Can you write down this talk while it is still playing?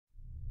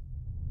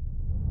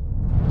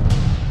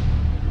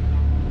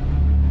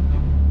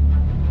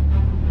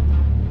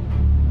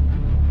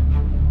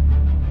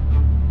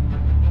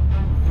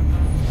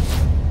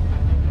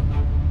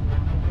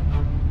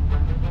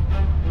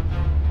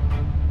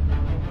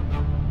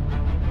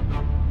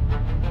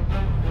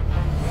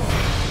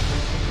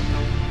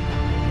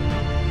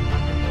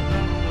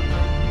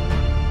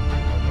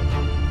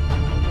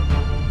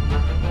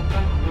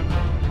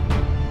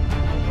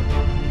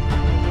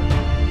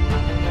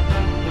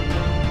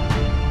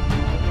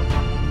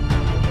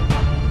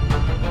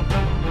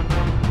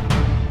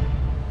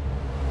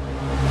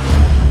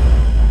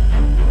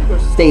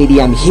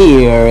stadium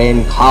here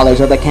in College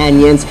of the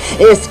Canyons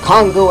is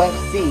Kongo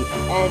FC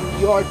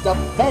and your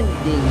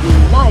defending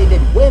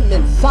United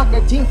Women's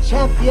Soccer Team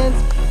champions,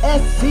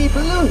 SC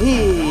Blue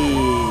Heat.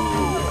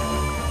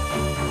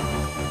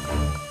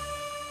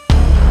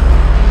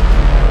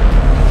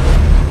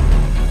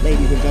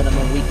 Ladies and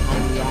gentlemen, we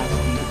kindly ask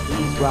you to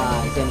please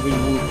rise and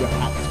remove your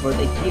hats for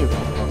the hero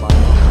of our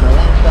national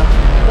anthem,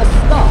 the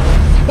Star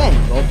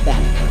Spangled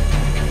Banner.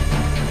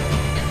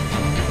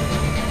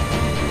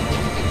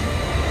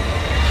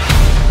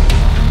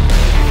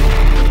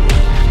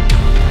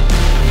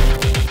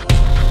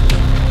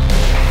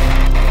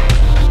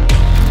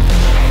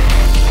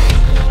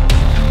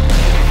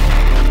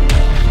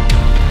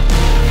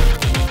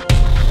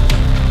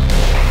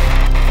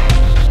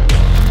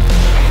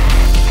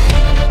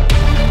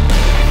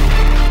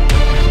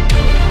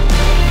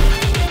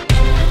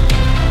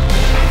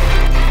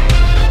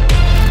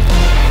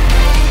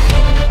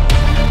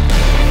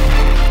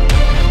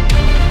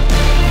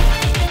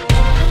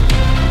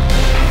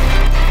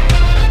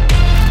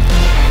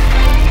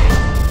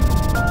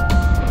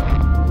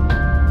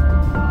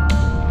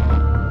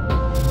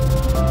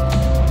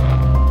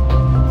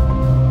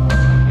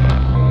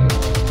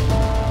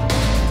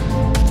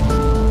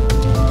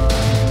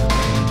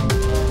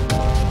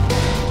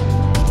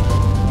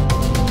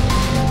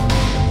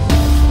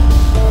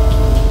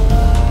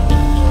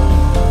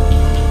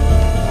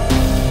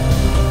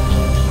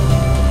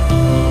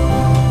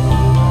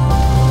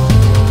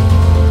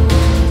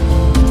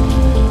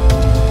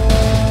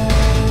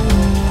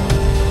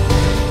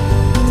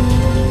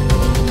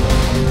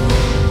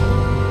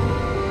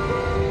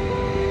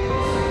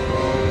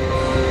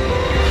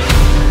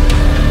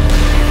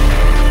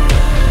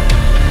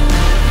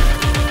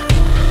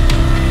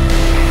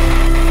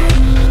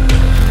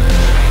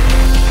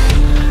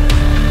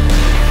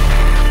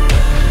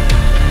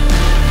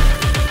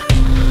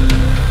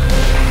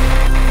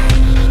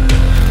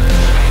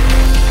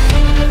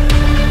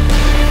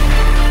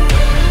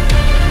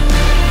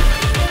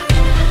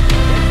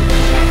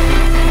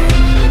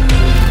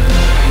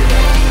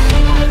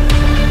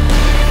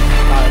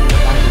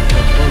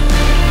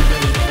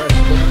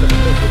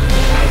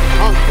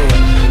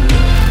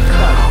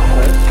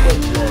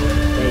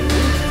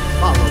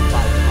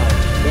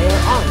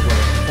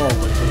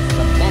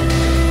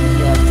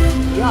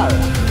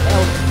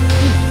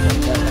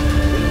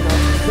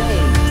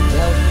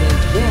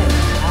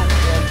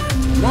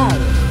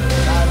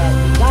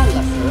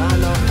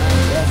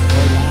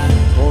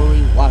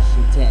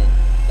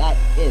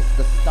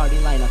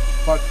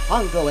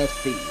 Kongo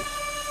FC.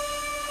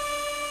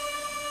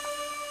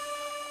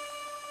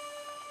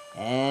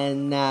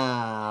 And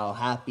now,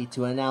 happy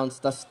to announce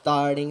the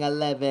starting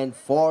 11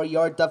 for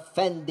your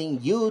defending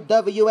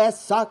UWS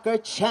soccer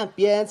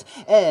champions,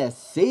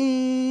 SC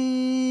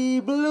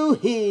Blue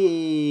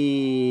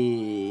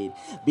Heat.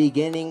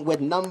 Beginning with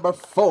number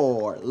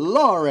 4,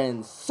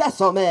 Laurence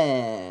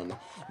Saviana.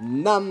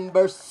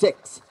 Number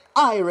 6,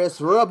 Iris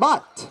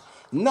Rabot.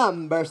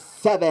 Number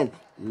 7,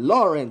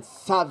 Laurence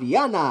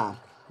Saviana.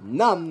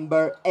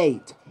 Number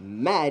 8,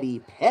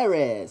 Maddie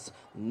Perez.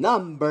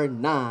 Number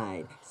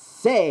 9,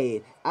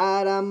 Rabot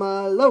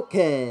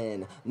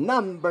Adamolekun.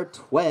 Number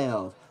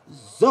 12,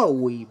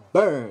 Zoe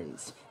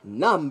Burns.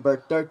 Number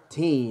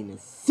 13,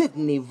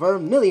 Sydney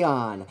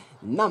Vermillion.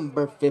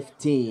 Number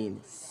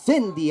 15,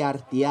 Cindy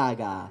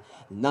Arteaga.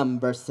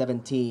 Number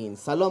 17,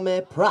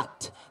 Salome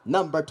Pratt.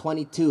 Number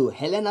 22,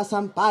 Helena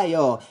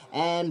Sampaio.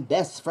 And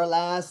best for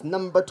last,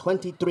 number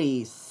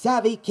 23,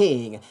 Savvy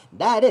King.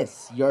 That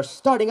is your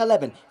starting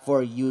 11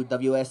 for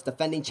UWS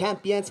defending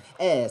champions,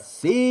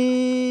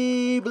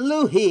 SC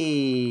Blue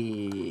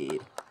Heat.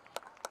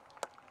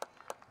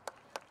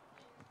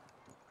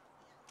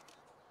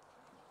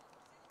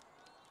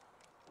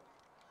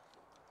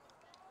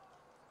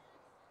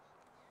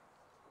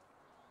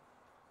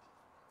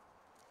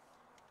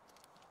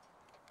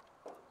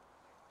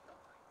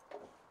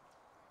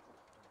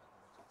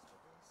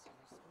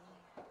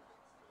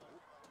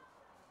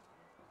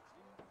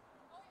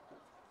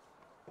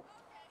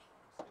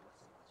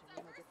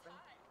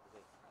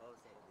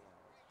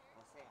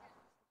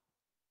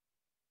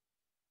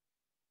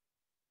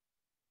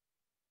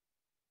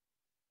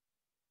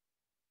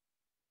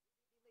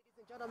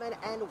 Gentlemen,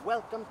 and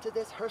welcome to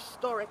this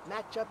historic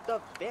matchup, the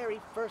very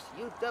first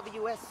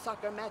UWS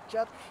soccer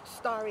matchup,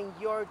 starring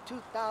your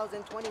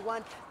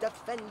 2021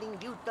 defending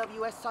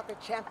UWS soccer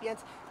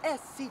champions,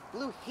 SC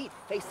Blue Heat,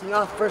 facing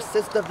off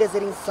versus the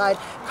visiting side,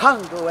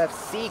 Kongo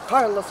FC.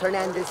 Carlos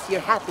Hernandez here,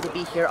 happy to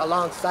be here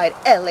alongside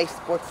LA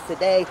Sports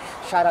Today.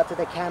 Shout out to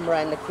the camera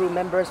and the crew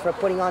members for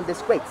putting on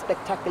this great,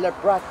 spectacular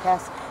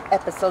broadcast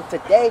episode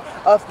today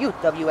of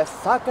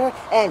UWS Soccer.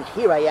 And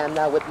here I am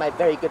now with my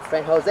very good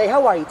friend Jose.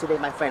 How are you today,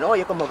 my friend?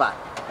 Oye, ¿cómo va?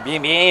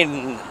 Bien,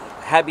 bien.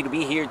 Happy to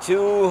be here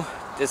too.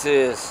 This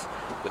is,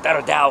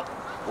 without a doubt,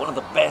 one of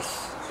the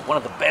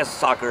best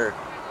soccer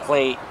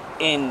play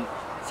in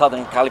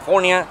Southern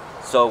California.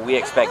 So we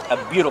expect a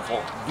beautiful,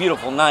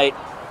 beautiful night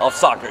of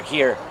soccer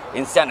here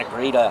in Santa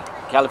Clarita,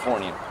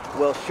 California.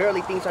 Well,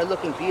 surely things are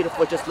looking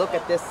beautiful. Just look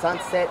at this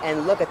sunset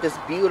and look at this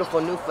beautiful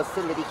new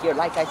facility here.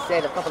 Like I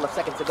said a couple of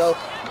seconds ago,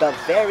 the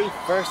very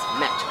first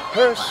match,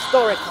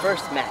 historic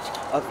first match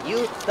of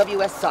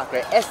UWS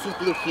Soccer, SC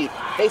Blue Heat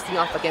facing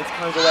off against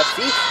Kongo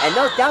FC. And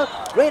no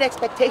doubt, great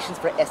expectations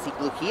for SC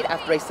Blue Heat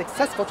after a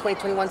successful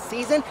 2021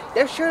 season.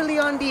 They're surely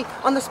on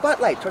the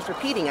spotlight towards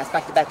repeating as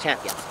back-to-back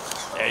champions.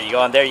 There you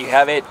go, and there you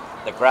have it.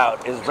 The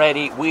crowd is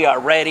ready. We are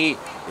ready.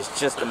 It's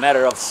just a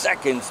matter of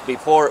seconds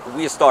before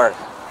we start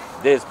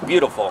this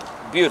beautiful,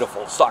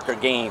 beautiful soccer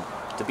game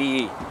to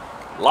be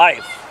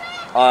live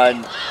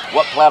on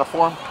what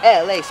platform?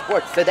 LA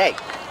Sports Today.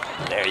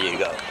 There you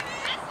go.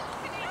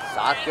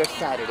 Soccer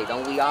Saturday.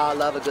 Don't we all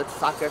love a good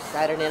soccer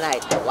Saturday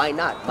night? Why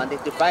not? Monday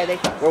through Friday,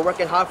 we're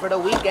working hard for the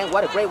weekend.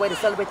 What a great way to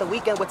celebrate the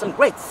weekend with some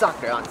great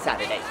soccer on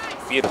Saturday.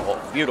 Beautiful,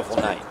 beautiful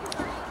night.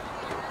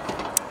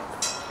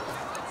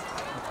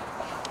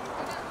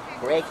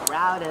 Great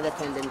crowd in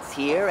attendance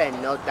here,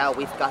 and no doubt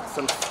we've got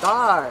some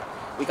stars.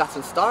 We got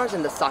some stars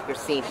in the soccer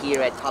scene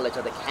here at College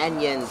of the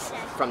Canyons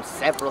from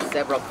several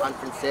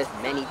conferences.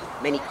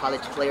 Many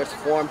college players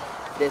form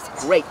this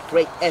great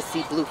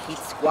SC Blue Heat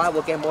squad.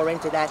 We'll get more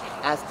into that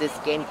as this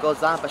game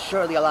goes on, but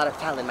surely a lot of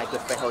talent, my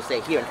good friend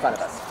Jose, here in front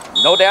of us.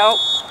 No doubt,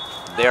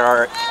 there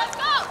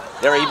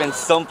are even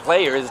some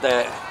players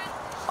that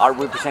are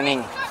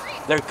representing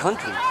their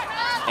country,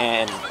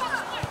 and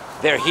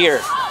they're here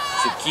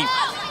to keep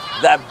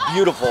that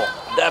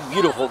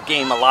beautiful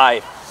game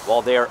alive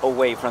while they're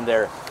away from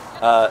their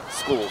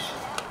schools.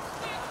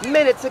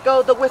 Minutes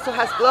ago, the whistle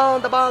has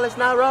blown. The ball is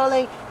now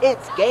rolling.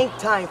 It's game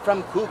time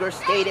from Cougar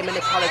Stadium in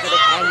the College of the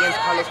Canyons.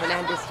 Carlos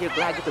Hernandez here.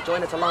 Glad you could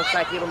join us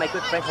alongside here with my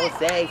good friend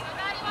Jose.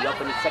 The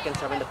opening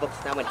seconds are in the books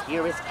now, and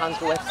here is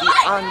Kongo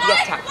FC on the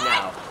attack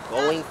now.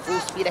 Going full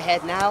speed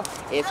ahead now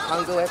is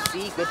Kongo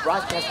FC. Good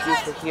broadcast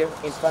booster here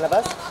in front of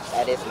us.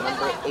 That is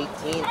number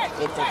 18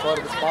 in control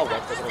of this ball.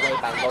 Well taken away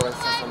by Laurence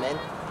Saviana.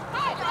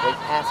 Great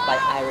pass by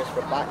Iris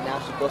Rabot. Now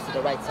she goes to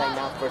the right side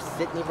now for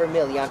Sydney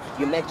Vermillion.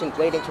 You mentioned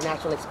great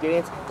international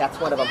experience. That's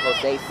one of them,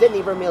 Jose.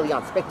 Sydney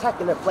Vermillion,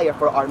 spectacular player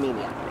for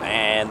Armenia.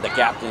 And the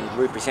captain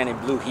representing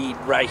Blue Heat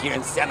right here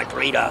in Santa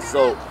Clarita.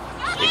 So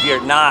if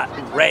you're not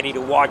ready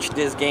to watch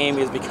this game,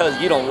 it's because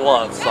you don't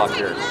love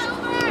soccer.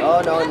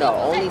 No.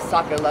 Only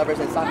soccer lovers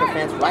and soccer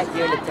fans right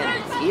here in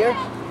attendance here.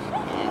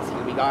 As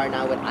here we are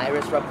now with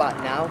Iris Rabot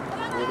now.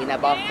 Moving that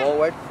ball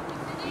forward.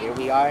 Here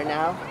we are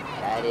now.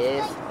 That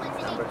is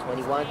number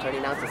 21,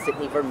 turning out to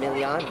Sydney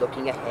Vermillion,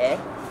 looking ahead.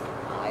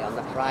 Eye on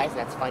the prize, and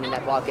that's finding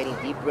that ball getting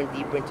deeper and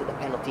deeper into the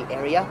penalty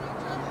area.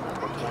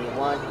 Number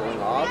 21 going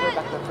all the way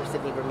back up for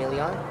Sydney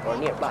Vermillion, or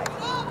nearby,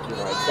 to be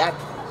more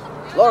exact.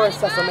 Laurence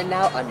Saviana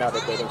now, another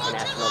great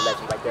international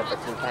legend right there for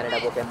Team Canada.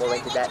 We'll get more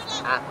into that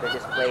after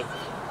this play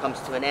comes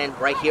to an end.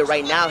 Right here,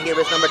 right now, here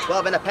is number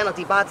 12 in the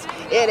penalty box.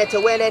 In it to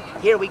win it.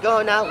 Here we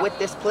go now with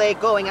this play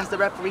going as the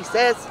referee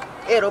says.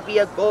 It'll be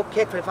a goal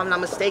kick, if I'm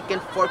not mistaken,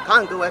 for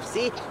Kongo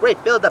FC.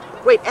 Great build-up,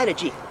 great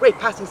energy, great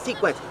passing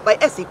sequence by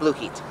SC Blue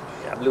Heat.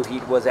 Yeah, Blue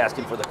Heat was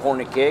asking for the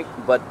corner kick,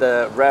 but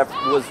the ref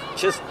was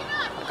just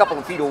a couple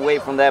of feet away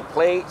from that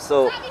play,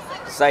 so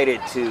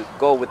decided to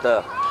go with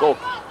the goal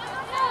kick.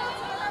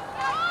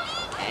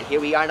 And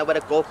here we are now with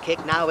a goal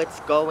kick. Now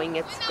it's going,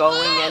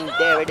 and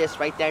there it is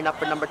right there. Now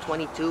for number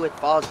 22, it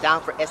falls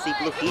down for SC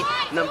Blue Heat.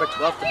 Number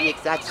 12 to be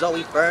exact,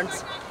 Zoe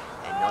Burns.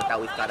 No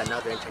doubt we've got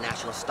another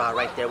international star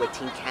right there with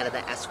Team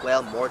Canada as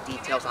well. More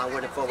details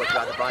onward and forward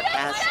throughout the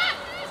broadcast.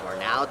 For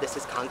now, this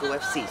is Kongo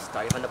FC,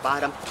 starting from the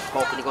bottom,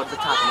 hoping to go to the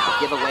top now.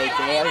 Giveaway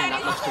there,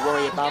 not much to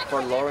worry about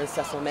for Laurence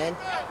Saviana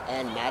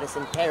and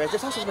Madison Perez.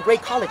 There's also some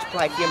great college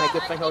pride here, my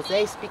good friend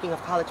Jose. Speaking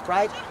of college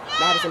pride,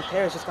 Madison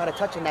Perez just got a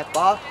touch on that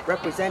ball,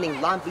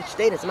 representing Long Beach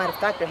State. As a matter of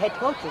fact, their head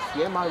coach is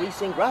here,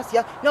 Mauricio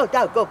Ingracia. No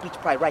doubt, go Beach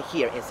Pride right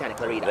here in Santa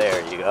Clarita.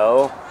 There you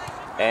go.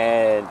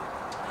 And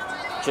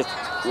just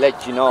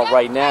let you know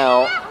right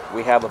now,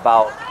 we have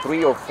about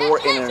 3 or 4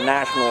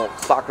 international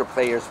soccer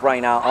players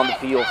right now on the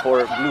field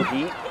for Blue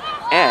Heat.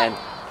 And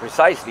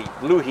precisely,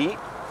 Blue Heat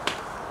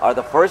are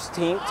the first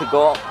team to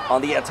go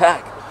on the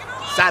attack.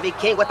 Savvy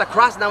King with the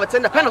cross. Now it's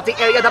in the penalty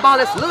area. The ball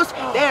is loose.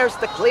 There's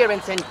the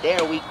clearance, and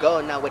there we go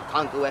now with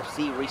Kongo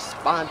FC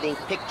responding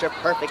picture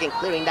perfect and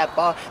clearing that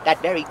ball.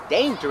 That very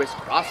dangerous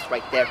cross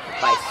right there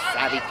by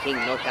Savvy King.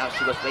 No doubt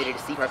she was ready to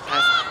see her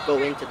pass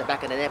go into the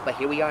back of the net, but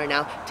here we are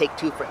now. Take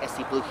 2 for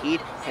SC Blue Heat.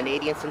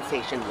 Canadian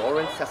sensation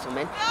Laurence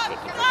Saviana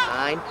taking her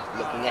time,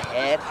 looking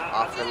ahead,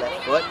 off the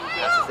left foot,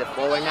 passes it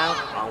forward now,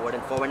 onward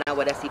and forward now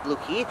with SC Blue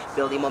Heat,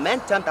 building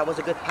momentum. That was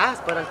a good pass,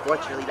 but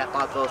unfortunately that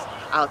ball goes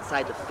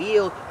outside the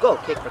field. Goal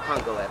kick for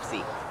Kongo FC.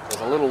 It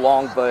was a little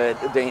long,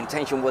 but the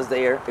intention was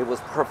there. It was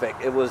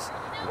perfect. It was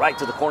right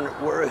to the corner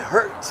where it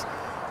hurts.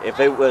 If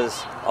it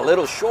was a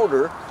little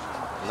shorter,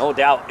 no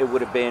doubt it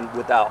would have been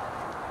without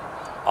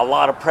a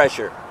lot of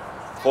pressure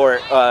for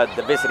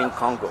the visiting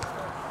Kongo.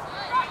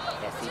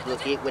 SC Blue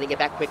Heat winning it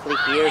back quickly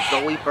here.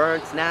 Zoe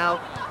Burns now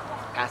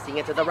passing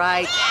it to the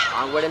right,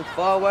 onward and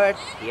forward.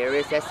 Here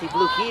is SC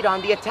Blue Heat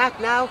on the attack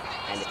now,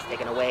 and it's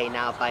taken away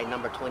now by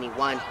number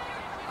 21.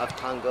 of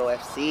Kongo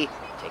FC.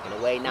 Taken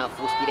away now,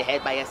 full speed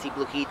ahead by SC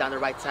Blue Heat. On the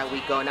right side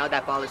we go now.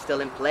 That ball is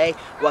still in play.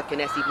 What can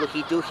SC Blue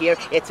Heat do here?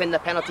 It's in the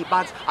penalty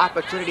box.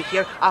 Opportunity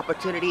here.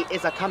 Opportunity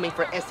is coming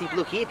for SC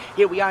Blue Heat.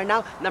 Here we are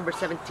now. Number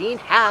 17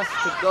 has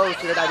to go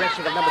to the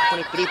direction of number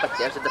 23, but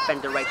there's a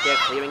defender right there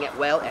clearing it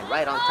well and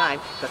right on time,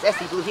 because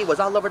SC Blue Heat was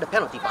all over the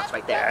penalty box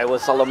right there. Yeah, it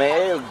was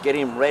Salome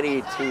getting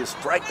ready to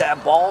strike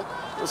that ball.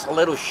 It was a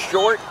little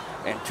short,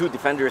 and two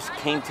defenders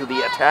came to the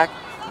attack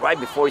right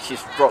before she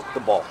struck the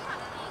ball.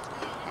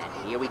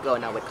 Here we go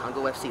now with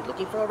Kongo FC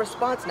looking for a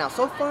response now.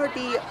 So far,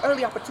 the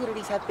early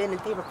opportunities have been in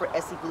favor for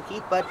SC Blue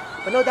Heat, but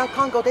no doubt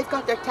Kongo, they've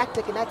got their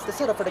tactic, and that's the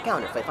setup for the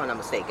counter, if I'm not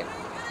mistaken.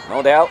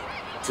 No doubt.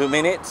 2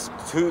 minutes,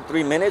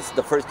 2-3 minutes.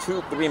 The first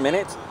 2-3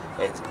 minutes,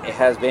 it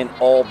has been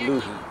all Blue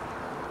Heat.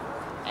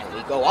 And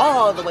we go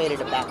all the way to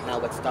the back now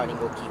with starting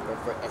goalkeeper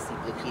for SC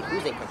Blue Heat,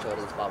 who's in control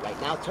of this ball right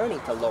now, turning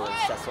to Laurence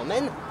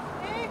Saviana.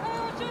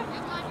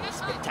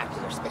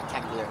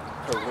 Spectacular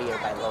career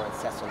by Laurence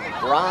Saviana.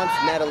 Bronze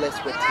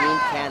medalist with Team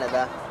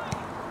Canada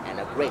and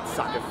a great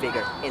soccer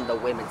figure in the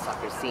women's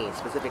soccer scene,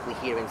 specifically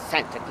here in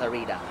Santa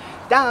Clarita.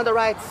 Down the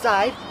right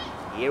side,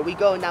 here we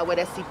go now with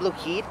SC Blue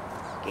Heat,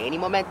 gaining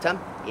momentum,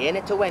 in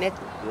it to win it.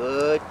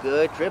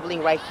 Good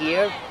dribbling right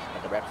here.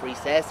 But the referee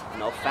says,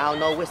 no foul,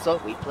 no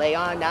whistle. We play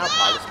on now.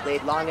 Ball is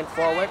played long and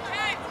forward.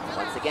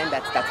 Once again,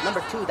 that's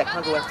number 2 that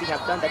Kongo FC have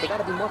done, that they got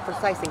to be more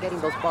precise in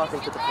getting those balls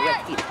into the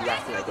correct feet, if you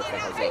ask me, my good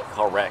friend Jose.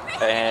 Correct.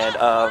 And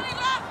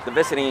the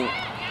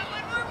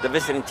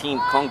visiting team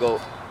Kongo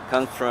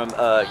comes from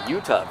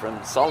Utah,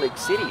 from Salt Lake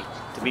City,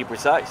 to be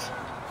precise.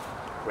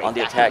 Great on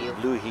the attack, heel.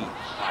 Blue Heat.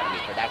 Pardon me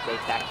for that great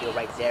back heel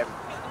right there.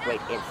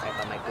 Great insight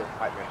by my good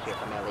partner here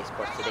from LA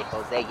Sports Today,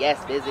 Jose.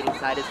 Yes, visiting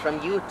side is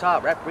from Utah.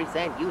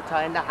 Represent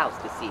Utah in the house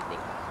this evening.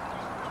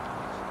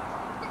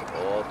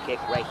 Goal kick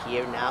right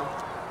here now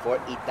for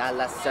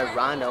Idala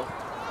Serrano.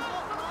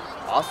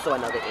 Also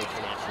another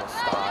international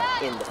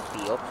star in the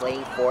field,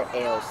 playing for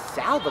El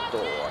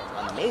Salvador.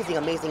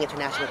 Amazing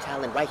international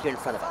talent right here in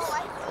front of us.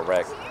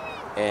 Correct.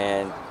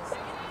 And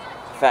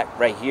in fact,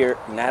 right here,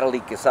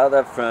 Natalie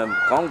Quesada from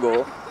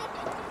Congo,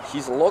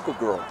 she's a local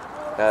girl.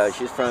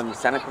 She's from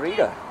Santa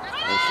Clarita,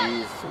 and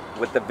she's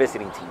with the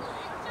visiting team.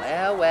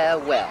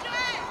 Well.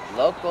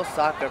 Local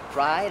soccer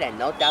pride, and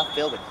no doubt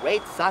filled with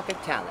great soccer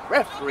talent.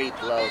 Referee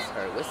blows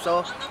her whistle,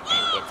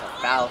 and it's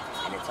a foul,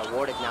 and it's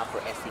awarded now for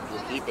SC Blue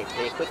Heat. They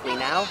play it quickly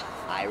now.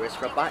 Iris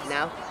Rabot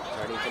now,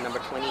 turning to number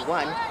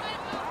 21.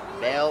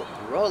 Belle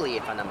Rowley,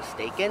 if I'm not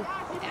mistaken.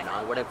 And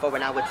onward and forward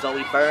now with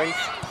Zoe Burns.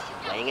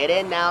 Playing it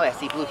in now.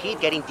 SC Blue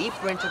Heat getting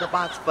deeper into the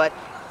box, but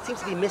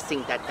seems to be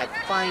missing that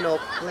final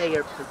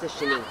player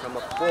positioning from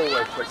a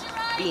forward towards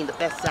being the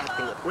best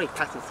acting, a great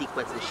passing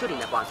sequence, and shooting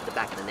that ball to the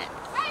back of the net.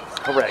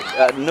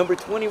 Correct. Number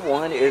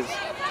 21 is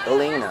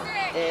Elena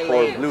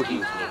for Blue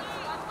Heat.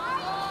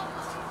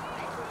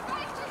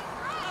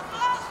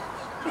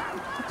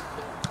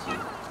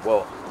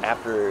 Well,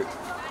 after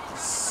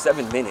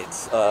 7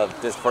 minutes of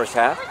this first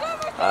half,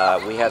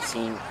 we have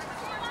seen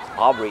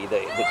Aubrey, the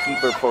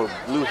keeper for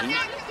Blue Heat,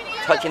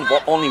 touching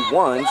ball only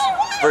once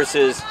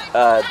versus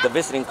the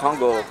visiting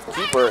Congo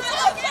keeper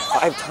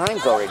 5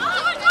 times already.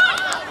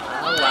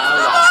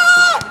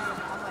 Wow.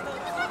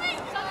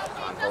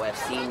 Kongo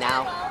FC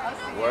now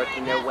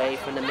working their way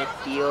from the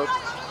midfield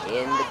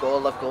in the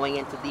goal of going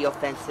into the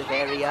offensive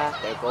area.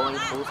 They're going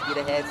full speed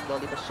ahead,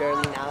 slowly but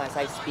surely now as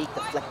I speak.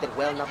 Deflected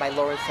well now by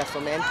Laurence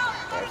Saviana.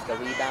 There's the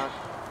rebound.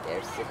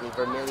 There's Sydney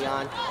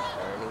Vermillion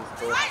turning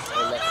to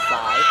the left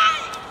side.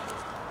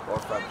 Or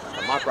from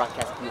our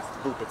broadcast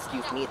booth,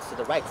 excuse me, it's to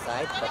the right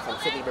side. But from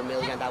Sydney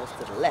Vermillion, that was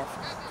to the left.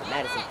 To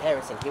Madison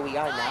Paris, and here we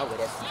are now with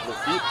SC Blue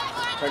Heat.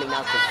 Turning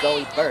now to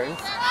Zoe Burns.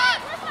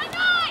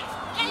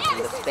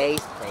 Using the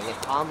space, playing it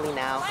calmly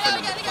now for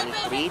number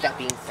 23, that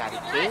being Sadie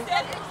King.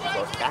 She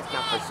goes back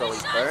now for Zoe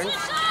Burns.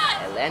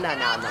 Helena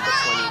now number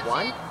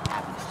 21.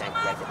 Happy to stand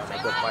corrected by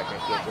my good partner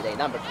here today.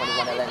 Number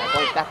 21, Helena,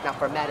 going back now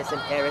for Madison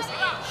Paris.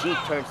 She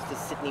turns to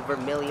Sydney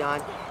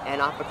Vermillion.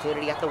 An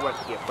opportunity at the work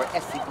here for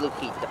SC Blue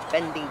Heat,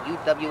 defending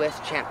UWS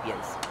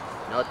champions.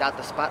 No doubt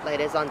the spotlight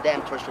is on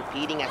them towards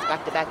repeating as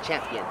back-to-back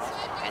champions.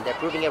 And they're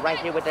proving it right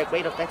here with their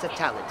great offensive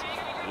talent.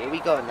 Here we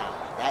go now.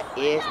 That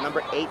is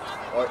number 8,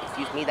 or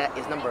excuse me, that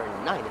is number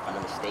 9 if I'm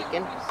not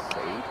mistaken.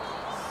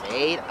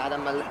 Said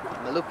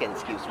Adamolekun,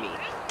 excuse me.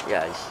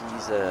 Yeah,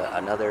 she's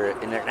another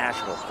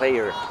international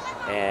player,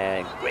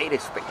 and great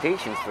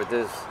expectations for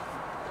this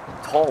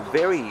tall,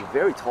 very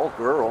tall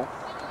girl.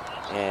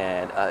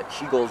 And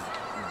she goes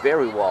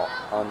very well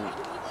on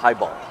high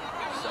ball.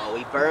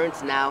 Zoe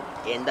Burns now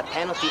in the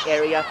penalty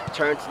area,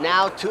 turns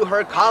now to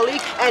her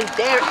colleague, and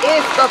there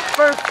is the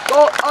first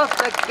goal of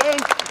the game.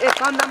 If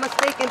I'm not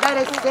mistaken, that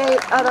is Said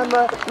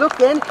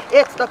Adamolekun.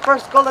 It's the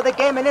first goal of the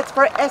game, and it's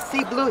for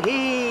SC Blue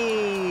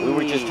Heat. We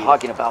were just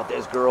talking about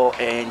this girl,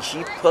 and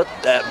she put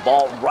that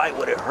ball right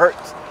where it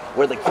hurts,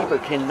 where the keeper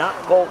cannot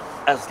go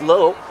as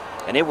low,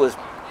 and it was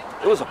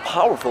a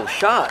powerful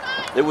shot.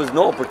 There was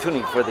no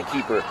opportunity for the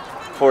keeper,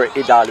 for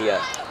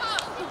Idalia.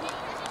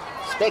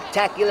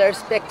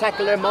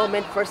 Spectacular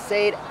moment for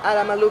Said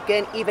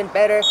Adamolekun. Even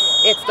better,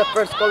 It's the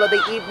first goal of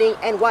the evening,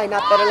 and why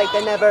not, better late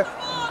than never?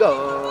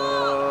 Goal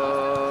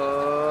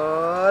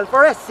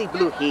for SC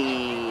Blue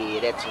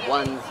Heat. It's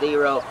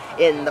 1-0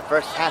 in the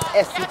first half.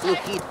 SC Blue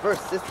Heat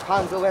versus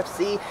Kongo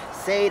FC.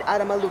 Said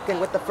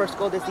Adamolekun with the first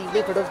goal this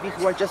evening. For those of you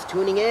who are just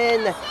tuning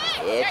in,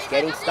 it's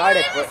getting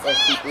started for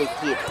SC Blue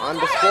Heat on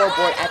the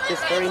scoreboard at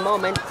this very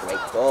moment. Great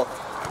goal.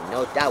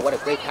 No doubt, what a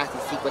great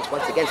passing sequence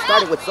once again,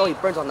 starting with Zoe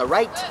Burns on the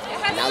right.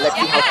 And now let's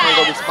see how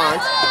Kongo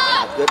responds.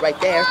 Not good right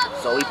there.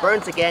 Zoe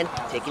Burns again,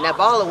 taking that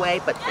ball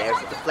away, but there's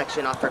a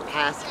deflection off her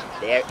pass.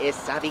 There is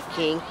Savi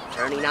King,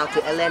 turning now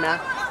to Helena.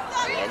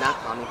 Helena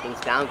calming things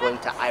down, going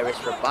to Iris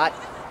Rabot.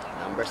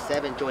 Number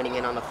 7 joining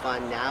in on the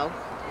fun now.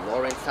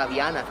 Laurence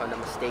Saviana, if I'm not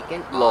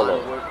mistaken.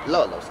 Lolo.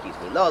 Lolo, excuse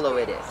me. Lolo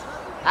it is.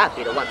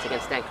 Happy to once again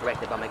stand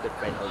corrected by my good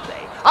friend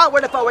Jose.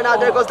 Onward and forward now,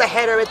 there goes the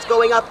header. It's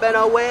going up and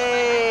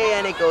away.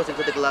 And it goes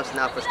into the gloves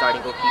now for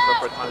starting goalkeeper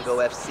for Kongo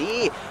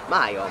FC.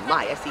 My, oh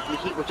my, SC Blue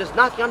Heat were just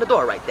knocking on the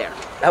door right there.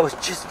 That was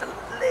just a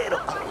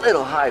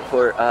little high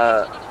for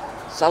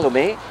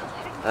Salome,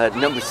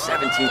 number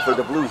 17 for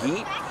the Blue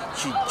Heat.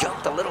 She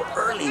jumped a little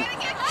early.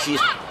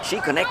 She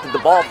connected the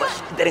ball, but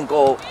she didn't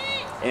go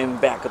in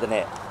back of the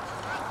net.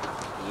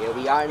 Here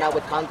we are now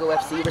with Kongo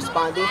FC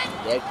responding.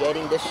 They're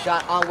getting this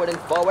shot onward and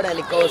forward, and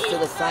it goes to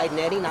the side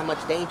netting. Not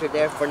much danger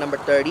there for number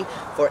 30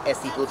 for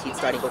SC Blue Heat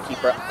starting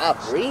goalkeeper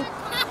Aubrey.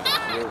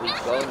 Here we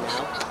go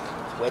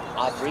now with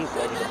Aubrey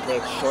ready to play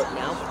it short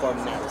now for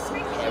Madison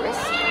Paris.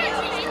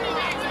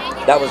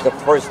 That was the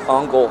first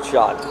on-goal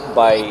shot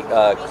by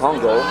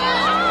Kongo,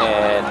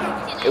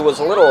 and it was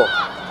a little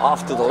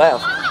off to the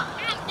left.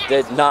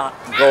 Did not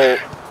go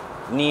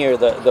near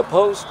the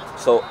post,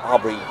 so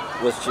Aubrey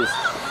was just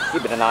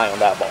keeping an eye on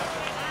that ball.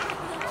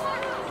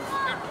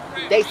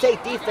 They say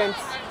defense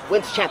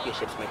wins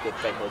championships, my good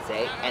friend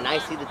Jose, and I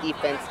see the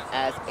defense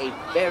as a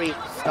very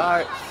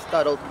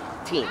star-studded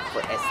team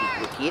for SC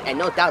Blue Heat, and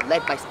no doubt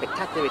led by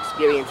spectacular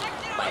experience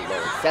by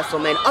Laurence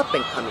Saviana,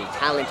 up-and-coming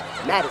talent,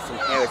 Madison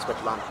Paris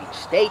with Long Beach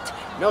State.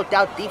 No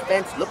doubt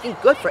defense looking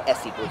good for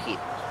SC Blue Heat.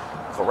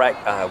 Correct.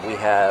 We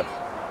have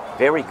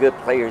very good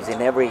players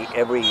in every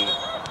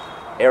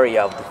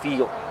area of the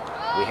field.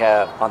 We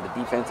have on the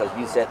defense, as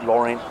you said,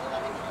 Lauren.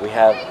 We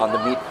have on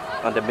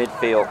the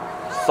midfield,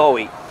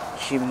 Zoe.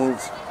 She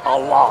moves a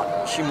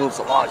lot.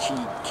 She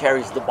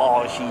carries the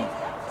ball. She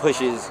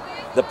pushes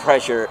the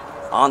pressure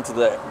onto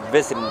the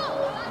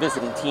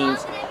visiting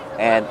teams.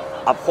 And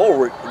up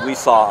forward, we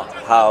saw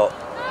how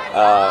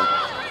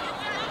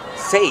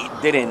Said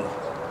didn't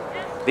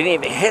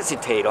even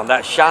hesitate on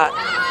that shot,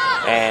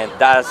 and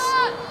that's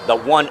the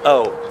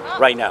 1-0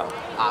 right now.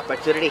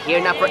 Opportunity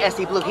here now for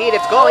SC Blue Heat.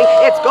 It's going.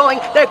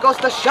 There goes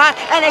the shot,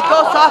 and it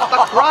goes off the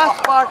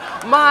crossbar.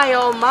 My,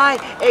 oh my.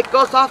 It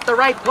goes off the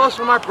right post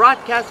from our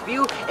broadcast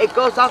view. It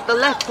goes off the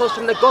left post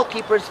from the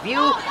goalkeeper's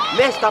view.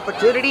 Missed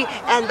opportunity,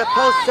 and the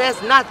post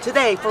says not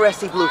today for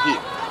SC Blue Heat.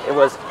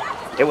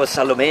 It was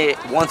Salome,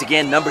 once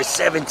again, number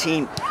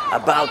 17,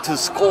 about to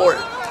score.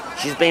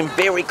 She's been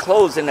very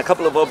close in a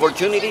couple of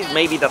opportunities.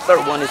 Maybe the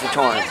third one is a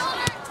charm.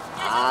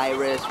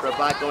 Iris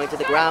Rabot going to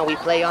the ground. We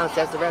play on,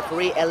 says the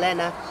referee.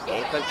 Elena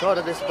in control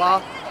of this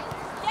ball.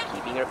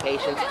 Keeping her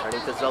patience,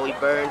 turning to Zoe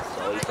Burns.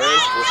 Zoe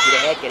Burns, full speed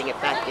ahead, getting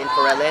it back in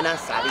for Elena.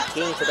 Savi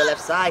King to the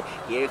left side.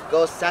 Here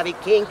goes Savi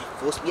King,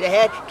 full speed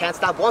ahead. Can't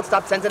stop, won't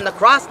stop, sends in the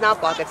cross now.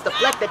 Ball gets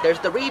deflected. There's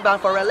the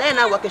rebound for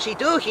Elena. What can she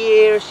do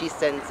here? She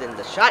sends in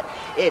the shot.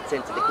 It's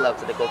into the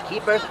gloves of the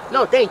goalkeeper.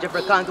 No danger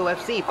for Kongo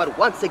FC, but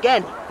once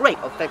again, great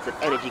offensive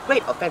energy,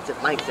 great offensive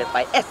mindset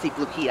by SC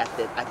Blue Heat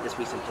at this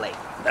recent play.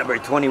 Number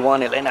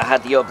 21, Elena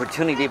had the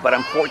opportunity, but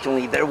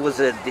unfortunately there was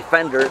a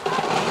defender,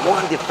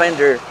 one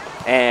defender,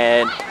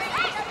 and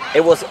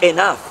it was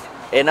enough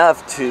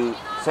to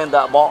send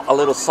that ball a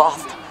little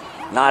soft,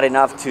 not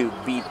enough to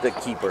beat the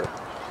keeper.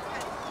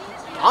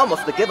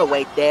 Almost the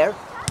giveaway there.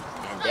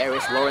 And there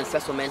is Laurence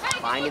Saviana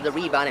finding the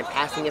rebound and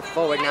passing it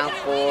forward now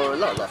for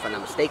Lolo, if I'm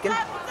not mistaken.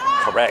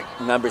 Correct,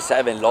 number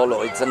 7,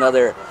 Lolo. It's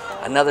another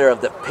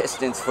of the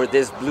pistons for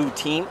this blue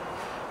team.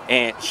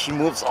 And she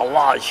moves a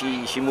lot.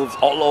 She moves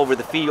all over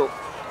the field.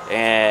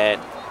 And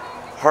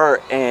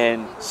her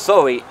and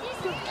Zoe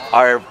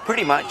are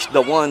pretty much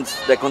the ones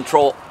that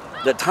control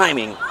the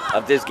timing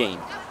of this game.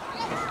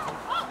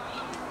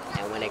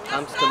 And when it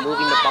comes to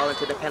moving the ball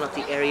into the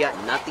penalty area,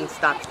 nothing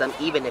stops them,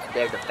 even if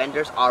their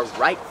defenders are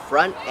right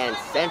front and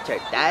center.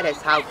 That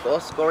is how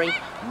goal-scoring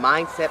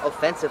mindset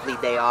offensively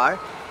they are.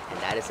 And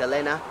that is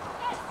Helena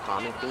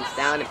calming things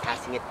down and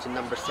passing it to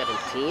number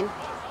 17.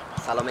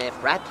 Salome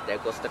Frat, there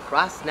goes the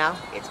cross now.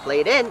 It's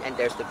played in, and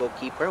there's the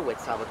goalkeeper with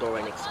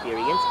Salvadoran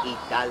experience,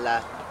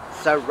 Idala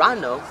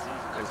Serrano,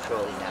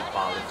 controlling that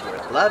ball into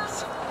her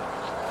gloves.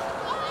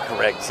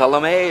 Correct.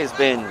 Salome has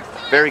been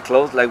very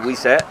close, like we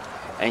said,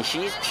 and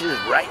she's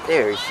right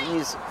there.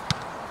 She's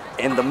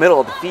in the middle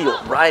of the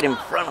field, right in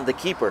front of the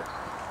keeper,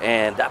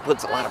 and that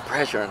puts a lot of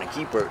pressure on the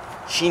keeper.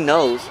 She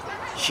knows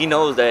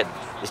that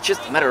it's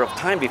just a matter of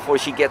time before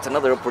she gets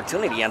another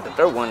opportunity, and the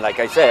third one, like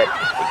I said,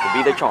 it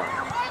could be the charm.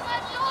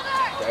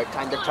 Third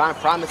time the charm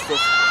promises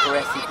for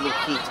SC Blue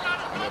Heat.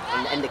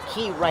 And the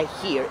key right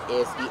here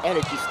is the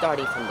energy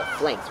starting from the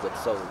flanks with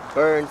Zoe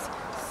Burns,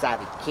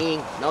 Savvy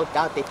King. No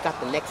doubt they've got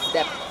the next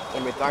step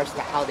in regards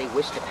to how they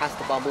wish to pass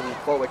the ball moving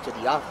forward to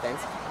the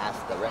offense as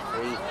the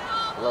referee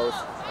blows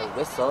a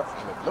whistle,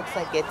 and it looks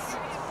like it's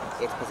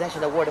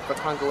possession awarded for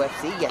Kongo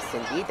FC. Yes,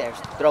 indeed, there's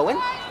throwing.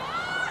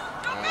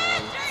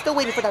 And still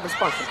waiting for that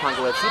response from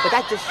Kongo FC, but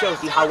that just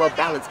shows you how well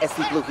balanced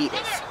SC Blue Heat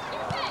is.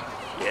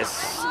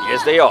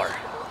 Yes, they are.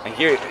 And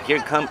here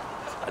comes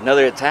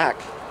another attack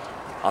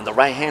on the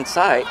right-hand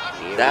side.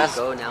 That's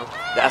we go now.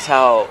 That's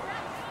how,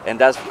 and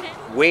that's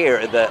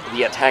where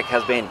the attack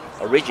has been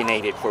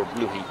originated for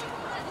Blue Heat.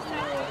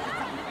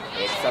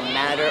 It's a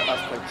matter of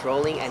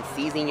controlling and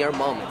seizing your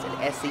moments,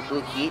 and SC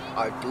Blue Heat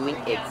are doing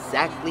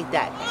exactly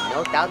that. And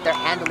no doubt they're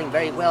handling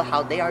very well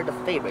how they are the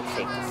favorites,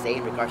 safe to say,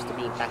 in regards to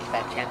being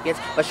back-to-back champions.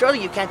 But surely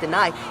you can't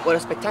deny what a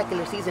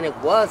spectacular season it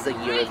was a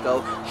year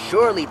ago.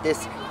 Surely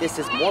this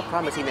is more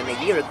promising than a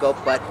year ago,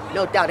 but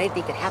no doubt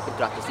anything can happen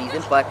throughout the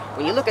season. But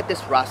when you look at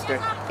this roster,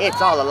 it's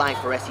all aligned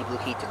for SC Blue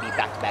Heat to be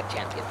back-to-back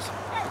champions.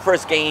 The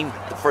first game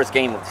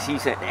of the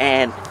season,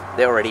 and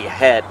they're already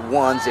ahead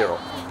 1-0.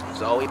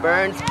 Zoe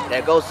Burns,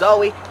 there goes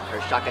Zoe. Her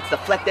shot gets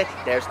deflected,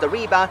 there's the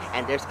rebound,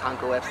 and there's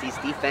Kongo FC's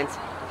defense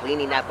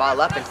cleaning that ball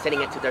up and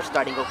sending it to their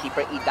starting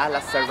goalkeeper,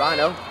 Idala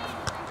Serrano.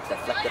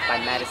 Deflected by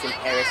Madison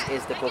Harris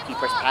is the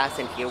goalkeeper's pass,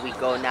 and here we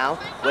go now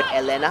with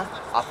Elena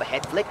off a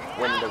head flick,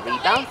 winning the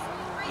rebound.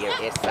 Here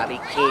is Savi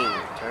King,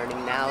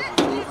 turning now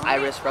to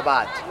Iris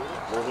Rabot.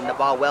 Moving the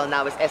ball well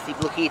now is SC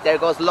Blue Heat. There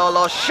goes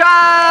Lolo,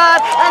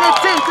 shot! And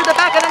it's into the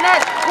back of the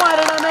net! What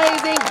an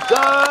amazing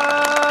goal!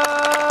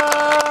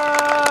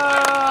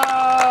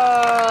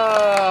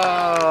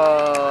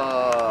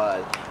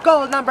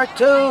 Goal number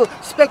 2,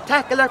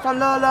 spectacular from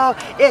Lolo.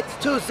 It's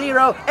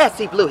 2-0,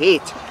 SC Blue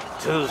Heat.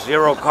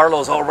 2-0,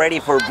 Carlos,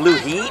 already for Blue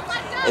Heat.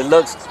 It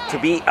looks to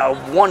be a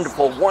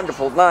wonderful,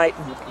 wonderful night.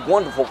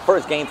 Wonderful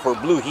first game for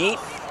Blue Heat.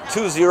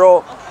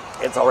 2-0,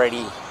 it's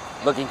already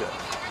looking good.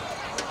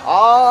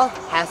 All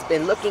has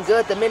been looking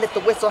good the minute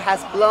the whistle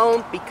has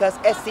blown, because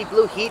SC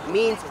Blue Heat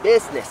means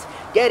business.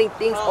 Getting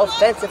things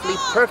offensively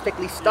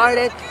perfectly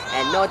started,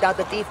 and no doubt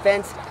the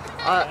defense,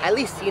 at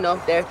least, you know,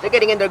 they're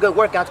getting in their good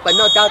workouts, but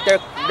no doubt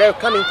they're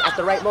coming at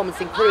the right moments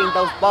and clearing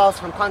those balls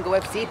from Kongo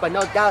FC, but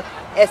no doubt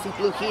SC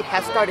Blue Heat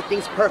has started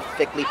things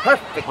perfectly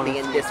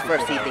in this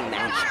first evening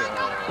match.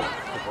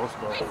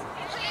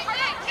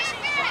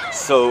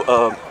 So,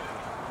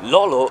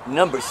 Lolo,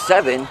 number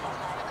 7,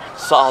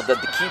 saw that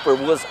the keeper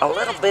was a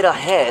little bit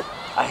ahead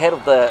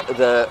of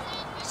the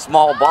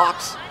small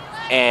box,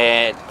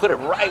 and put it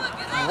right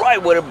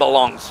where it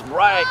belongs,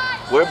 right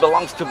where it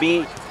belongs to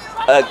be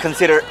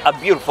considered a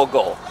beautiful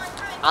goal.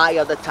 Eye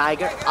of the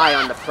tiger, eye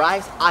on the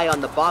prize, eye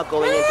on the ball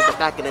going into the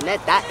back of the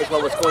net. That is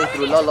what was going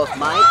through Lolo's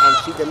mind, and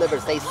she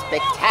delivers a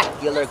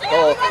spectacular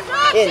goal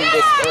in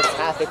this first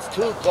half. It's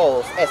 2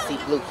 goals, SC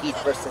Blue Heat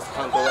versus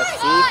Kongo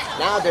FC.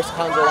 Now there's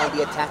Kongo on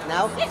the attack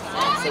now, and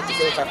safe to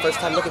say it's our first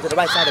time looking to the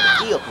right side of the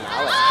field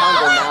now, as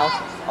Kongo now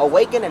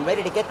awakened and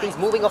ready to get things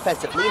moving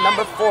offensively.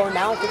 Number 4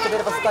 now takes a bit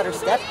of a stutter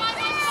step.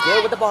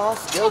 Still with the ball,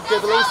 still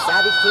dribbling,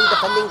 Savvy King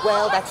defending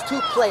well. That's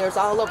 2 players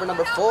all over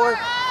number 4.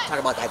 Talk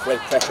about that great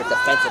pressure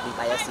defensively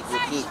by SC Blue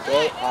Heat.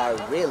 They are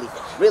really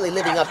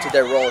living up to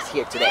their roles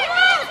here today.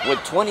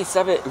 With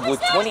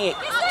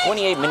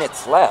 28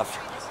 minutes left,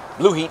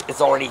 Blue Heat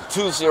is already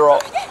 2-0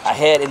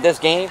 ahead in this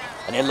game,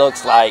 and it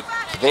looks like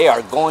they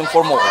are going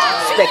for more.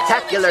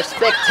 Spectacular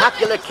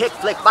kick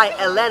flick by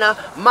Elena.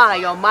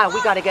 My, oh my, we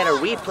got to get a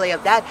replay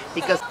of that,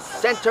 because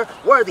center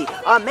worthy.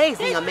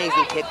 Amazing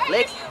kick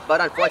flick, but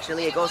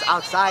unfortunately it goes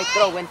outside.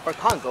 Throw in for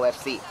Kongo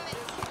FC.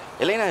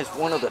 Elena is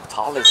one of the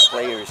tallest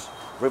players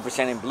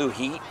representing Blue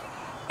Heat,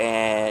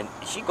 and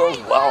she goes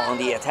well on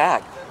the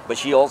attack, but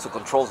she also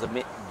controls the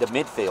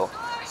midfield.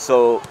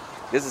 So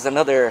this is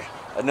another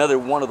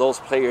one of those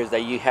players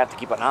that you have to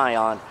keep an eye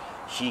on.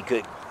 She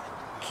could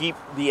keep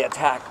the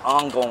attack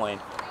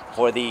ongoing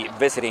for the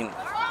visiting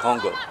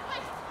Kongo.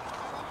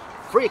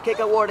 Free kick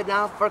awarded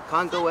now for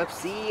Kongo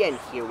FC, and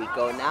here we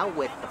go now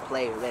with the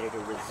player ready to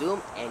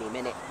resume any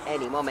minute,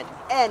 any moment,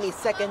 any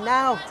second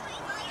now.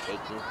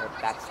 Taking her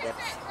back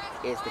steps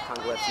is the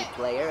Kongo FC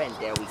player, and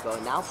there we go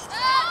now.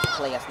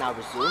 Play has now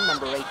resumed,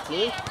 number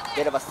 18.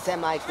 Bit of a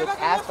semi-good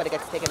pass, but it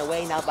gets taken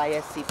away now by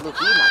SC Blue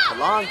Heat, not for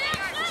long.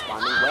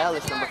 Responding well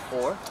is number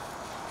 4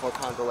 for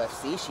Kongo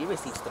FC. She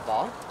receives the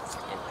ball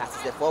and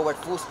passes it forward,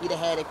 full speed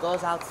ahead. It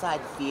goes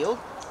outside the field.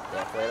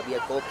 Therefore, it'll be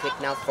a goal kick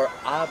now for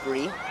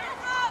Aubrey.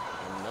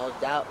 And no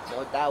doubt,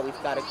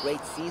 we've got a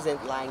great season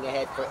lying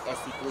ahead for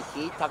SC Blue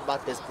Heat. Talk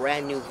about this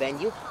brand new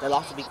venue. They'll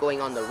also be going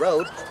on the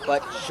road,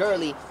 but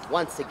surely,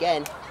 once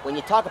again, when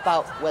you talk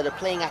about whether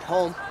playing at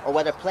home or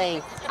whether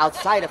playing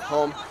outside of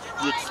home,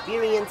 the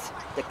experience,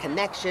 the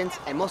connections,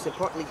 and most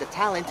importantly, the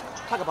talent,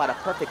 talk about a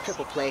perfect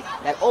triple play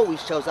that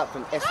always shows up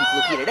from SC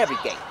Blue Heat at every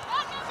game.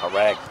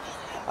 Correct.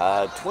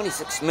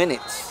 26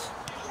 minutes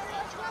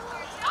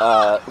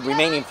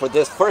remaining for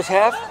this first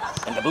half,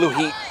 and the Blue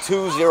Heat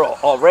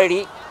 2-0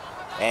 already,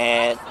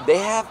 and they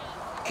have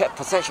kept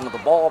possession of the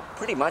ball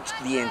pretty much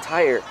the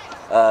entire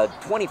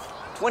 20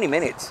 20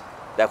 minutes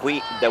that we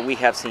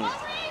have seen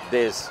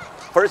this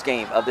first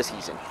game of the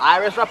season.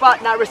 Iris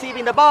Rabot now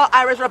receiving the ball.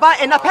 Iris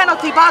Rabot in the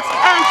penalty box,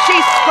 and she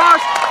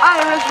scores.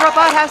 Iris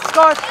Rabot has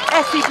scored.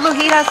 SC Blue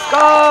Heat has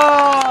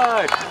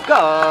scored. Goal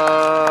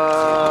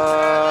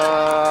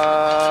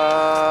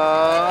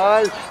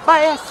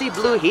by SC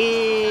Blue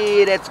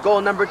Heat. It's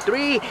goal number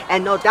 3,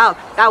 and no doubt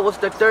that was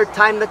the 3rd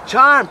time the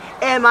charm.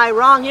 Am I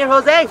wrong here,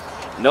 Jose?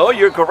 No,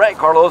 you're correct,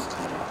 Carlos.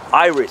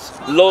 Iris,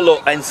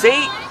 Lolo, and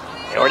Say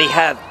already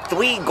have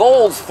 3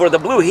 goals for the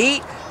Blue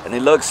Heat. And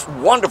it looks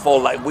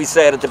wonderful, like we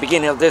said at the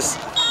beginning of this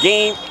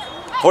game,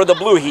 for the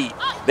Blue Heat.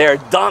 They're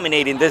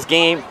dominating this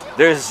game.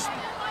 There's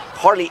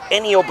hardly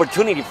any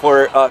opportunity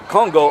for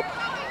Kongo.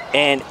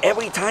 And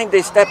every time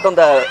they stepped on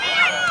the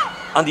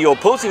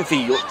opposing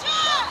field,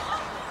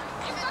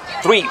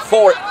 3,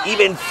 4,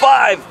 even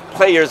 5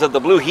 players of the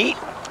Blue Heat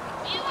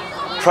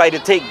try to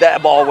take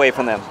that ball away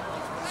from them.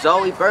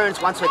 Zoe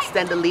Burns wants to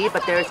extend the lead,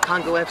 but there's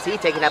Kongo FC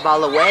taking that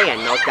ball away. And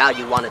no doubt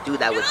you want to do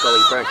that with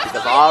Zoe Burns,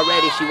 because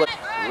already she was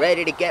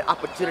ready to get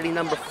opportunity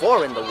number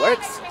 4 in the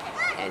works.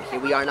 And here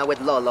we are now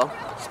with Lolo.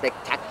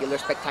 Spectacular,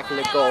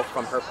 spectacular goal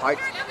from her part.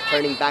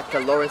 Turning back to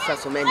Laurence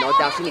Saviana. No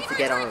doubt she needs to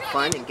get on her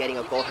fun and getting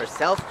a goal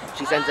herself.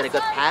 She sends in a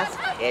good pass.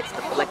 It's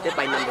deflected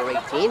by number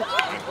 18.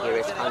 And here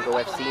is Kongo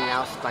FC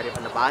now, started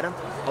from the bottom.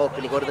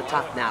 Hoping to go to the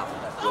top now.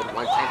 Good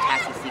one-time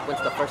passing sequence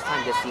the first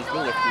time this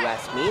evening, if you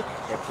ask me.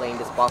 They're playing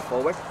this ball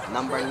forward.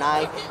 Number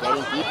 9,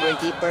 getting deeper and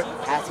deeper.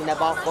 Passing the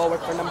ball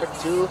forward for number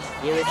 2.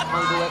 Here is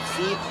Kongo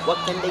FC. What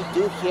can they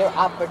do here?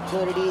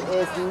 Opportunity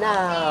is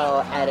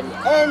now at an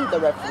end.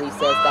 The referee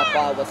says that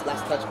ball was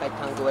last touched by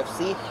Kongo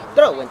FC.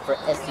 Throw in for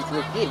SC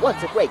Blue Heat.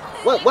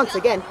 Once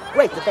again,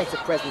 great defensive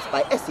presence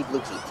by SC Blue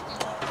Heat.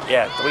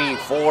 Yeah, 3,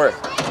 4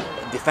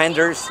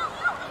 defenders.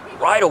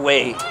 Right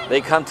away,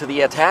 they come to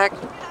the attack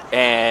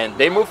and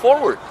they move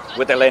forward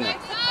with Helena.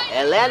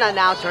 Helena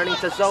now turning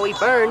to Zoe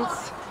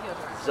Burns.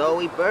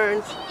 Zoe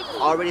Burns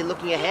already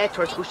looking ahead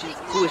towards who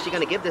is she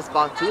going to give this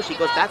ball to. She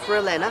goes back for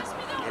Helena,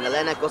 and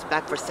Helena goes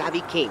back for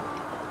Savvy King.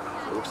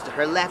 Moves to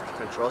her left,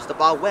 controls the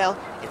ball well,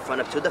 in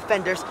front of 2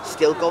 defenders,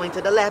 still going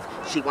to the left.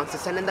 She wants to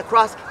send in the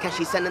cross. Can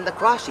she send in the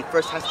cross? She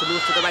first has to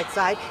move to the right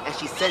side, and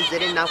she sends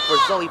it in now for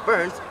Zoe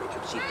Burns.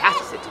 She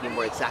passes it, to be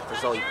more exact, for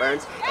Zoe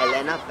Burns.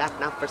 Helena back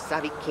now for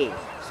Savvy King.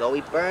 Zoe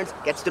Burns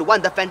gets through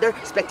 1 defender.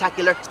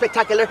 Spectacular,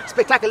 spectacular,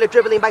 spectacular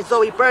dribbling by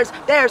Zoe Burns.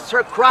 There's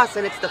her cross,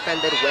 and it's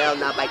defended well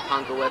now by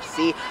Kongo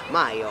FC.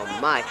 My, oh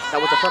my.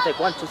 That was a perfect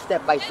 1-2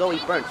 step by Zoe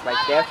Burns right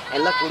there.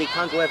 And luckily,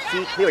 Kongo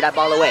FC cleared that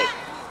ball away.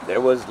 There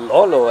was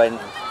Lolo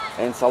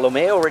and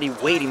Salome already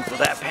waiting for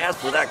that pass,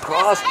 for that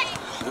cross.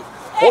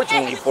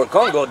 Fortunately for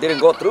Kongo, it didn't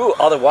go through.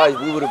 Otherwise,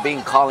 we would have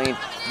been calling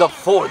the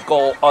 4th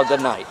goal of the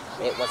night.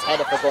 It was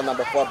headed for goal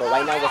number 4, but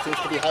right now what seems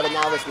to be headed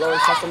now is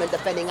Laurence Saviana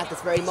defending at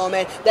this very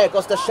moment. There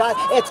goes the shot.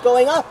 It's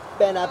going up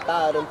and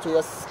about into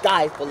a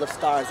sky full of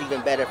stars.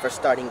 Even better for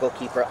starting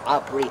goalkeeper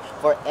Aubrey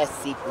for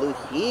SC Blue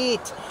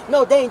Heat.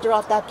 No danger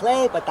off that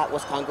play, but that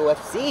was Kongo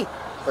FC.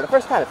 For the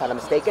first time, if I'm not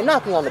mistaken,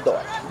 knocking on the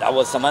door. That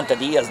was Samantha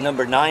Diaz,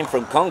 number 9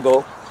 from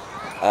Kongo,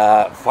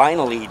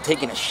 finally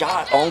taking a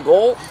shot on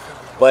goal.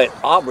 But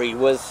Aubrey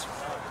was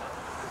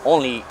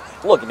only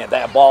looking at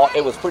that ball.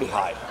 It was pretty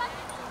high.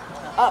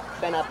 Up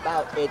and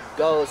about it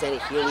goes, and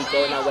here we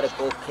go now with a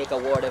goal kick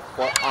awarded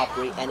for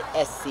Aubrey and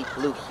SC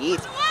Blue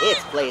Heat.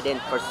 It's played in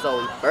for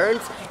Zoe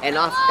Burns, and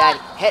off that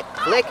head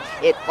flick,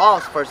 it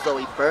falls for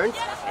Zoe Burns,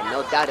 and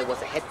no doubt it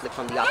was a head flick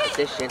from the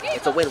opposition.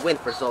 It's a win-win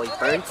for Zoe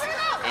Burns,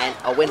 and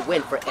a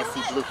win-win for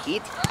SC Blue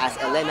Heat as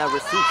Helena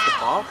receives the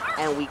ball,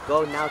 and we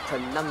go now to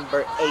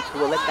number 8, who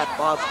will let that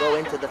ball go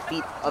into the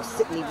feet of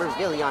Sydney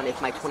Vermillion,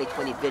 if my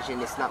 2020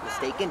 vision is not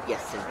mistaken.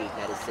 Yes, indeed,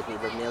 that is Sydney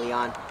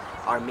Vermillion.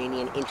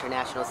 Armenian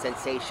international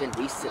sensation,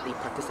 recently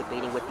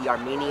participating with the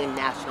Armenian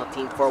national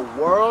team for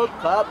World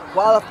Cup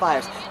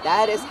qualifiers.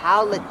 That is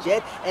how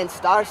legit and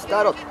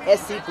star-studded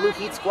SC Blue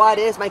Heat squad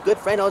is, my good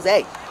friend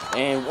Jose.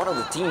 And one of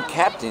the team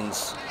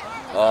captains,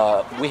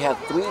 we have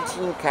 3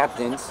 team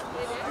captains,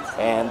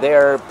 and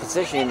they're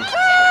positioned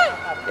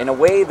in a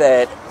way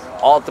that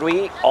all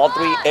three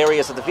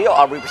areas of the field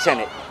are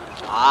represented.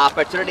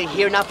 Opportunity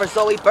here now for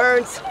Zoe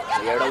Burns.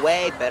 Cleared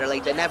away, better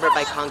late than never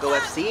by Kongo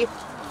FC.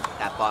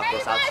 That ball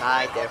goes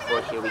outside,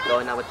 therefore here we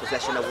go now with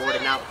possession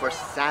awarded now for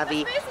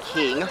Savvy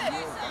King.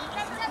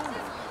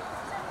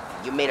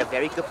 You made a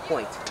very good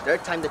point.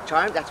 3rd time the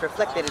charm, that's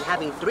reflected in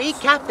having 3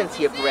 captains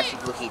here for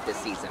SC Blue Heat this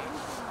season.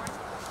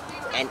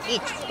 And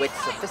each with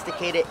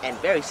sophisticated and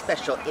very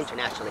special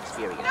international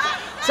experience.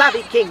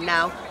 Savvy King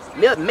now,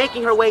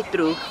 making her way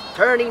through,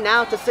 turning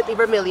now to Sydney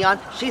Vermillion.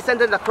 She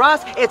sends it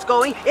across, it's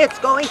going,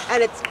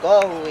 and it's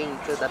going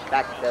to the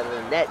back of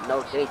the net.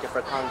 No danger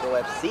for Kongo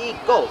FC.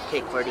 Goal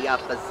kick for the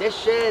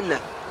opposition.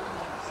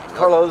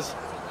 Carlos,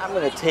 I'm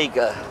going to take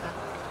a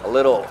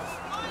little,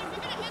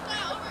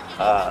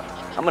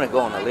 I'm going to go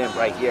on a limb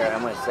right here.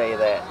 I'm going to say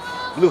that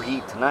Blue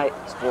Heat tonight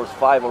scores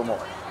 5 or more.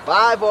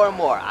 5 or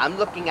more. I'm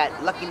looking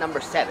at lucky number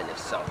 7 if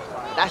so.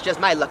 That's just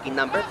my lucky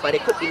number, but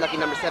it could be lucky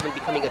number 7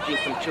 becoming a dream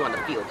come true on the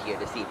field here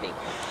this evening.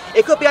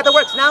 It could be at the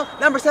works now.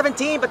 Number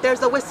 17, but there's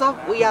the whistle.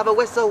 We have a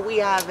whistle. We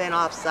have an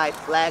offside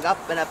flag up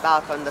and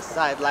about from the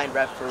sideline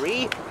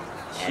referee.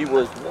 She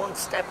was one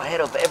step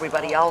ahead of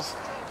everybody else,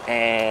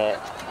 and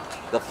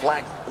the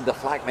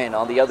flag man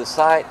on the other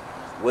side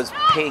was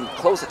paying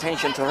close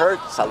attention to her.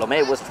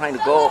 Salome was trying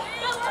to go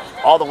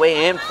all the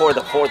way in for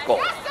the 4th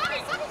goal.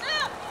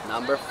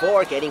 Number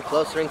 4 getting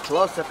closer and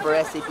closer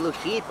for SC Blue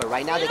Heat, but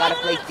right now they gotta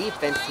play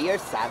defense here.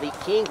 Savvy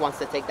King wants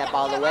to take that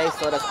ball away,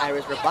 so does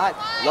Iris Rabot.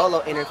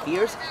 Lolo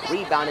interferes,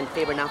 rebound in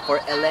favor now for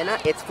Elena.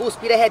 It's full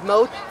speed ahead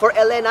mode for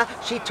Elena.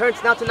 She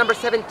turns now to number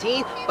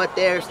 17, but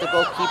there's the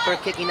goalkeeper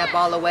kicking that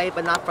ball away,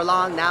 but not for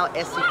long. Now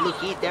SC Blue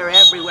Heat, they're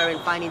everywhere in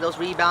finding those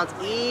rebounds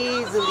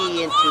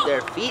easily into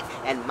their feet,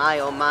 and my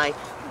oh my,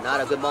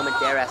 not a good moment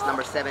there as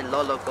number 7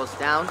 Lolo goes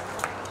down.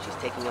 She's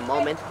taking a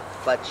moment,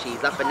 but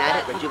she's up and at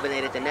it,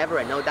 rejuvenated than ever,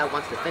 and no doubt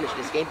wants to finish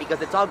this game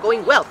because it's all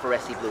going well for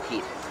SC Blue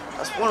Heat.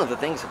 That's one of the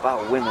things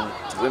about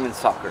women's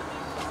soccer.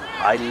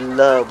 I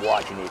love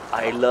watching it.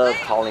 I love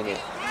calling it.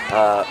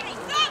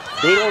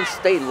 They don't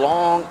stay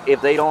long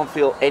if they don't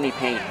feel any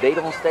pain. They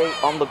don't stay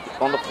on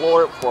the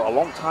floor for a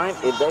long time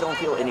if they don't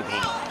feel any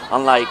pain.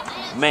 Unlike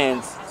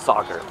men's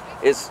soccer,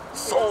 it's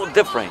so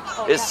different.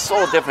 It's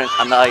so different,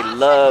 and I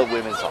love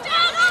women's soccer.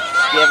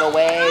 Give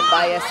away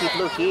by SC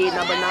Blue Heat,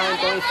 number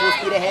 9 going full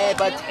speed ahead,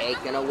 but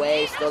taken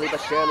away slowly but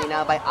surely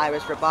now by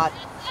Iris Rabot.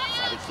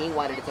 Savvy King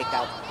wanted to take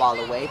that ball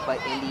away, but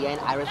in the end,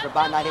 Iris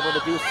Rabot not able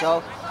to do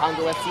so.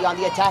 Kongo FC on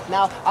the attack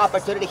now.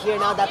 Opportunity here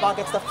now. That ball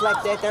gets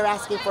deflected. They're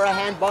asking for a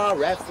handball.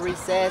 Referee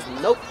says,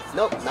 nope,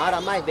 nope, not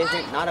on my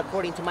vision, not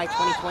according to my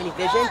 2020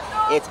 vision.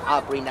 It's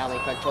Aubrey now in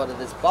control of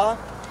this ball.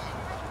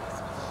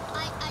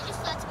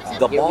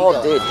 The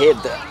ball did hit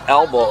the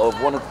elbow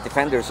of one of the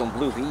defenders on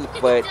Blue Heat,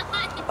 but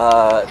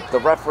the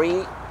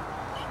referee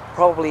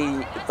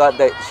probably thought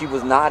that she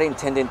was not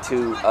intending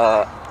to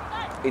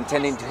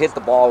hit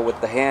the ball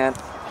with the hand,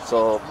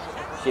 so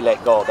she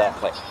let go of that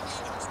play.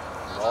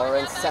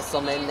 Laurence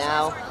Saviana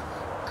now.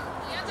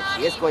 If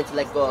she is going to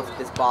let go of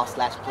this ball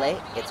slash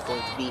play, it's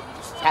going to be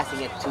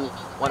passing it to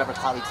one of her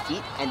colleagues'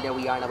 feet, and there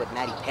we are now with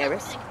Maddie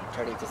Paris,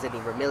 turning to Sydney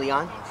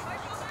Vermillion.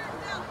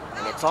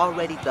 And it's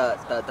already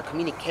the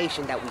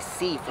communication that we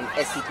see from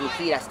SC Blue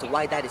Heat as to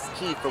why that is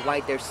key for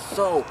why they're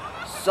so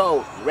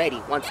ready,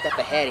 one step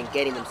ahead and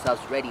getting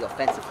themselves ready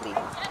offensively.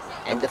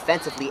 And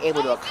defensively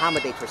able to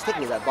accommodate for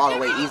taking that ball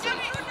away easily.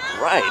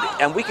 Right,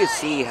 and we could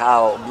see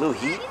how Blue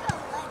Heat,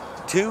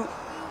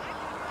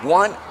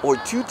 1 or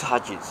 2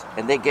 touches,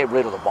 and they get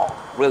rid of the ball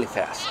really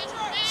fast.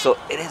 So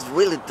it is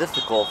really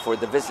difficult for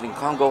the visiting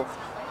Kongo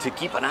to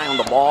keep an eye on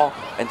the ball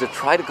and to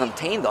try to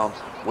contain them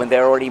when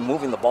they're already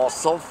moving the ball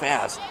so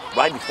fast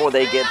right before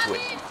they get to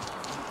it.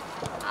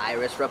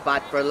 Iris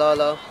Rabot for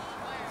Lolo.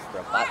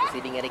 Rabot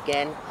receiving it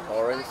again.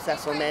 Laurence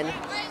Saviana.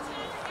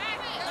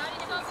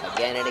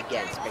 Again and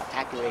again.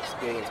 Spectacular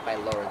experience by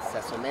Laurence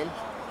Saviana.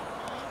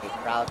 A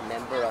proud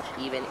member of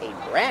even a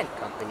brand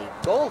company,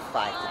 Goal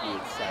 5 to be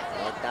exact.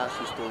 No doubt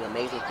she's doing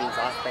amazing things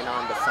off and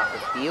on the soccer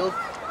field.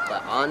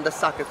 But on the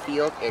soccer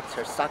field, it's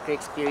her soccer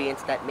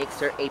experience that makes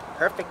her a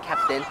perfect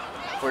captain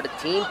for the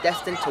team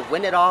destined to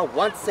win it all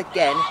once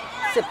again.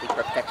 Simply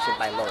perfection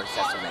by Laurence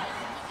Saviana.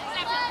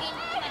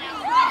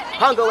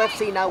 Kongo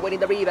FC now winning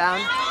the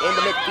rebound. In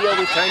the midfield,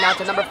 we turn now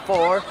to number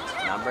 4.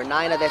 Number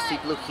 9 of SC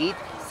Blue Heat,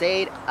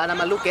 Rabot and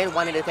Helena Sampaio,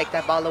 wanted to take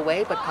that ball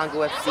away, but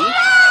Kongo FC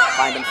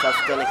find themselves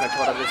still in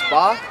control of this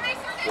ball.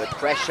 Good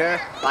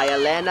pressure by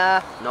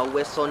Elena. No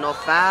whistle, no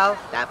foul.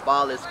 That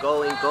ball is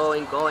going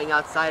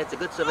outside. It's a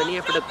good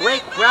souvenir for the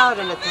great crowd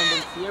in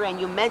attendance here. And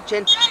you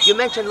mentioned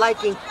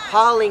liking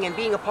calling and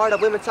being a part of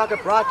women's soccer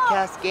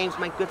broadcast games,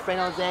 my good friend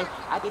Jose.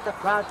 I think the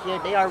crowd here,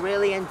 they are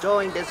really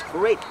enjoying this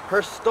great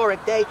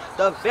historic day.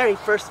 The very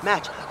first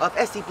match of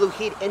SC Blue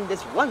Heat in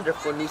this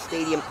wonderful new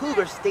stadium,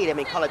 Cougar Stadium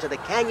in College of the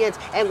Canyons.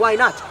 And why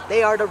not?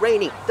 They are the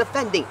reigning,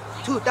 defending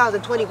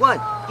 2021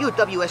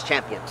 UWS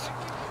champions.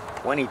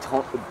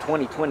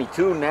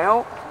 2022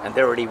 now, and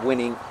they're already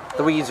winning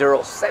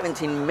 3-0,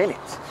 17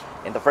 minutes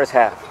in the first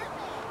half.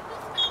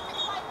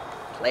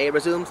 Play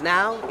resumes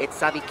now. It's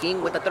Savvy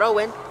King with the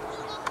throw-in.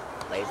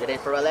 Plays it in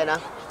for Elena.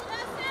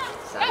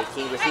 Savvy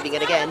King receiving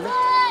it again.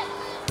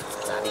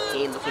 Savvy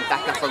King looking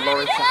back now for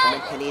Laurence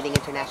Saviana, Canadian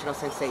international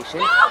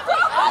sensation.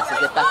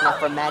 Passes it back now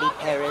for Maddie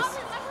Paris.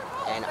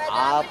 And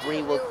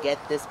Aubrey will get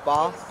this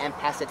ball and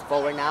pass it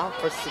forward now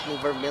for Sydney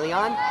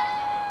Vermillion.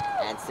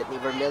 And Sydney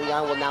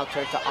Vermillion will now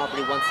turn to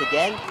Aubrey once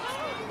again.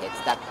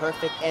 It's that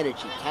perfect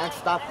energy. Can't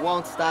stop,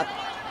 won't stop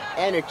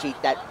energy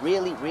that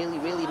really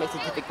makes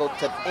it difficult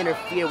to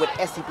interfere with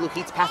SC Blue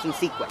Heat's passing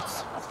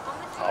sequence.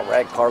 All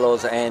right,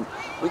 Carlos, and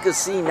we can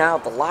see now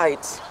the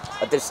lights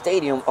at the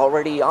stadium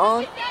already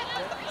on.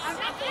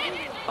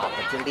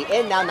 Opportunity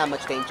in now, not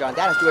much danger on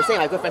that. As you were saying,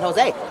 my good friend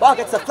Jose, ball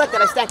gets deflected,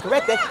 I stand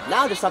corrected.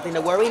 Now there's something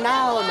to worry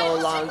now, no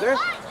longer.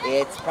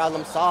 It's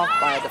problem solved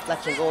by a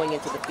deflection going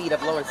into the feet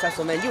of Laurence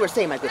Saviana. You were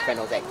saying, my good friend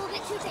Jose.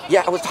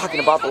 Yeah, I was talking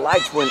about the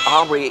lights when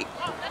Aubrey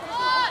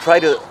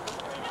tried to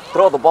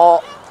throw the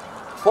ball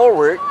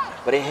forward,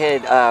 but it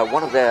hit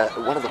one of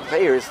the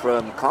players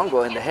from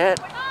Kongo in the head,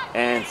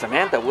 and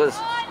Samantha was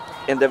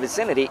in the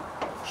vicinity.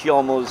 She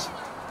almost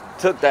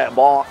took that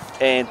ball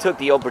and took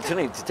the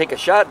opportunity to take a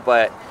shot,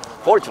 but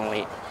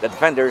fortunately, the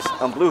defenders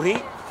on Blue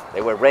Heat,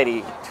 they were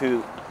ready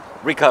to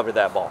recover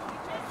that ball.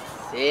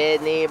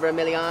 Sydney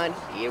Vermillion,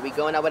 here we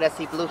go now with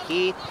SC Blue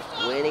Heat,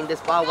 winning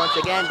this ball once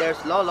again.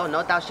 There's Lolo,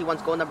 no doubt she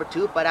wants goal number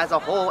 2, but as a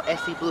whole,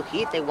 SC Blue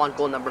Heat, they want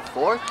goal number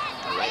 4.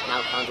 And right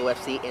now, Kongo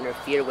FC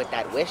interfere with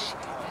that wish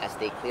as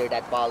they clear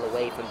that ball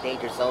away from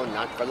danger zone.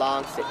 Not for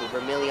long, Sydney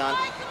Vermillion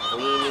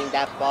cleaning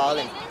that ball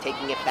and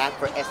taking it back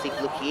for SC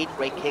Blue Heat.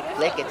 Great kick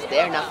flick, it's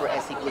there now for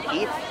SC Blue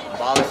Heat.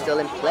 Ball is still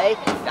in play,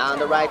 down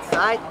the right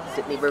side.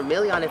 Sydney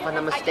Vermillion, if I'm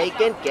not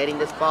mistaken, getting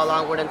this ball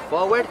onward and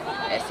forward.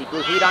 SC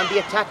Blue Heat on the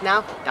attack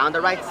now, down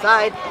the right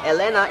side.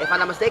 Elena, if I'm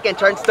not mistaken,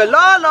 turns to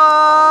Lolo!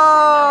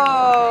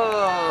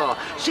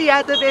 She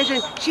had the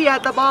vision, she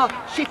had the ball,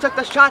 she took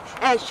the shot,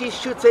 and she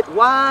shoots it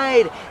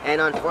wide.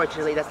 And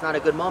unfortunately, that's not a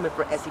good moment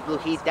for SC Blue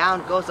Heat.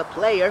 Down goes a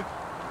player,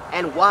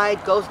 and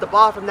wide goes the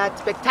ball from that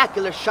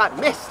spectacular shot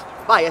missed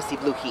by SC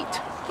Blue Heat.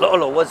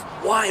 Lolo was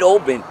wide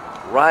open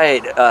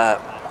right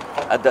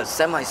at the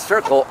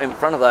semicircle in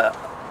front of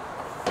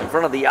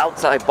the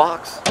outside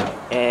box,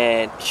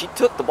 and she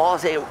took the ball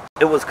as it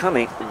was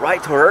coming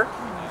right to her,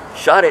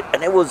 shot it,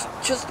 and it was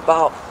just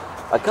about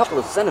a couple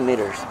of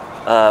centimeters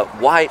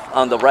wide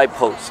on the right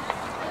post.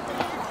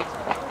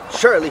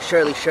 Surely,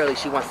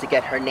 she wants to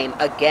get her name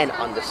again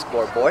on the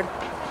scoreboard.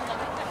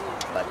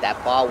 But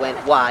that ball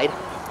went wide,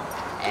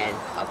 and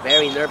a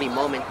very nervy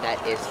moment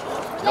that is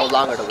no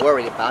longer to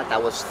worry about.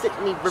 That was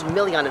Sydney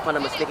Vermillion, if I'm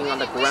not mistaken, on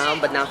the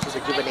ground, but now she's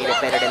rejuvenated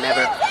better than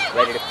ever,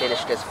 ready to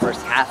finish this first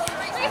half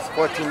as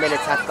 14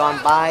 minutes have gone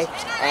by.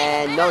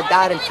 And no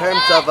doubt in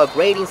terms of a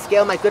grading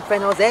scale, my good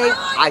friend Jose,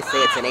 I say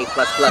it's an A++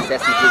 SC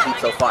Blue Heat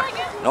so far.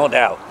 No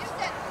doubt.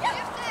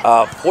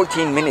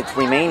 14 minutes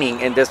remaining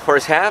in this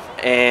first half,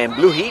 and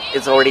Blue Heat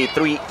is already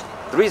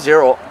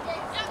 3-0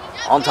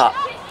 on top.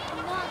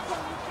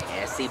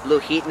 SC Blue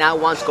Heat now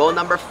wants goal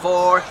number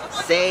 4.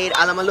 Said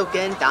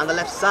Adamolekun down the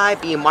left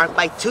side, being marked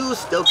by 2,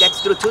 still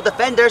gets through 2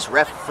 defenders.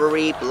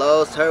 Referee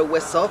blows her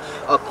whistle.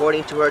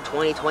 According to her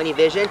 20/20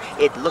 vision,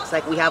 it looks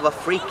like we have a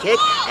free kick,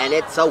 and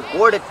it's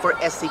awarded for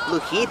SC Blue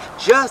Heat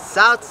just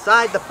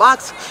outside the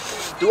box.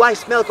 Do I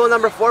smell goal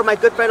number 4, my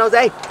good friend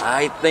Jose?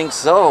 I think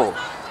so.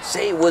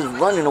 Say was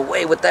running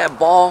away with that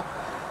ball.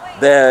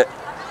 The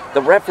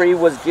referee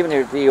was giving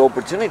her the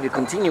opportunity to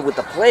continue with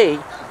the play,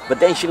 but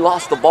then she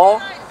lost the ball,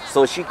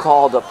 so she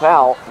called a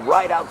foul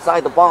right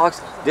outside the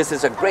box. This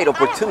is a great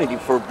opportunity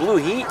for Blue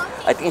Heat.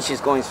 I think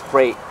she's going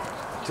straight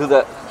to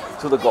the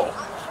goal.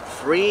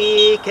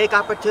 Free kick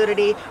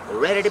opportunity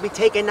ready to be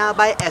taken now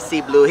by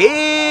SC Blue Heat.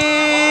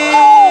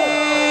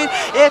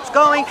 It's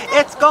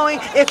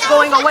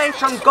going away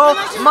from goal.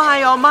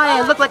 My oh my,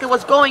 it looked like it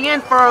was going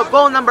in for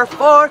goal number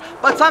 4,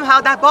 but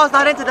somehow that ball's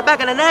not into the back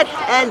of the net,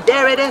 and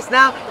there it is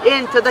now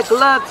into the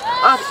gloves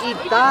of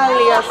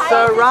Idalia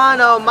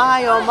Serrano.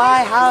 My oh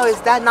my, how is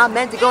that not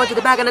meant to go into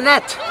the back of the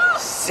net?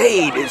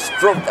 Sade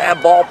stroked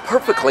that ball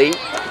perfectly.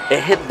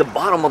 It hit the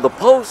bottom of the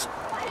post,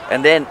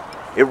 and then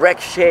it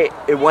ricocheted,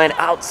 it went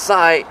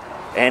outside,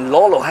 and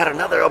Lolo had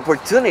another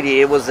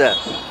opportunity. It was a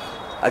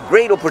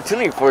great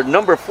opportunity for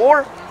number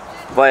 4,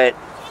 but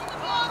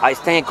I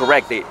stand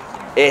corrected.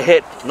 It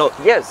hit, no,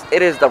 yes,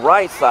 it is the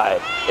right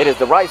side. It is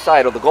the right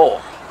side of the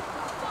goal.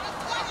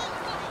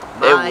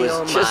 It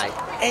was just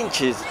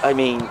inches, I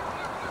mean,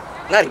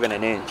 not even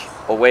an inch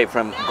away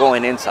from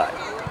going inside.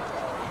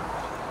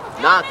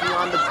 Knocking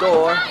on the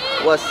door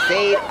was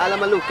Said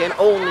Adamolekun,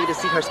 only to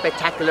see her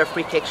spectacular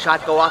free kick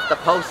shot go off the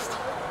post.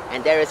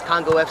 And there is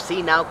Kongo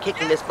FC now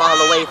kicking this ball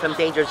away from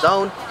danger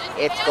zone.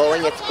 It's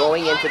going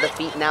into the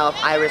feet now of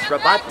Iris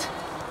Rabot.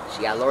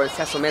 She had Laurence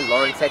Saviana.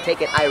 Laurence said,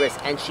 take it, Iris,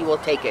 and she will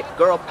take it.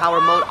 Girl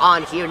power mode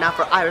on here now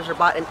for Iris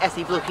Rabot and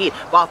SC Blue Heat.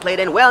 Ball played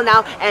in well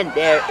now, and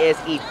there is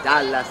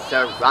Idalia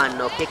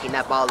Serrano kicking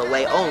that ball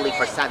away, only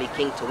for Savvy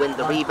King to win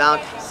the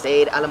rebound.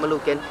 Said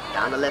Adamolekun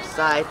down the left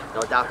side.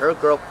 No doubt her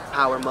girl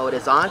power mode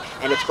is on,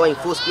 and it's going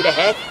full speed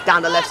ahead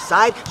down the left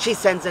side. She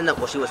sends in the,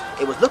 well,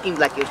 it was looking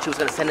like she was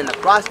going to send in the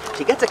cross.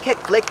 She gets a kick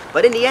flick,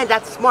 but in the end,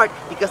 that's smart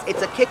because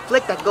it's a kick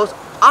flick that goes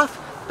off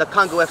the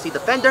Kongo FC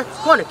defender.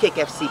 Corner kick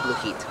FC Blue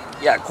Heat.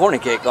 Yeah, corner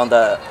kick on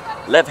the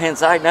left-hand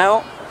side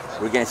now.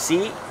 We're gonna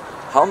see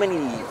how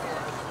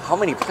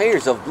many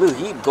players of Blue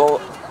Heat go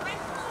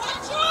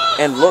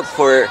and look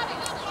for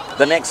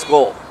the next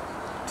goal.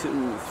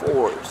 2,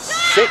 4,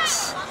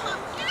 6,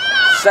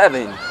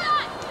 7.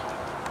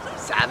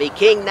 Savvy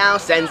King now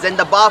sends in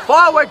the ball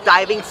forward,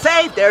 diving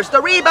save. There's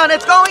the rebound.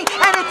 It's going,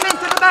 and it's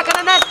into the back of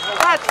the net.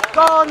 That's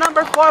goal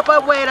number 4.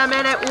 But wait a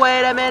minute.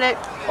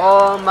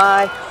 Oh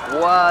my!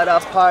 What a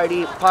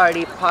party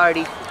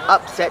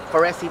upset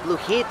for SC Blue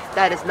Heat.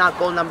 That is not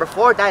goal number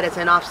 4. That is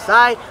an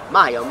offside.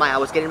 My oh my, I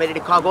was getting ready to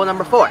call goal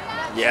number 4.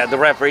 Yeah, the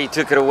referee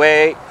took it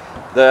away.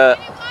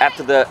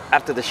 After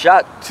the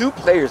shot, 2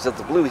 players of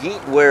the Blue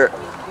Heat were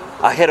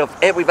ahead of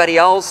everybody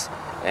else,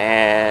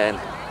 and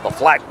The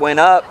flag went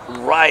up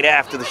right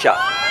after the shot.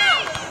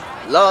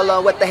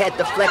 Lolo with the head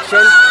deflection.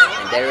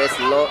 And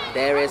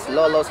there is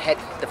Lolo's head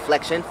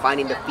deflection,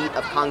 finding the feet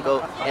of Kongo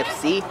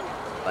FC.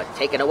 But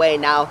taken away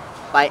now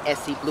by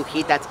SC Blue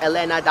Heat. That's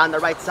Helena down the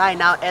right side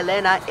now.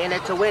 Helena in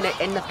it to win it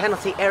in the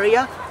penalty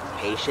area.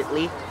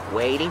 Patiently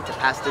waiting to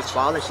pass this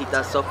ball, and she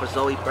does so for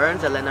Zoe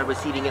Burns. Helena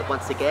receiving it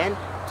once again.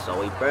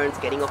 Zoe Burns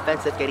getting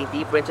offensive, getting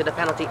deeper into the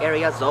penalty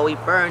area. Zoe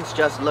Burns,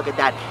 just look at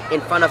that,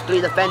 in front of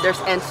 3 defenders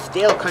and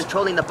still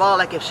controlling the ball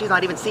like if she's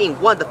not even seeing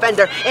 1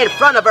 defender in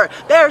front of her.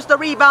 There's the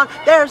rebound,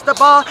 there's the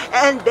ball,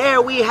 and there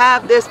we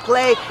have this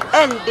play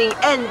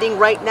ending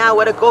right now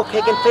with a goal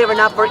kick in favor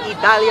now for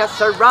Idalia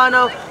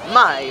Serrano.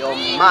 My, oh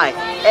my,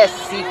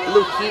 SC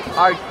Blue Heat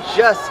are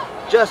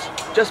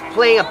just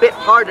playing a bit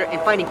harder in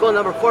finding goal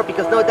number 4,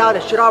 because no doubt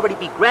it should already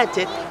be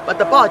granted, but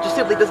the ball just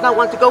simply does not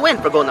want to go in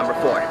for goal number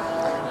 4.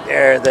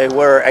 There they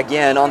were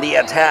again on the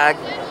attack,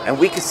 and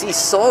we could see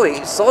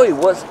Zoe. Zoe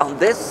was on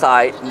this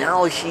side.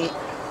 Now she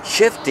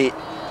shifted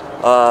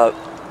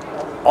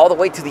all the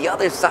way to the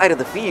other side of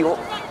the field,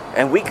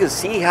 and we could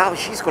see how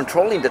she's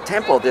controlling the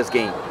tempo of this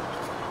game.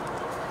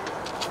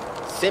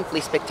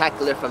 Simply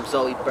spectacular from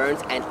Zoe Burns,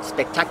 and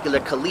spectacular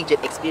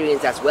collegiate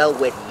experience as well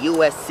with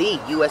USC.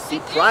 USC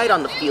pride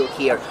on the field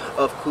here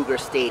of Cougar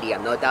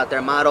Stadium. No doubt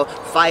their motto,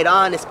 fight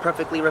on, is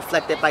perfectly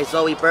reflected by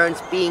Zoe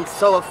Burns being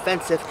so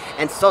offensive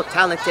and so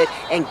talented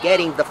and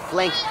getting the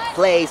flank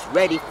plays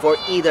ready for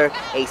either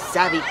a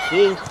Savvy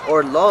King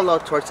or Lolo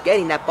towards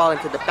getting that ball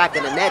into the back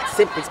of the net.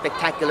 Simply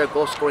spectacular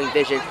goal scoring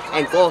vision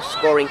and goal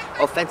scoring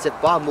offensive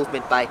ball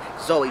movement by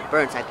Zoe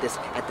Burns at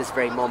this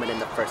very moment in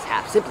the first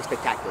half. Simply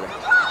spectacular.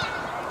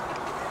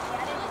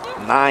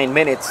 9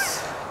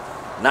 minutes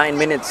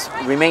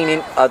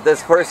remaining of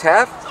this first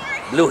half.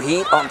 Blue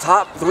Heat on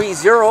top,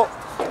 3-0.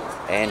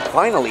 And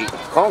finally,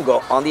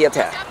 Kongo on the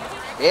attack.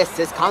 This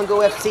is Kongo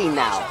FC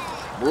now.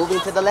 Moving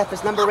to the left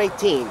is number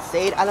 18,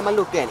 Said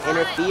Adamolekun.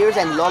 Interferes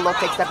and Lolo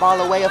takes that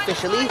ball away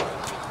officially.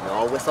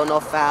 No whistle, no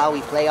foul.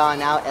 We play on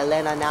now.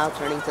 Helena now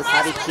turning to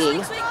Savvy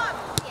King.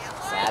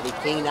 Savvy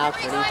King now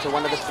turning to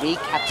one of the 3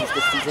 captains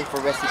this season for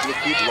SC Blue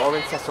Heat,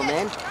 Laurence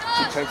Saviana.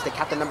 She turns to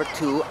captain number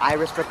 2,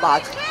 Iris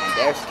Rabot. And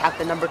there's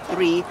captain number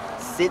 3,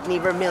 Sydney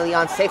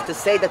Vermillion. Safe to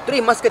say the 3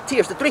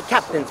 musketeers, the 3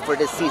 captains for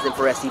this season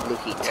for SC Blue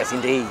Heat. Yes,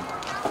 indeed.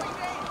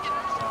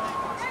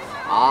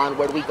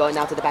 Onward we go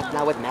now to the back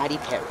now with Maddie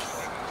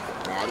Paris.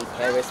 Maddie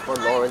Paris for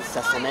Laurence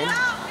Saviana.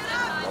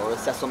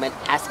 Laurence Saviana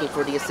asking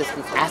for the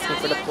assistance, asking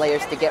for the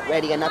players to get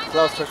ready and up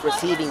close towards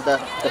receiving the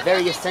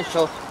very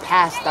essential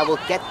pass that will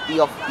get the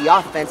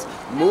offense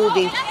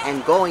moving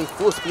and going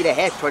full speed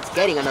ahead towards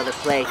getting another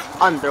play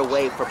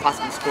underway for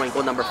possibly scoring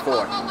goal number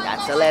 4.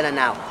 That's Helena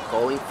now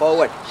going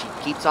forward. She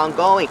keeps on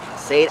going.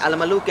 Said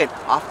Adamolekun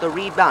off the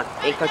rebound,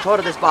 in control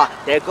of this ball.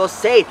 There goes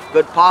Said.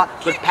 Good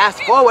pass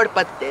forward,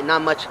 but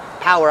not much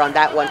power on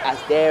that one, as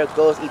there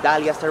goes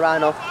Idalia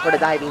Serrano for the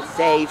diving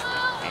save.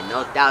 And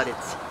no doubt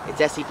it's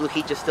SC Blue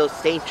Heat just still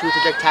staying true to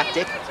their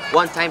tactic.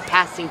 One-time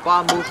passing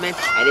ball movement,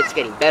 and it's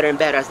getting better and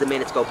better as the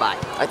minutes go by.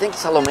 I think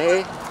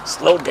Salome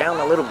slowed down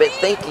a little bit,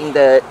 thinking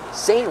that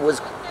Saint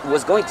was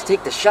going to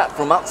take the shot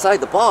from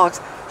outside the box.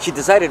 She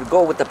decided to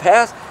go with the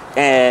pass,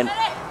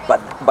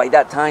 but by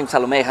that time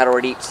Salome had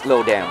already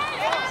slowed down.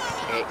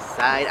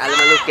 Side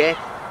Adamolekun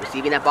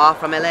receiving that ball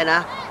from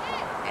Helena,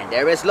 and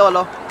there is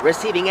Lolo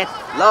receiving it.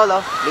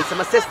 Lolo needs some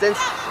assistance.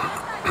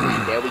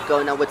 There we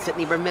go now with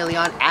Sydney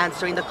Vermillion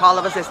answering the call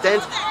of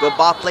assistance. Good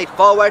ball played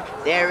forward.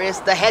 There is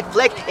the head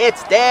flick.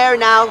 It's there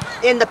now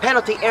in the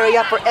penalty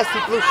area for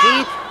SC Blue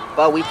Heat.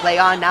 But we play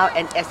on now,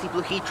 and SC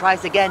Blue Heat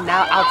tries again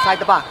now outside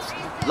the box.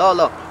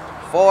 Lolo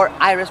for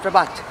Iris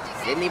Rabot.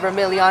 Sydney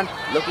Vermillion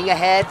looking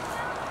ahead.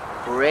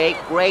 Great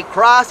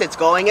cross. It's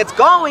going,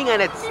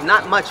 and it's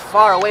not much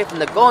far away from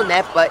the goal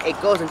net, but it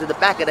goes into the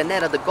back of the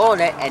net of the goal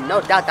net, and no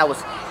doubt that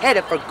was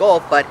headed for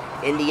goal, but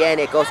in the end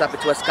it goes up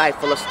into a sky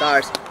full of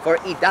stars for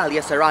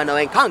Idalia Serrano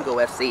and Kongo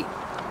FC.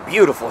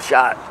 Beautiful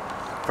shot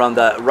from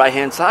the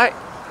right-hand side.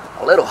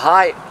 A little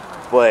high,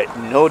 but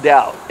no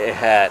doubt it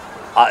had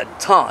a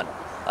ton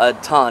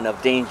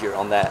of danger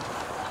on that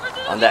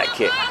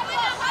kick.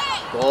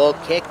 Goal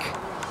kick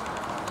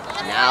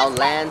now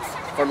lands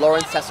for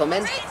Laurence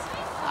Saviana.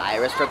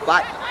 Iris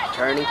Rabot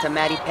turning to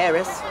Maddie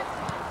Paris.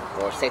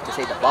 Or safe to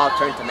say the ball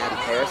turned to Maddie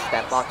Paris.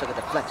 That ball took a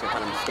deflection if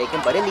I'm not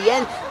mistaken. But in the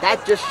end,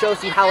 that just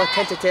shows you how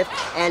attentive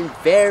and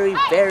very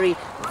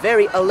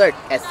alert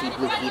SC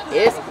Blue Heat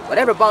is.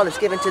 Whatever ball is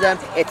given to them,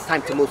 it's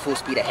time to move full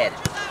speed ahead.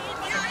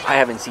 I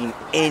haven't seen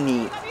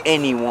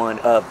anyone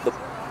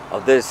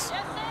of this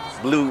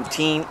blue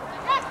team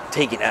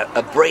taking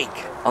a break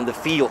on the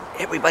field.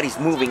 Everybody's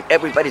moving.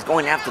 Everybody's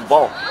going after the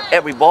ball.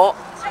 Every ball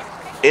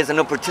is an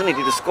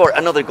opportunity to score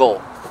another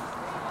goal.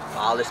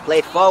 Ball is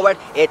played forward.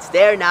 It's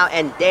there now,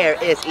 and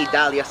there is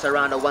Idalia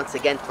Serrano once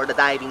again for the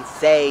diving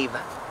save.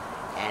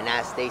 And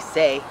as they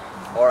say,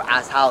 or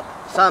as how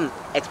some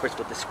experts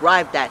would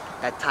describe that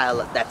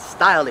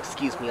style,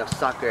 of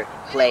soccer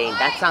playing,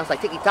 that sounds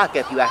like tiki-taka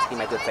if you ask me,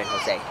 my good friend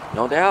Jose.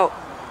 No doubt.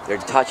 They're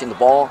touching the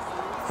ball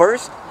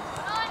first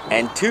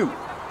and 2.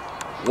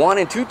 1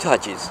 and 2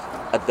 touches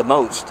at the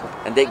most,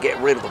 and they get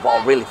rid of the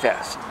ball really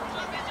fast.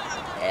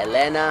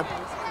 Helena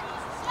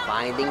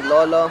finding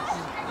Lolo.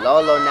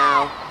 Lolo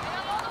now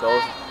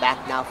goes back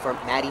now for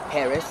Maddie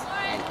Paris,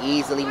 and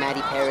easily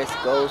Maddie Paris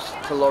goes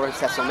to Laurence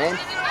Saviana.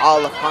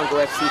 All of Kongo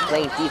FC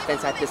playing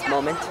defense at this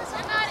moment.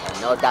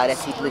 And no doubt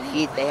SC Blue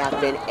Heat, they have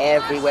been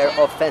everywhere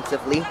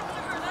offensively.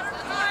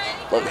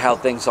 Look how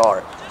things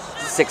are.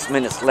 6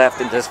 minutes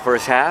left in this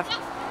first half.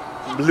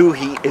 Blue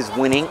Heat is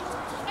winning,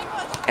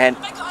 and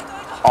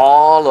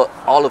all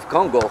of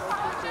Kongo,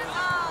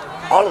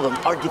 all of them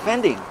are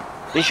defending.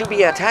 They should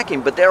be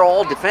attacking, but they're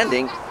all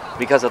defending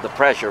because of the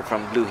pressure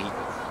from Blue Heat.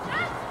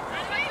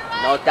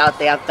 No doubt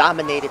they have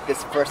dominated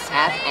this first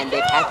half, and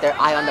they've had their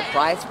eye on the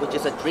prize, which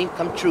is a dream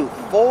come true.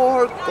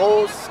 4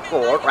 goals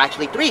scored, or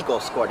actually 3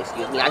 goals scored,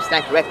 excuse me. I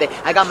stand corrected.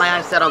 I got my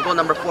eyes set on goal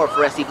number 4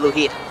 for SC Blue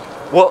Heat.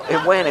 Well,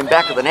 it went in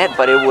back of the net,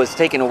 but it was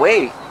taken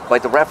away by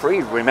the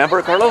referee.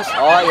 Remember, Carlos?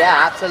 Oh,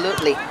 yeah,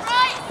 absolutely.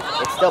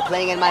 It's still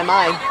playing in my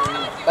mind,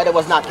 but it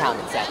was not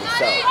counted, sadly.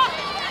 So,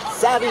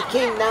 Savvy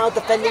King now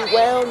defending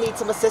well, needs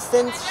some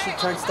assistance. She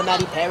turns to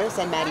Maddie Paris,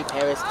 and Maddie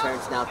Paris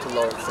turns now to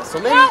Laurence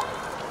Saviana.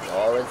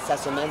 Laurence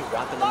Saviana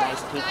rocking a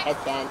nice pink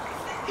headband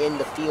in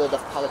the field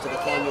of College of the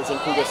Canyons in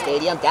Cougar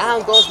Stadium.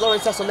 Down goes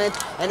Laurence Saviana,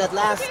 and at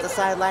last the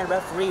sideline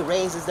referee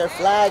raises their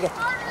flag.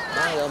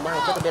 My oh my,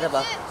 it took a bit of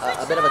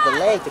a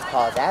delay to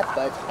call that,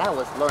 but that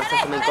was Laurence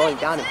Saviana going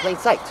down in plain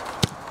sight.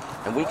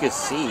 And we could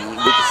see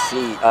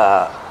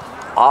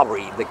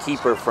Aubrey, the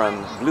keeper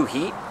from Blue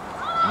Heat,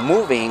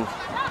 moving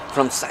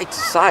from side to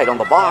side on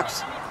the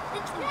box.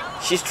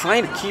 She's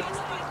trying to keep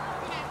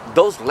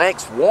those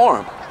legs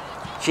warm.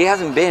 She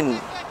hasn't been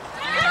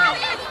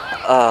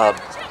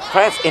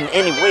pressed in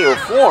any way or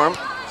form,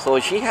 so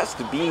she has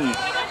to be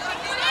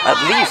at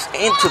least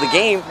into the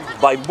game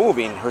by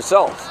moving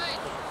herself.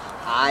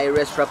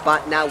 Iris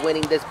Rabot now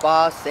winning this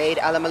ball. Said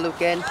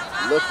Adamolekun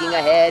looking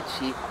ahead.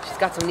 She's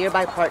got some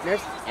nearby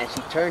partners, and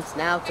she turns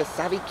now to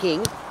Savvy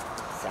King.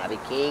 Savvy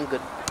King,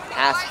 good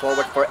pass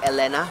forward for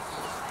Helena.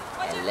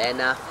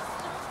 Helena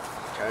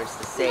turns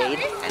to Said,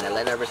 and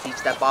Helena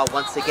receives that ball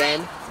once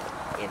again.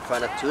 In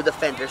front of 2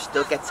 defenders,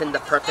 still gets in the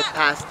perfect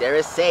pass. There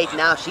is Said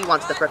now. She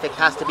wants the perfect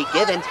pass to be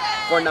given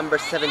for number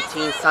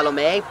 17,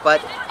 Salome, but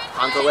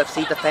Kongo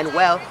FC defend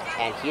well.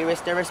 And here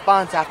is the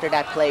response after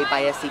that play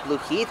by SC Blue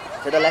Heat.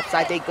 To the left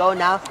side they go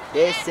now.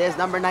 This is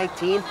number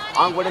 19.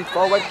 Onward and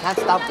forward. Can't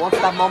stop, won't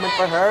stop moment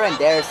for her. And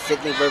there's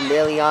Sydney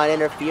Vermillion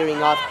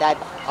interfering off that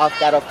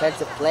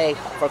offensive play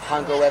for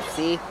Kongo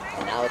FC.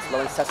 And now it's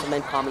Laurence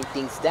Saviana calming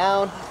things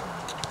down.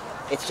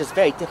 It's just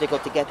very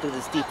difficult to get through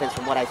this defense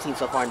from what I've seen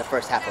so far in the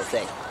first half, I'll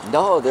say.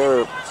 No,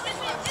 they're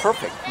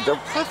perfect. They're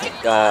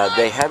perfect.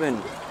 They haven't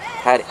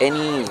had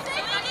any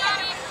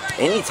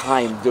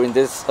time during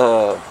this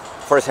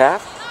first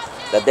half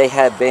that they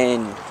have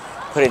been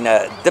put in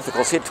a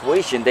difficult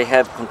situation. They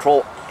have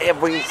controlled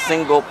every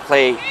single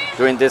play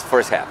during this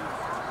first half.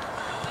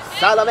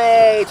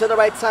 Salome, to the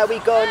right side we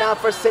go now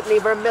for Sydney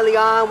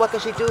Vermillion. What can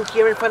she do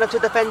here in front of 2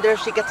 defenders?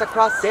 She gets a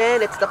cross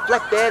in, it's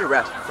deflected.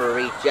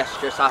 Referee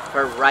gestures off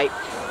her right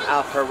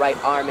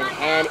arm and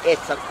hand.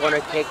 It's a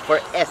corner kick for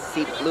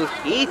SC Blue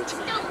Heat.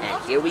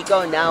 And here we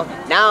go now.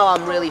 Now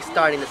I'm really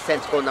starting to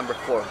sense goal number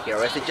 4 here.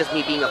 Or is it just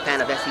me being a fan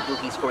of SC Blue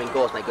Heat scoring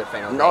goals, my good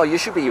friend? Okay. No, you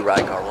should be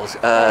right, Carlos.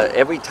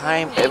 Every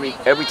time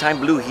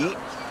Blue Heat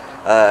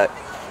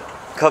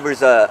covers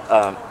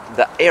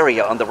the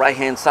area on the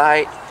right-hand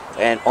side,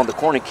 and on the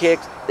corner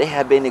kicks, they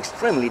have been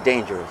extremely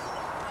dangerous.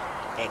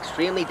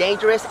 Extremely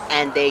dangerous,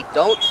 and they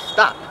don't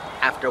stop.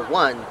 After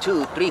 1,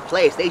 2, 3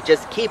 plays, they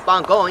just keep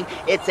on going.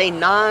 It's a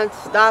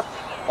non-stop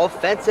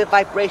offensive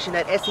vibration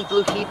that SC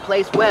Blue Heat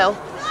plays well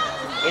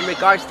in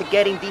regards to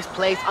getting these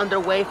plays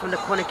underway from the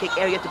corner kick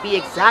area, to be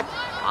exact.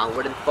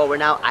 Onward and forward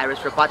now, Iris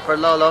Rabot for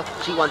Lolo.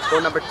 She wants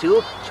goal number 2.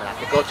 She'll have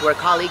to go to her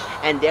colleague.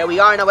 And there we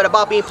are now with the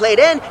ball being played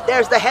in.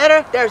 There's the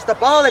header. There's the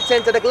ball. It's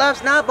into the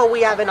gloves now, but we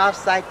have an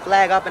offside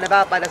flag up and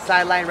about by the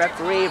sideline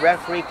referee.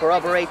 Referee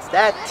corroborates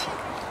that.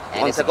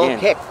 And it's a goal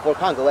kick for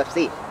Kongo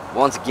FC.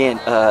 Once again,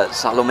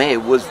 Salome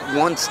was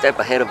 1 step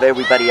ahead of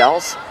everybody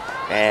else.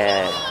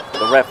 And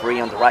the referee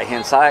on the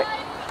right-hand side,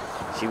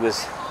 she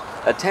was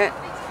a 10.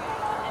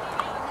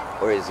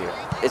 Or is it?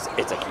 It's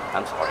a keep.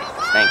 I'm sorry.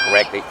 I stand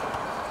correctly.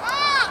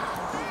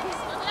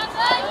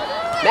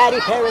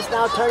 Maddie Paris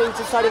now turning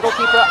to starting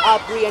goalkeeper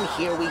Aubrey, and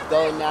here we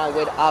go now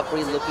with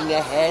Aubrey looking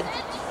ahead,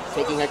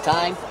 taking her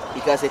time,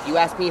 because if you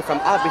ask me from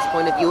Aubrey's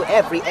point of view,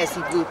 every SC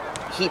Blue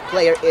Heat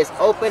player is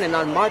open and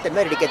unmarked and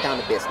ready to get down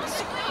to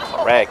business.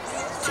 Correct.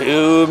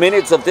 2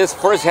 minutes of this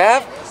first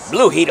half,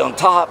 Blue Heat on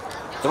top,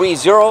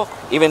 3-0,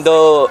 even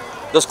though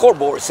the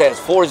scoreboard says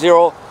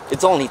 4-0,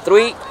 it's only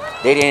 3.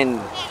 They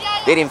didn't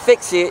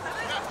fix it,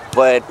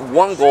 but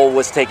 1 goal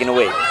was taken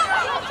away.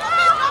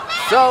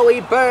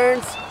 Zoe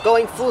Burns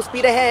going full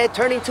speed ahead,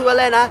 turning to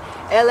Helena.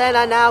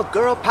 Helena now,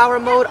 girl power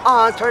mode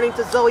on, turning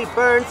to Zoe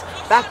Burns.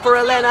 Back for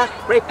Helena.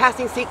 Great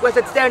passing sequence.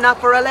 It's there now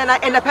for Helena.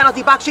 In the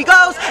penalty box she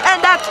goes.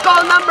 And that's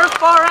goal number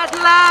 4 at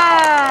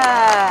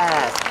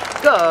last.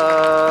 Goal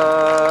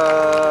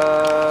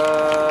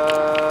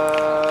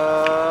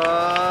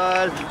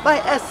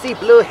by SC SC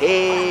Blue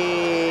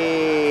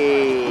Heat.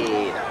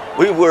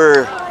 We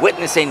were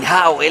witnessing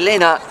how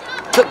Helena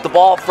took the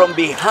ball from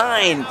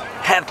behind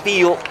half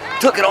field,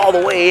 took it all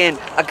the way in,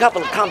 a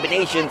couple of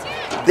combinations.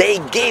 They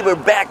gave her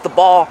back the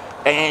ball,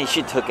 and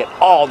she took it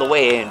all the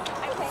way in.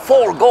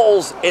 4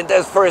 goals in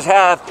this first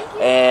half,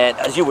 and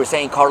as you were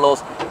saying,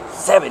 Carlos,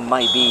 7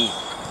 might be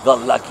the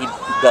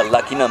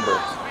lucky number.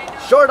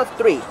 Short of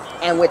 3.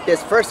 And with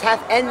this first half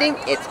ending,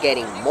 it's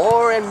getting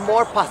more and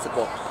more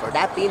possible for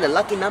that being the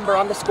lucky number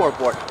on the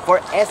scoreboard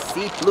for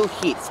SC Blue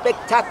Heat.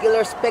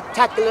 Spectacular,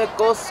 spectacular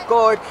goals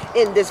scored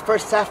in this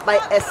first half by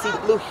SC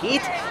Blue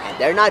Heat. And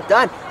they're not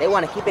done. They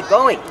want to keep it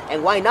going.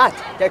 And why not?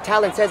 Their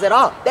talent says it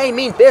all. They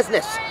mean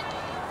business.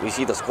 We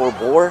see the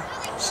scoreboard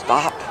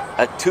stop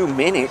at 2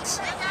 minutes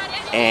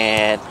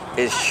and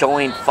is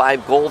showing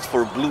 5 goals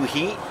for Blue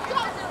Heat.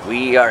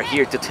 We are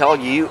here to tell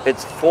you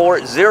it's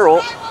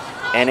 4-0.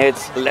 And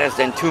it's less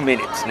than 2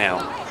 minutes now.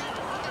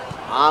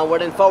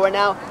 Onward and forward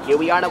now. Here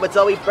we are now with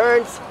Zoe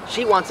Burns.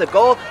 She wants a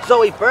goal.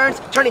 Zoe Burns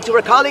turning to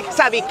her colleague,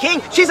 Savvy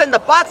King. She's in the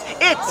box.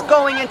 It's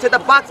going into the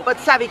box, but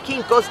Savvy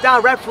King goes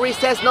down. Referee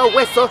says no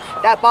whistle.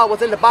 That ball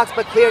was in the box,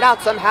 but cleared out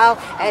somehow.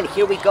 And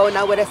here we go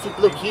now with SC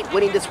Blue Heat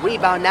winning this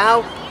rebound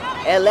now.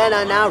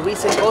 Helena now,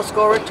 recent goal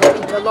scorer,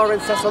 turning to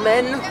Laurence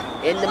Saviana.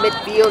 In the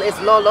midfield is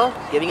Lolo,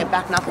 giving it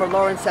back now for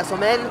Laurence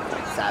Saviana.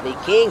 Savvy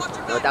King,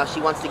 no doubt she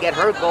wants to get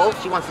her goal.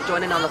 She wants to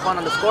join in on the fun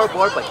on the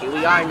scoreboard, but here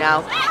we are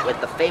now with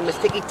the famous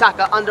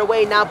tiki-taka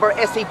underway now for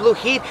SC Blue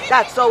Heat.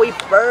 That's Zoe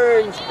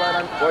Burns, but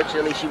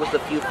unfortunately she was a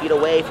few feet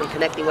away from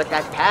connecting with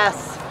that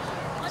pass.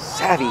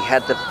 Savvy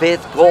had the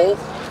 5th goal,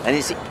 and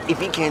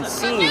if you can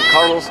see,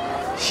 Carlos,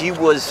 she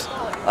was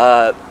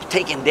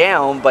taken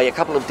down by a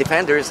couple of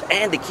defenders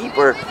and the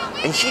keeper,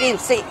 and she didn't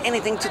say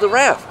anything to the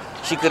ref.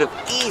 She could have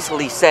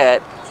easily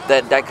said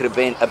that that could have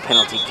been a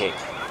penalty kick.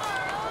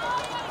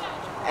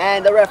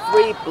 And the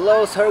referee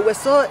blows her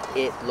whistle.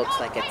 It looks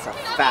like it's a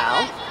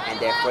foul, and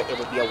therefore it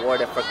will be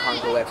awarded for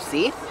Kongo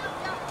FC.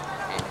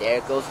 And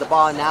there goes the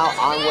ball now,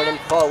 onward and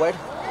forward.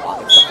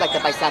 It's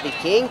deflected by Savvy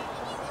King.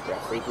 The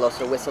referee blows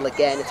her whistle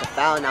again. It's a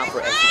foul now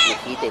for SC Blue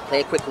Heat. They play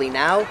it quickly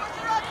now.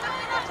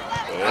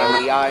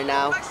 There we are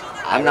now.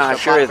 I'm not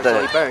sure if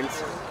Zoe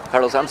Burns.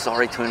 Carlos, I'm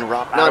sorry to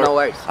interrupt. No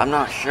worries. I'm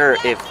not sure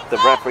if the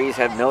referees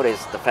have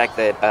noticed the fact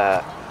that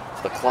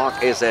the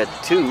clock is at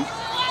 2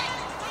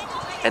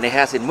 and it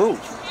hasn't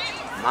moved.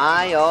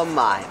 My, oh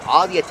my.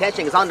 All the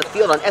attention is on the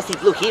field on SC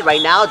Blue Heat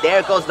right now.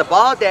 There goes the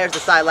ball. There's the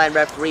sideline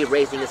referee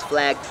raising his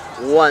flag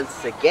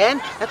once again.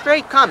 That's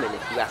very common,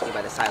 if you ask me,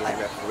 by the sideline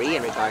referee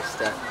in regards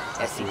to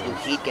SC Blue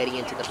Heat getting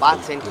into the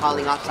box and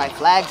calling offside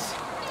flags.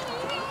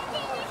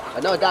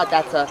 But no doubt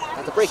that's a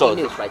breaking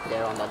news right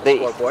there on the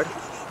scoreboard.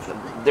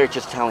 They're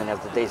just telling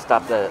us that they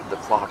stopped the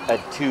clock at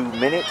 2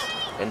 minutes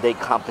and they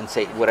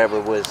compensate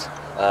whatever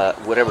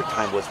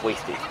time was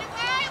wasted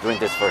during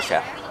this first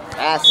half.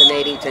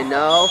 Fascinating to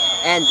know.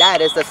 And that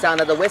is the sound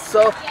of the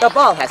whistle. The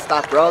ball has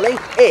stopped rolling.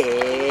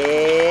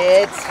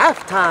 It's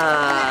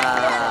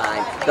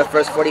halftime. The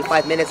first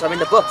 45 minutes are in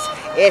the books.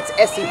 It's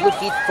SC Blue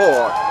Heat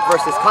 4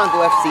 versus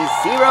Kongo FC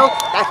 0.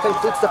 That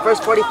concludes the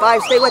first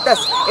 45. Stay with us.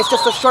 It's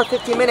just a short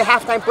 15-minute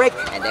halftime break,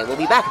 and then we'll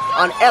be back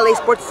on LA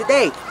Sports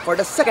Today for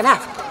the second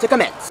half to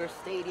commence.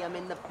 Stadium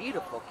in the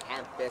beautiful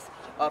campus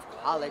of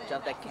College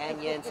of the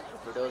Canyons.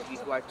 For those of you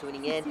who are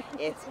tuning in,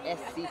 it's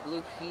SC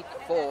Blue Heat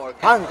 4,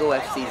 Kongo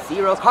FC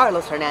 0.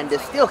 Carlos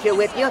Hernandez still here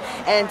with you,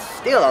 and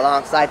still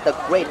alongside the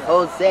great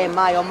Jose.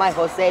 My oh my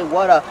Jose,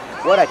 what a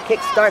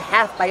kickstart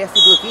half by SC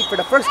Blue Heat for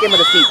the first game of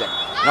the season.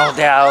 No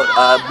doubt,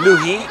 Blue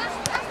Heat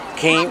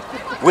came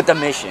with a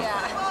mission.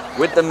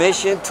 With the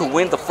mission to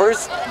win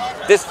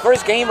this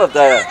first game of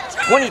the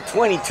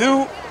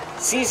 2022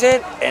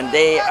 season, and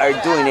they are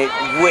doing it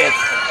with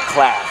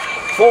class.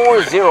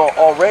 4-0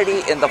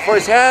 already in the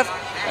first half,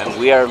 and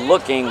we are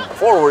looking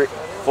forward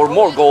for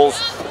more goals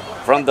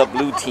from the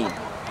blue team.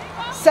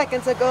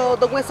 Seconds ago,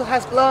 the whistle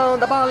has blown,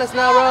 the ball is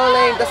now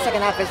rolling, the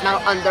second half is now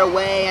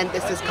underway, and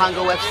this is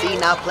Kongo FC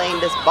now playing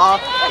this ball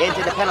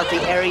into the penalty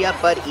area,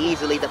 but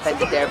easily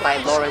defended there by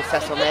Laurence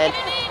Saviana.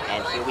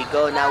 And here we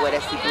go now with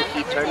SC Blue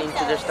Heat turning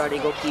to their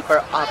starting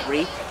goalkeeper,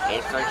 Aubrey.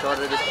 In control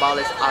of this ball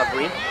is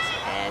Aubrey.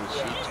 And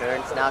she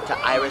turns now to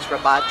Iris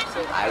Rabot.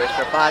 Iris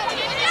Rabot in a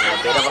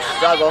bit of a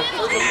struggle.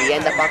 In the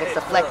end, the ball gets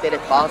deflected.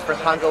 It falls for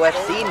Kongo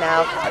FC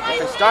now. A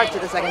different start to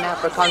the second half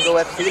for Kongo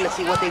FC. Let's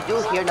see what they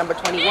do here. Number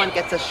 21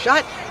 gets a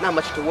shot. Not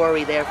much to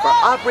worry there for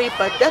Aubrey,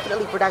 but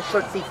definitely for that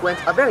short sequence,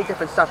 a very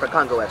different start for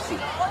Kongo FC.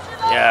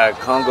 Yeah,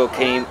 Kongo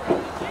came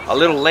a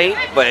little late,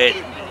 but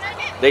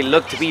they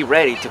look to be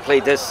ready to play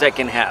this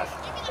second half.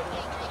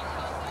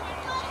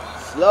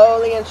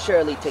 Slowly and